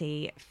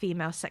femininity,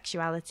 female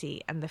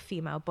sexuality, and the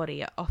female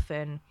body are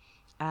often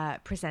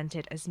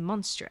presented as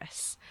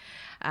monstrous.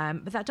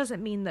 But that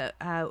doesn't mean that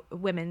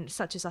women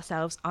such as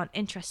ourselves aren't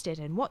interested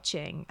in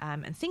watching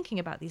and thinking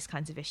about these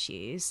kinds of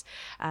issues,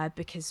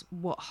 because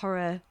what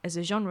horror as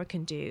a genre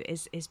can do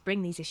is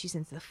bring these issues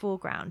into the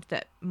foreground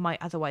that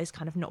might otherwise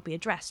kind of not be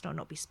addressed or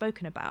not be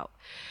spoken about.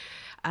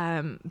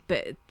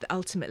 But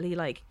ultimately,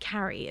 like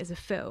Carrie as a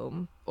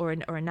film or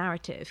a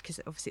narrative, because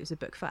obviously it was a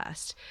book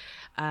first,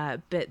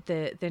 but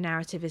the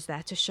narrative is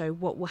there to show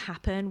what will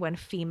happen when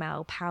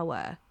female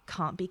power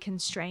can't be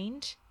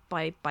constrained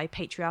by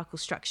patriarchal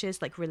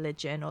structures like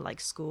religion or like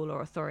school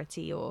or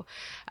authority or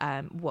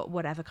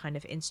whatever kind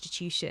of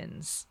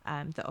institutions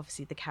that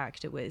obviously the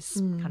character was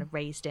kind of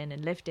raised in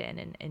and lived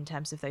in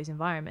terms of those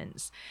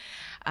environments.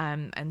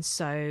 And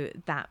so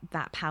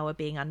that power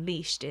being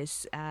unleashed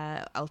is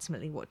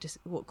ultimately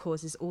what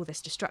causes all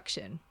this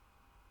destruction.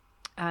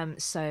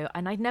 So,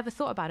 and I'd never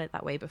thought about it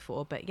that way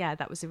before, but yeah,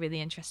 that was a really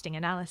interesting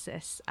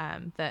analysis.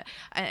 And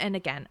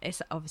again,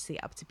 it's obviously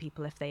up to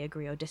people if they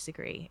agree or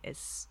disagree.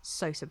 It's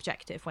so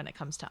subjective when it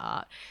comes to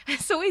art.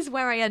 It's always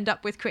where I end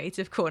up with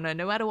Creative Corner.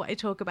 No matter what I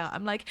talk about,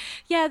 I'm like,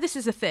 yeah, this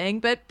is a thing,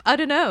 but I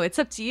don't know. It's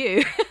up to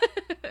you.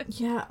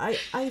 Yeah,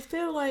 I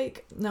feel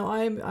like, no,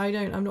 I'm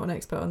not an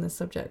expert on this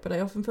subject, but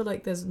I often feel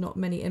like there's not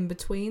many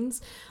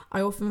in-betweens.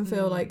 I often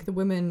feel like the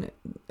woman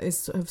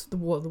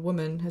the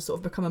woman has sort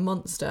of become a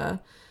monster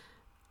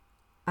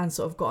and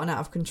sort of gotten out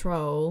of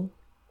control,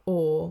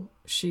 or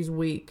she's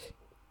weak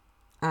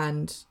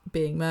and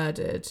being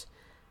murdered,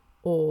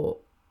 or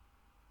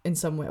in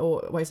some way,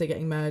 or when I say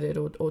getting murdered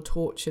or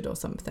tortured or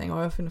something.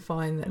 I often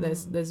find that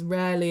there's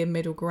rarely a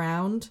middle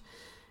ground,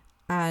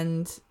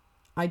 and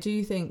I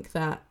do think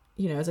that,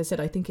 you know, as I said,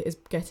 I think it is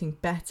getting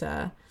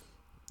better.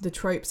 The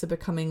tropes are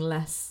becoming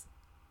less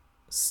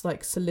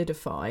like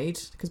solidified,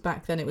 because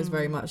back then it was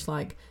very much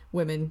like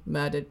women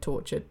murdered,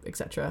 tortured,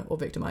 etc., or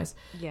victimized.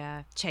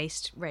 Yeah,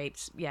 chased,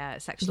 raped,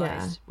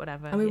 sexualized,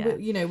 whatever. I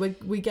mean,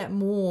 we get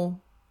more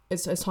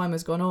as time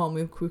has gone on.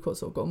 We've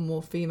got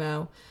more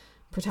female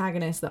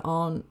protagonists that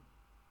aren't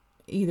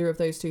either of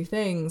those two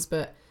things,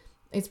 but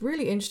it's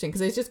really interesting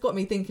because it's just got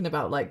me thinking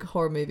about like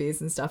horror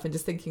movies and stuff, and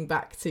just thinking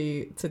back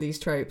to these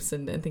tropes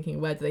and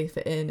thinking, where do they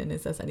fit in, and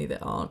is there any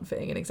that aren't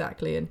fitting in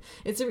exactly? And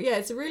it's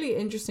a really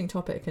interesting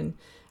topic, and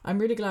I'm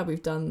really glad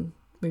we've done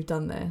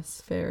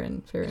this, fear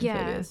and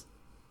phobias.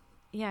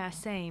 Yeah,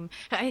 same.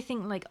 I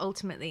think like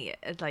ultimately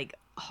like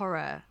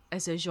horror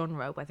as a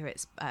genre, whether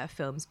it's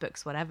films,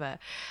 books, whatever,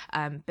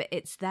 but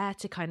it's there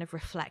to kind of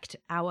reflect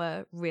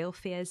our real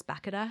fears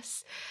back at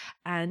us.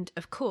 And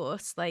of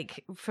course,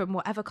 like from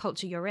whatever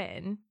culture you're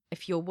in,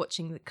 if you're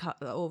watching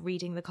or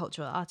reading the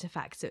cultural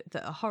artifacts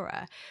that are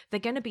horror, they're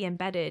going to be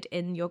embedded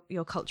in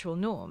your cultural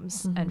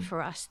norms. And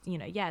for us, you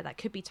know, that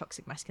could be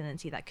toxic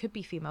masculinity, that could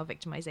be female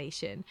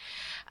victimization,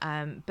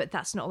 but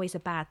that's not always a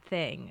bad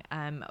thing.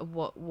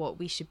 What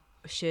we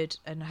should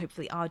and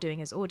hopefully are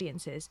doing as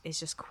audiences is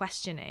just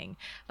questioning,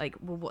 like,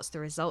 well, what's the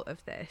result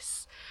of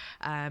this?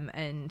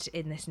 And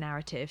in this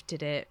narrative,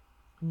 did it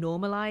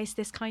normalize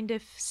this kind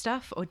of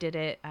stuff, or did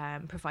it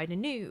provide a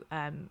new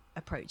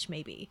approach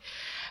maybe?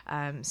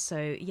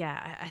 So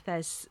yeah,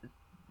 there's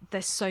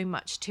so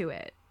much to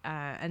it.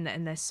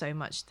 And there's so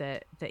much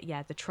that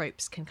the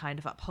tropes can kind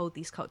of uphold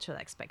these cultural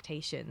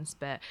expectations,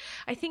 but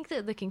I think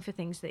that looking for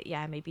things that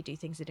maybe do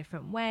things a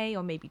different way,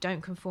 or maybe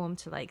don't conform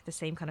to like the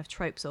same kind of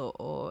tropes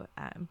or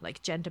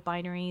like gender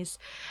binaries,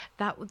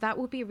 that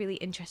will be a really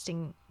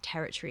interesting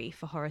territory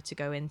for horror to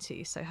go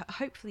into. So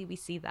hopefully we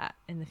see that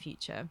in the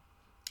future.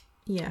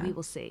 Yeah, we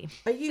will see.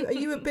 Are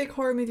you a big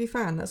horror movie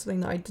fan? That's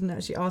something that I didn't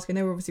actually ask. I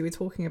know obviously we're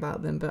talking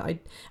about them, but I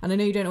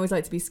know you don't always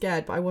like to be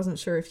scared, but I wasn't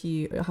sure if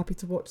you are happy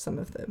to watch some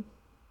of them.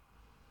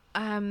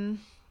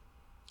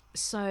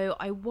 So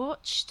I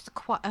watched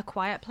A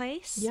Quiet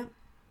Place. Yeah,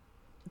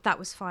 that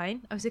was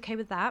fine. I was okay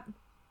with that.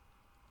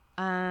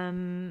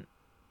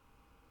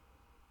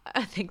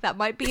 I think that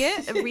might be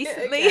it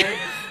recently. Okay.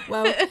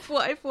 Well,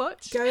 what I've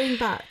watched. Going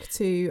back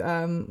to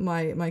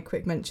my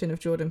quick mention of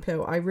Jordan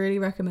Peele, I really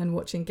recommend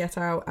watching Get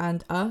Out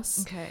and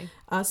Us. Okay.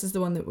 Us is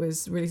the one that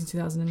was released in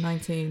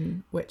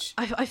 2019, which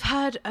I've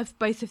heard of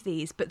both of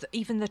these, but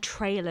even the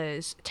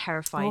trailers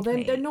terrified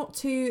me. They're not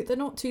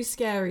too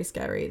scary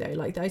though.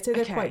 Like I'd say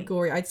they're quite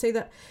gory. I'd say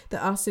that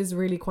Us is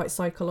really quite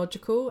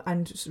psychological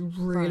and just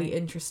really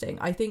interesting.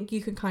 I think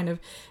you can kind of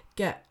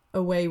get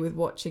away with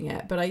watching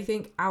it, but I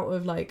think out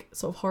of like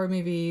sort of horror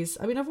movies,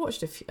 I mean, I've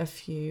watched a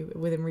few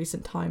within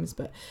recent times,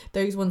 but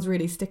those ones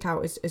really stick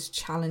out as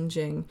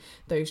challenging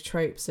those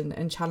tropes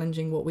and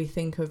challenging what we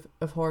think of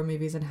horror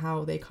movies and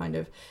how they kind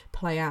of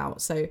play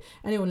out. So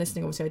anyone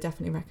listening, obviously I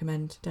definitely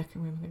recommend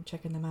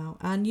checking them out,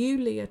 and you,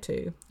 Leah,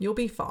 too. You'll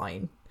be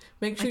fine.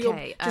 Make sure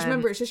you're just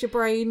remember, it's just your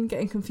brain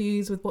getting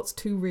confused with what's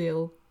too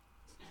real.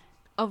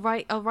 I'll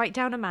write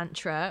down a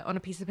mantra on a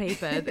piece of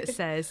paper that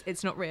says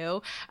it's not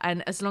real,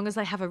 and as long as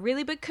I have a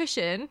really big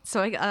cushion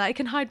so I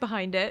can hide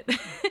behind it,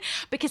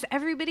 because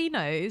everybody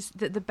knows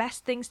that the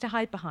best things to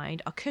hide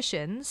behind are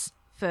cushions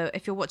for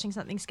if you're watching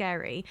something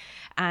scary,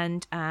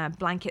 and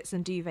blankets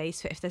and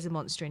duvets for if there's a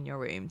monster in your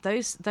room.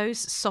 Those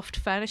soft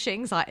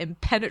furnishings are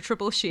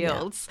impenetrable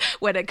shields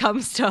when it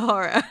comes to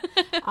horror.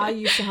 I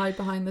used to hide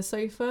behind the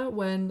sofa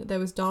when there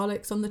was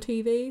Daleks on the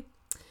TV.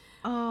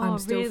 I'm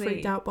still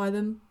freaked out by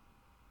them.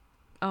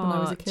 Oh, when I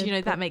was a kid, do you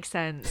know, that makes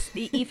sense.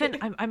 Even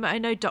I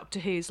know Doctor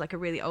Who's like a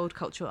really old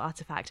cultural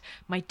artifact.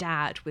 My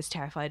dad was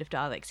terrified of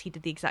Daleks. He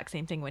did the exact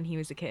same thing when he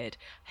was a kid,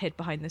 hid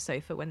behind the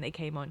sofa when they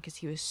came on because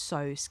he was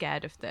so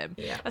scared of them.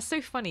 Yeah. That's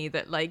so funny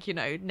that, like, you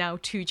know, now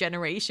two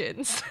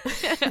generations,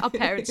 our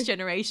parents'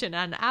 generation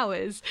and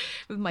ours,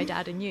 with my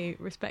dad and you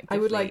respectively. I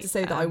would like to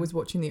say that I was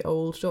watching the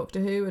old Doctor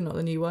Who and not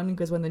the new one,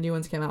 because when the new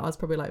ones came out I was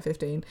probably like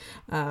 15,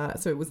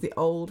 so it was the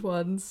old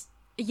ones.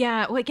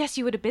 Yeah, well, I guess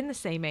you would have been the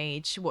same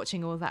age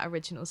watching all that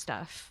original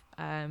stuff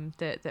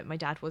that my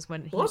dad was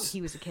when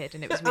he was a kid,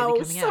 and it was really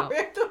coming out.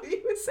 I thought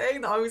you were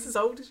saying that I was as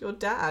old as your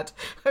dad.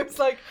 I was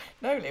like,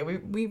 no, Leah,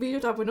 we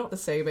your dad were not the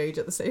same age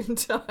at the same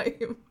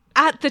time.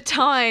 at the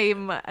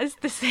time, as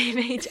the same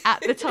age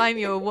at the time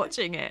you were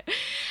watching it.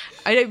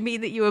 I don't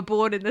mean that you were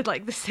born in the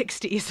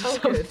 60s or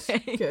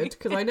something. Good,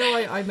 because I know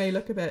I may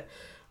look a bit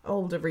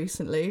older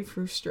recently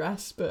through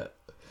stress, but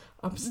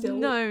I'm still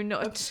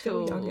not at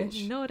all.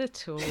 Youngish. Not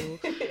at all.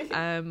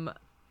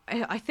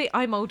 I think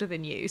I'm older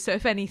than you, so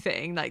if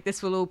anything,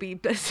 this will all be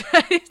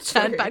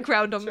turned back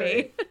round on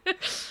me.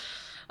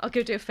 I'll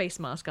go do a face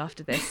mask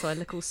after this so I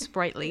look all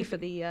sprightly for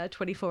the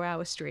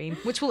 24-hour stream,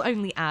 which will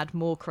only add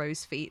more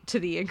crow's feet to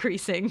the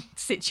increasing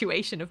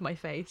situation of my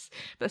face.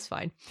 That's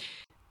fine.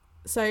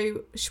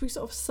 So should we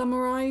sort of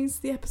summarise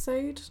the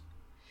episode?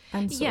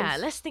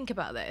 Let's think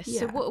about this. Yeah.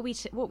 So what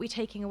are we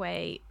taking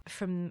away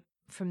from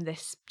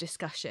this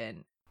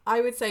discussion? I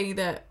would say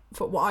that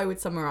for what I would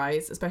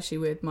summarise, especially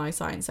with my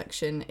science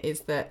section,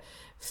 is that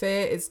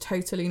fear is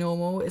totally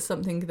normal. It's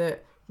something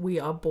that we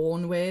are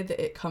born with.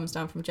 It comes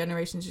down from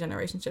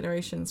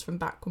generations from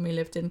back when we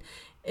lived in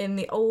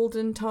the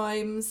olden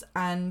times,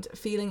 and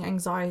feeling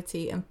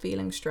anxiety and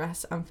feeling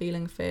stress and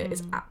feeling fear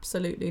is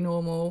absolutely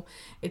normal.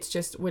 It's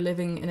just we're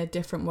living in a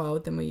different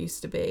world than we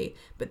used to be,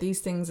 but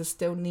these things are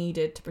still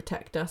needed to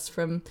protect us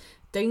from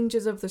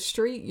dangers of the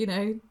street,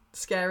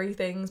 scary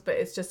things. But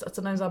it's just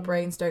sometimes our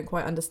brains don't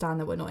quite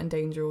understand that we're not in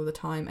danger all the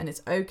time, and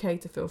it's okay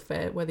to feel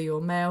fear, whether you're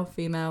male,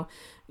 female,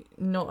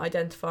 not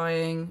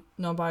identifying,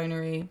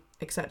 non-binary,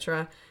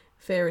 etc.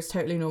 Fear is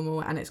totally normal,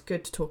 and it's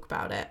good to talk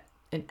about it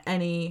in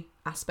any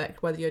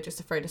aspect, whether you're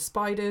just afraid of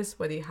spiders,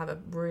 whether you have a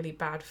really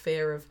bad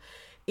fear of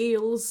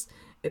eels.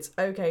 It's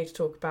okay to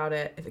talk about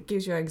it. If it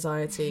gives you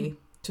anxiety,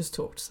 just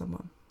talk to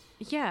someone.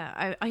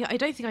 Yeah, I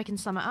don't think I can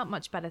sum it up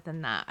much better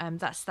than that.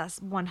 That's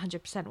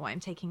 100% what I'm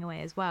taking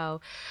away as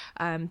well.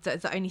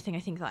 The only thing I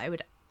think that I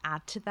would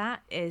add to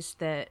that is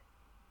that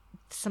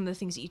some of the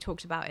things that you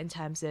talked about in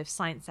terms of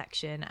science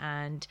section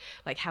and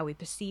how we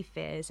perceive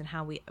fears and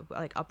how we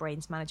our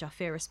brains manage our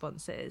fear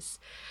responses,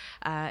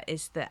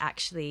 is that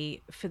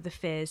actually for the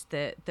fears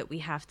that we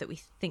have that we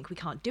think we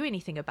can't do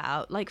anything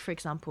about, for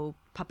example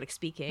public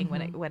speaking,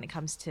 when it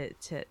comes to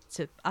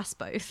us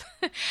both,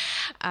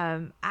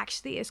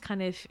 actually it's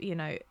kind of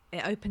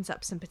it opens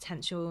up some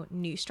potential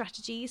new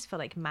strategies for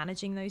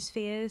managing those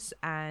fears.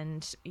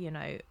 And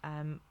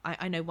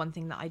I know one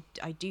thing that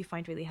I do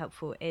find really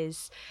helpful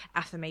is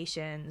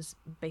affirmations,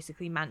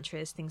 basically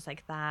mantras, things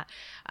like that.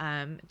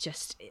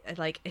 Just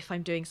if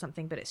I'm doing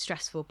something but it's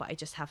stressful, but I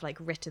just have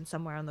written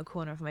somewhere on the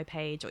corner of my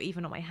page or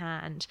even on my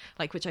hand,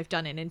 which I've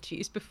done in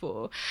interviews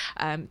before,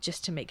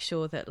 just to make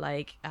sure that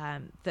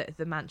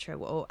the mantra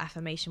or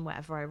affirmation,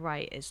 whatever I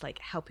write, is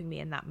helping me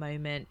in that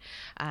moment.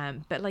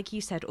 But like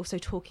you said, also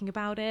talking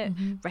about it,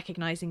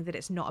 recognizing that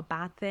it's not a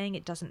bad thing.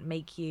 It doesn't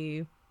make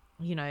you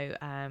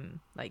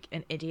an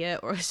idiot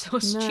or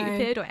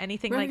stupid or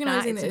anything like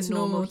that. It's a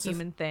normal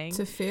human thing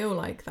to feel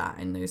like that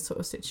in those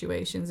sort of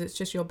situations. It's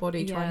just your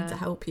body trying to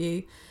help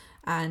you,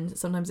 and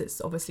sometimes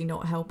it's obviously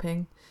not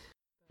helping.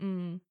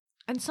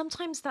 And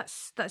sometimes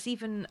that's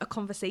even a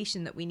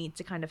conversation that we need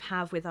to kind of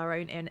have with our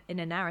own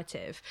inner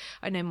narrative.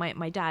 I know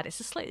my dad, it's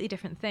a slightly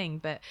different thing,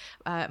 but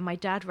my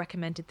dad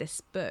recommended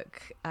this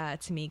book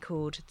to me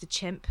called The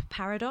Chimp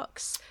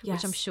Paradox,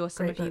 which I'm sure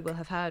some of you will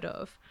have heard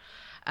of.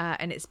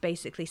 And it's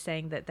basically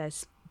saying that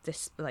there's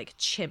this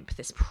chimp,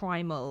 this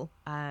primal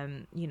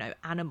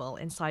animal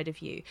inside of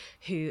you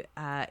who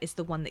is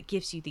the one that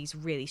gives you these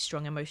really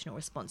strong emotional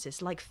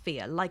responses, like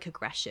fear, like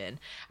aggression,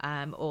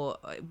 or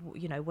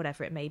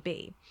whatever it may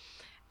be.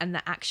 And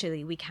that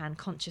actually we can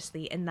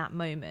consciously in that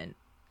moment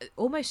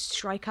almost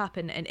strike up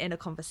in a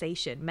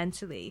conversation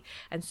mentally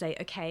and say,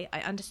 okay,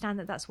 I understand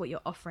that that's what you're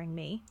offering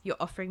me. You're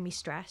offering me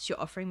stress, you're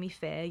offering me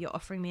fear, you're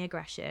offering me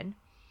aggression.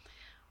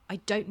 I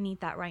don't need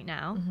that right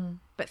now,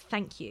 but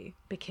thank you,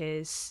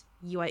 because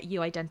you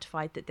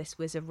identified that this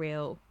was a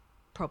real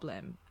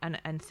problem,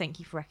 and thank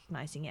you for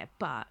recognizing it.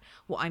 But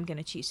what I'm going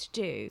to choose to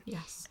do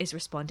is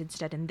respond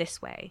instead in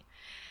this way.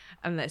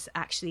 And that's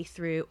actually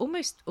through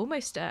almost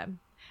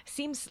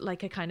seems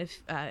like a kind of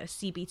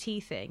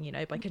CBT thing,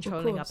 by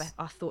controlling our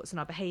thoughts and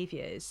our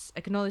behaviors,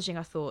 acknowledging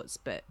our thoughts,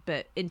 but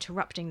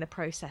interrupting the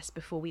process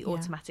before we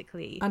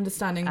automatically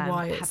understanding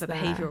why it's have a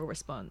behavioral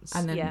response,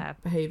 and then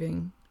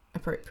behaving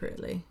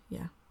appropriately.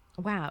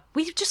 Wow,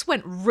 we just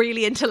went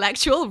really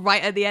intellectual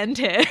right at the end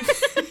here.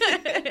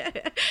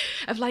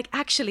 Of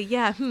actually,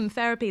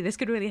 therapy, this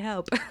could really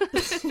help.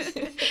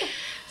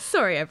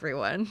 Sorry,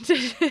 everyone.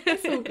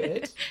 That's all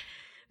good.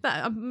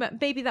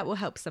 Maybe that will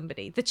help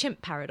somebody. The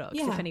Chimp Paradox,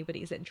 if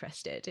anybody's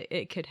interested,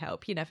 it could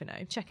help. You never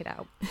know. Check it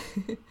out.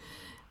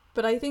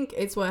 But I think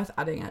it's worth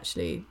adding,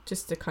 actually,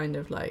 just to kind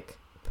of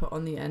put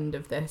on the end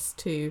of this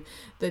too,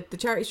 the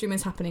charity stream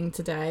is happening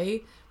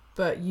today,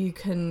 but you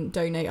can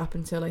donate up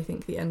until I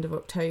think the end of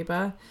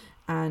October.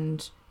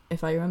 And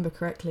if I remember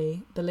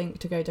correctly, the link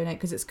to go donate,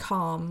 because it's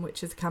CALM,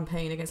 which is a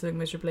campaign against living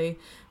miserably,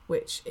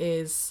 which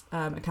is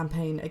a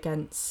campaign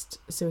against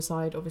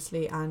suicide,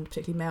 obviously, and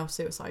particularly male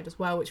suicide as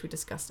well, which we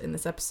discussed in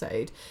this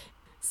episode.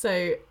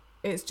 So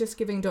it's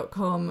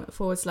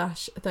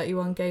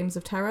justgiving.com/31 Games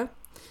of Terror,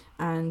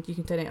 and you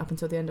can donate up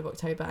until the end of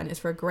October, and it's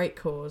for a great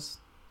cause.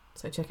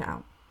 So check it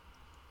out.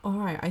 All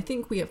right, I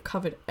think we have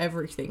covered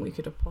everything we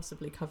could have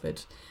possibly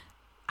covered.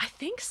 I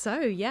think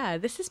so, yeah.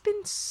 This has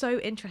been so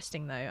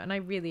interesting, though, and I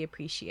really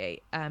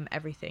appreciate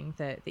everything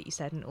that you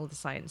said and all the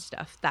science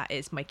stuff. That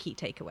is my key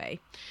takeaway.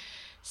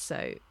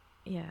 So,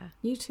 yeah.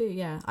 You too,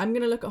 yeah. I'm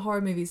going to look at horror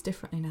movies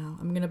differently now.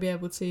 I'm going to be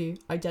able to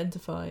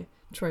identify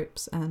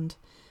tropes and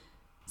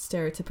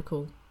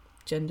stereotypical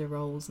gender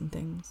roles and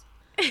things.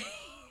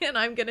 And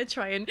I'm going to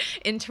try and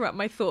interrupt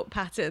my thought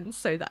patterns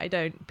so that I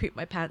don't poop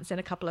my pants in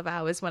a couple of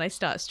hours when I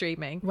start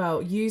streaming.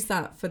 Well, use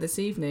that for this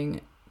evening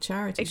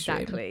charity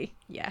Exactly,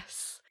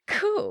 yes.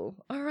 Cool.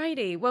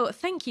 Alrighty. Well,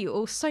 thank you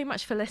all so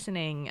much for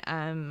listening.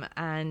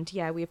 And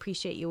yeah, we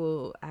appreciate you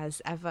all as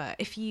ever.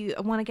 If you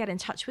want to get in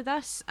touch with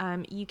us,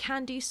 you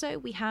can do so.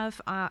 We have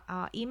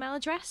our email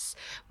address,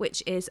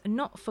 which is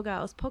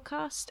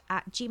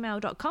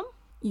notforgirlspodcast@gmail.com.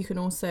 You can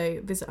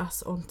also visit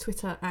us on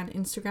Twitter and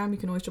Instagram. You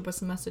can always drop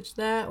us a message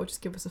there or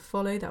just give us a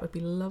follow. That would be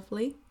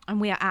lovely.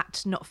 And we are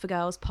at Not For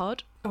Girls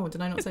Pod. Oh,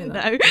 did I not say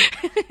that? No.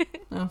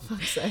 Oh,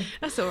 fuck's sake.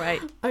 That's all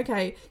right.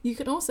 Okay, you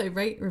can also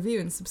rate, review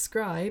and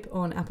subscribe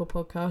on Apple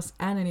Podcasts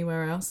and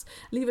anywhere else.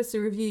 Leave us a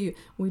review.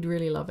 We'd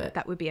really love it.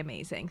 That would be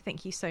amazing.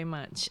 Thank you so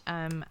much.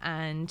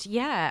 And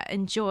yeah,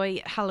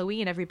 enjoy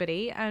Halloween,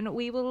 everybody. And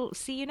we will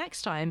see you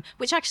next time,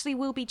 which actually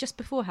will be just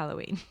before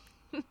Halloween.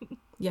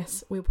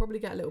 Yes, we'll probably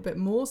get a little bit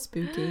more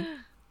spooky.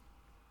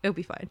 It'll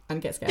be fine.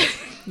 And get scared.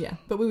 Yeah,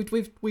 but we've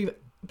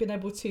been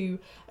able to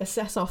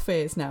assess our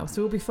fears now,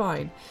 so we'll be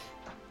fine.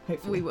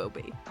 Hopefully. We will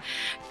be.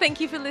 Thank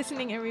you for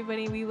listening,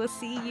 everybody. We will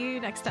see you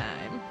next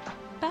time.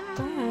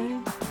 Bye.